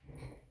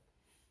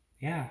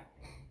 yeah.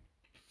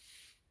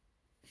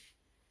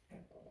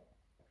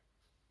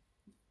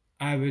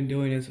 I've been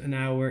doing this an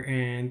hour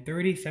and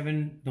 38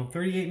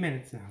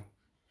 minutes now.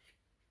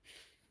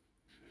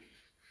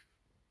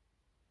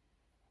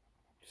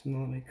 Just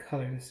gonna let me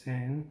color this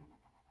in.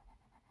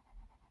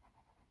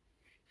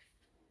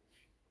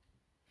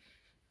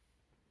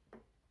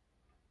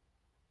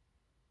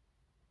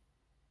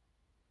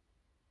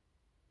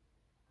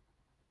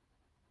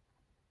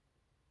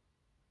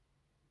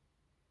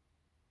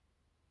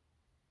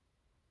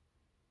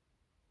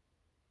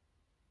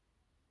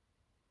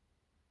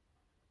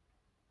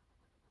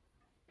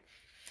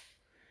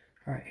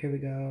 All right, here we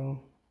go.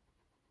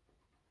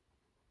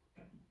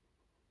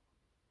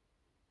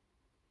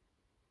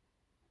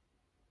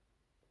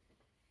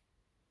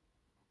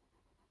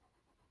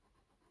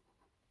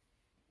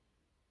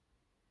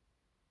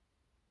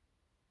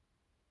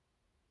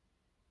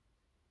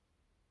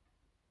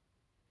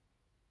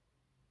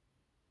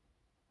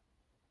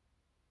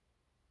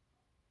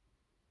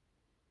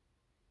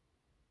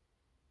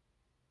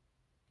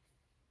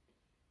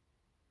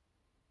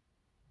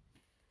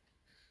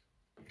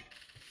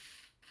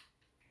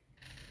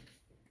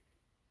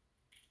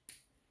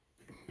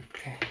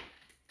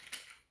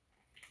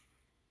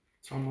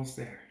 Almost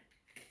there.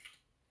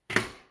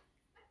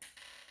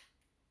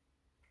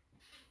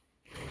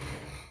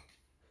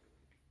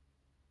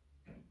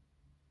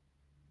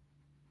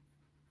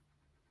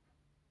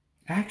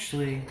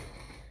 Actually,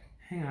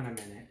 hang on a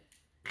minute.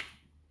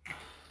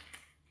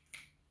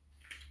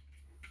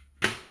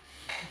 Let's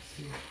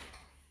see.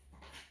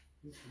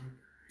 This marker.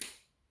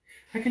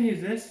 I can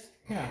use this.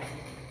 Yeah.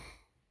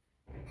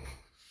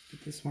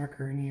 Get this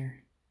marker in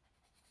here.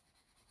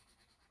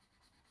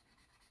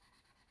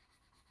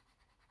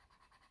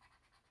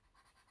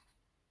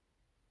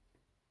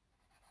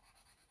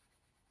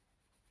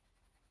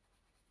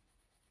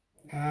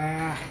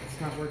 Ah,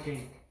 it's not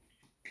working.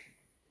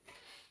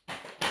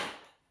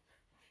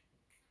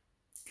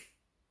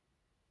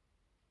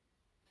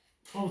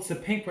 Oh, it's the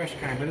paintbrush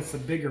kind, but it's the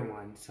bigger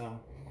one, so.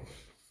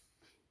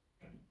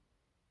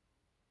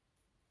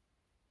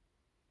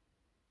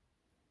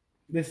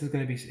 This is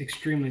going to be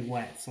extremely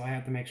wet, so I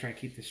have to make sure I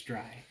keep this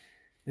dry.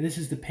 And this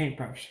is the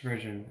paintbrush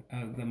version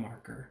of the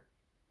marker.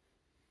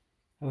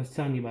 I was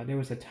telling you about, there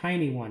was a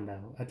tiny one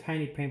though, a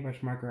tiny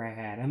paintbrush marker I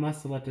had. I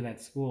must have left it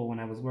at school when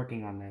I was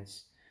working on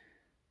this.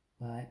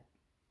 But,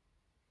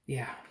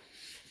 yeah.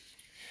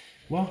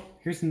 Well,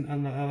 here's a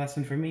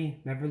lesson for me.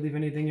 Never leave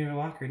anything in your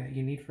locker that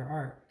you need for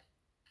art.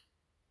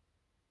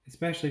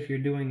 Especially if you're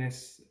doing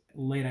this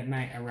late at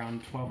night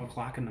around 12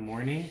 o'clock in the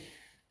morning,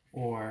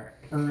 or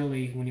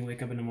early when you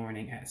wake up in the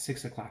morning at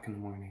 6 o'clock in the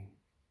morning.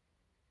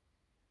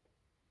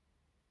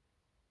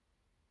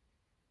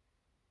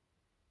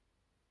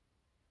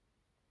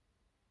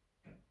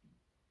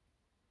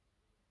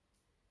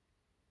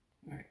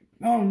 All right.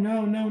 Oh,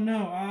 no, no,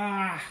 no.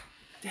 Ah,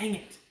 dang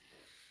it.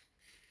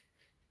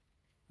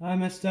 I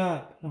messed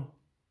up. Oh.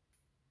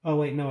 Oh,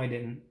 wait, no, I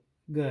didn't.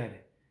 Good.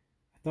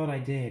 I thought I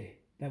did.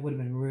 That would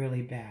have been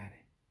really bad.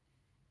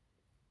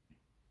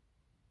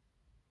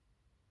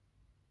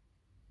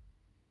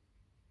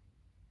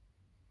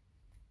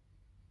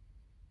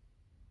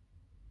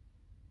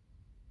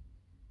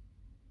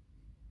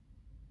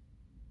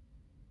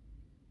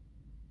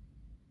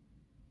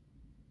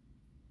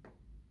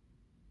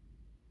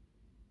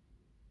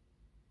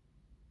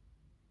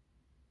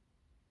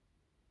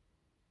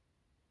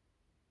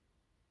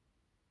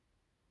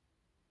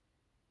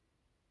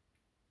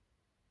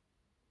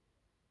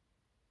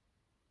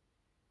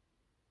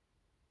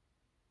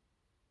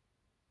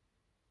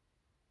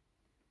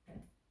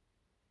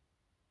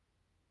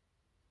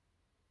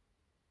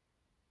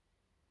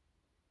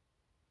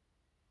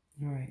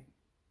 All right.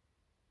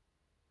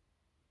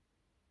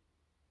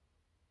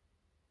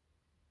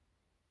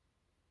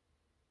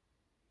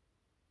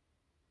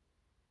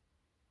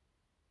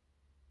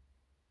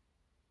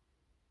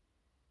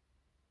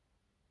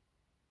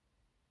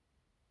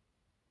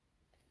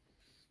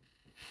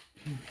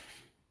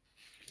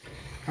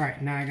 All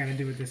right, now I gotta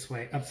do it this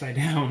way, upside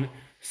down.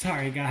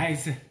 Sorry,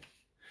 guys.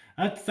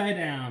 Upside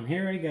down.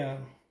 Here we go.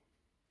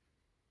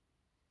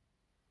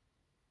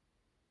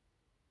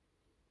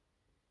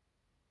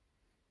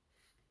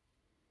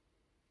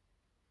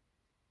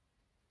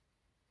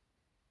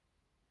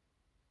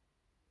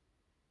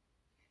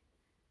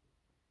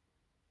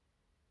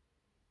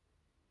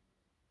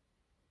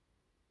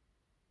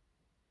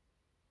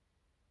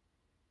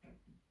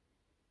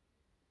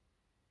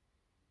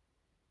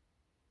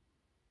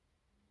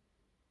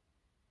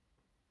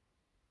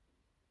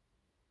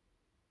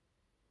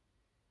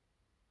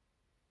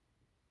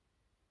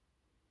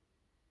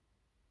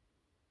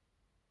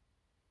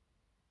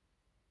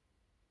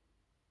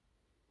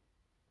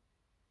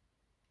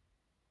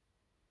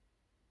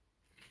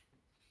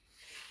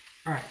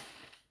 All right.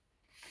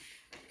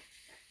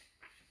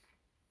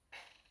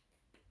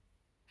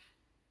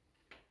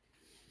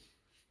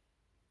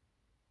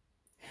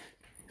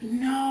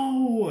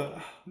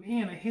 No!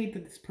 Man, I hate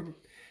that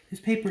this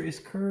paper is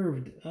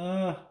curved.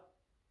 I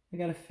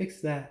gotta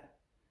fix that.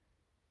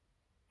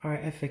 All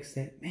right, I fixed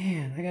it.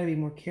 Man, I gotta be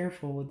more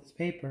careful with this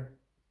paper.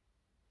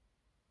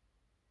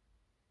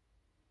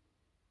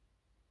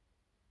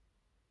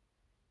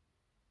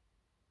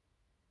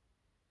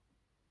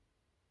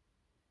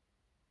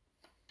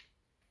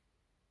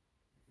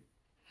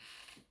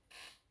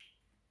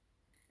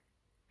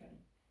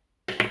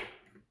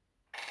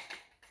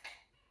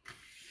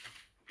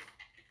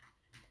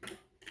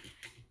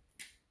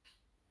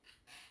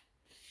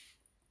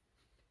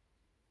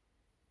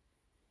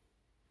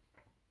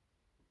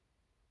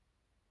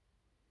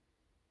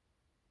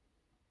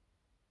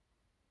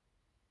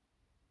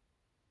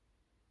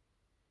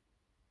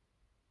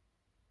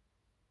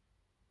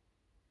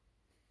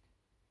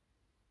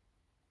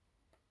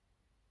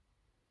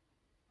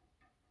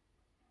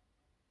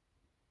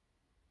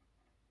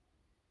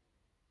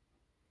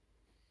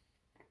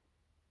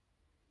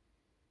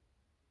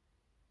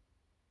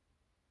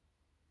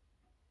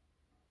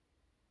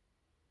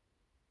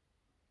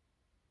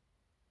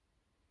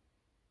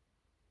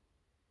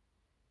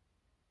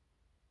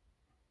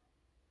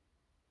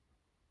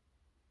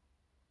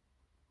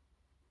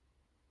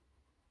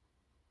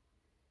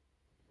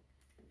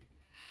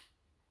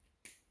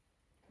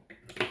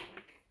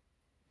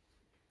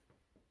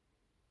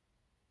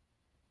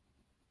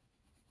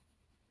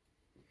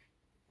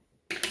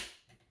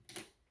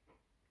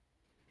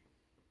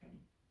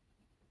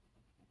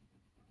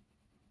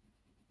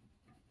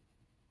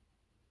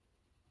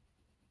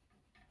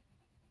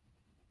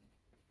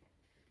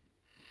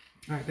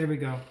 All right, there we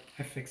go.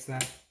 I fixed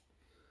that.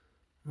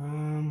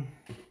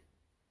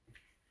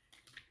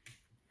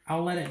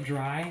 I'll let it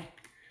dry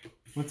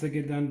once I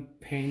get done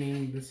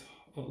painting this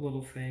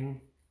little thing.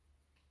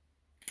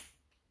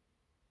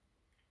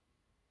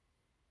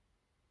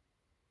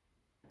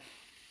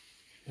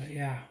 But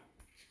yeah,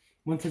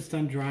 once it's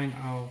done drying,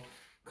 I'll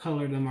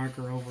color the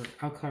marker over.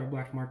 I'll color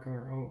black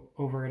marker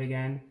over it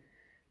again,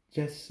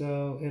 just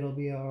so it'll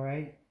be all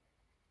right.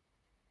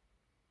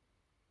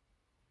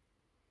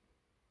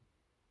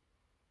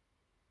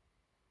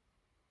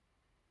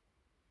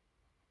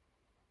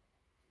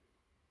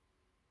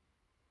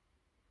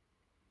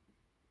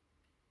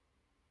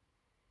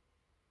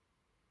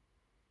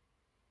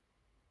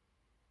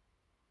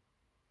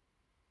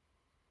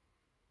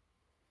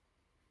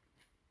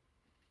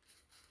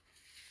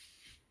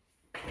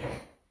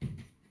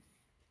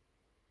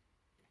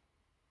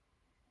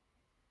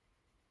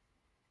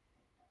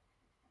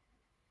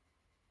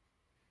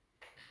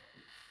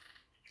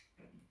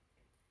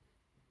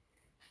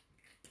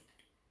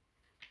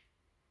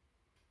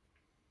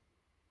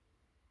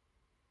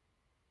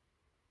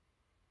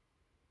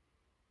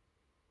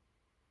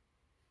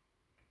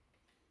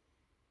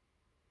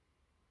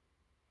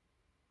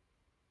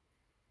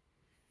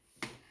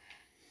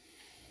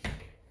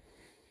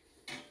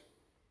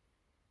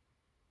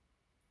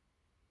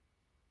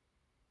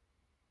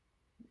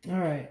 All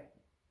right.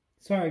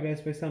 Sorry guys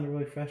if I sounded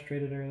really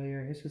frustrated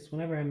earlier. It's just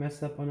whenever I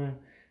mess up on a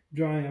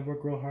drawing I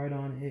work real hard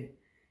on,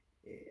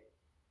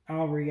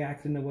 I'll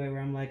react in a way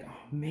where I'm like,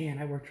 oh man,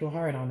 I worked real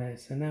hard on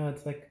this, and now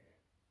it's like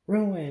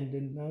ruined,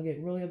 and I'll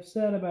get really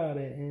upset about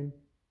it, and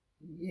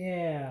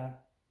yeah.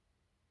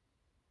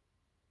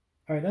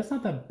 All right, that's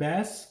not the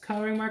best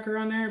coloring marker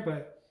on there,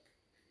 but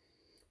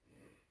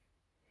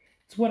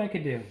it's what I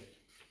could do.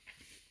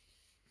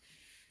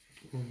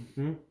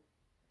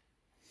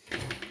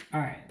 All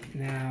right,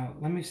 now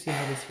let me see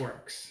how this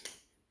works.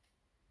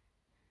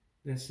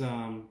 This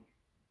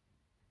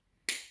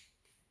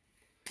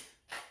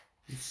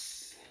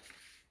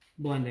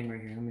blending right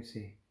here. Let me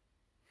see.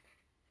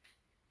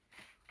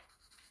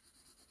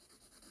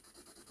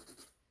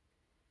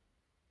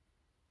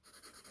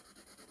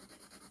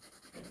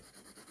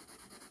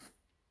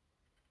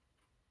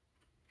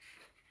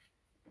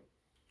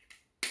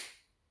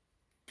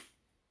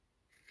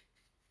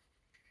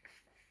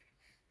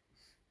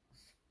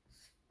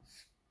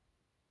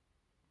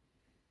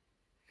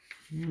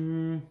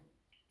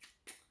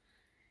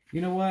 You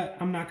know what?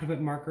 I'm not gonna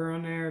put marker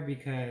on there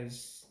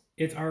because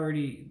it's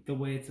already the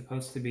way it's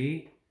supposed to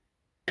be.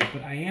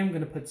 But I am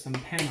gonna put some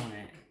pen on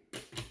it.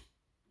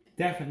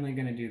 Definitely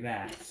gonna do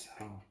that. So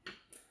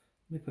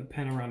let me put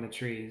pen around the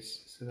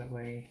trees so that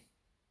way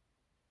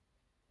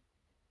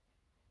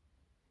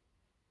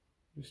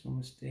there's no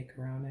mistake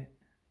around it.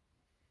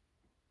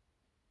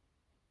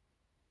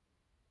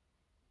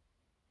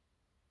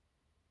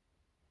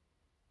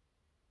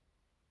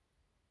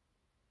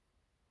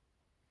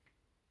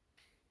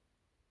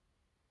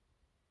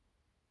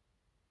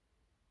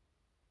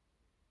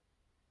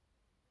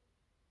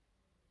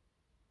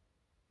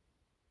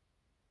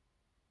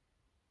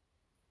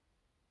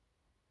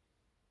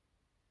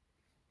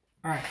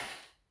 All right.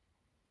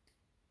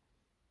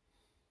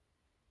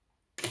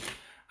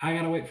 I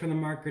gotta wait for the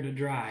marker to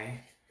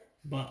dry.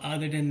 But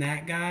other than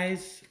that,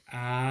 guys,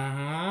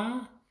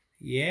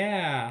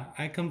 yeah,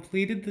 I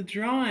completed the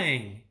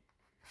drawing.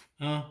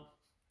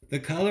 The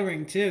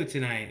coloring too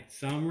tonight.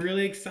 So I'm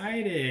really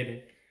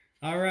excited.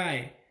 All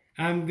right.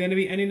 I'm going to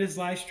be ending this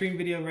live stream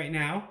video right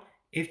now.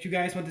 If you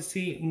guys want to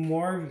see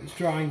more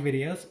drawing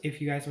videos, if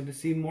you guys want to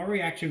see more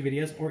reaction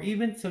videos, or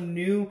even some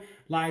new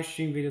live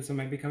stream videos that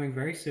might be coming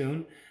very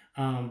soon,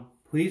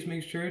 please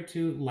make sure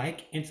to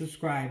like and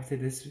subscribe to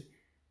this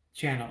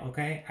channel,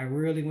 okay? I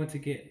really want to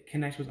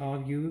connect with all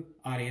of you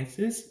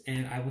audiences,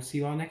 and I will see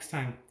you all next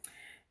time.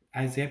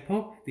 Isaiah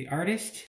Pope, the artist.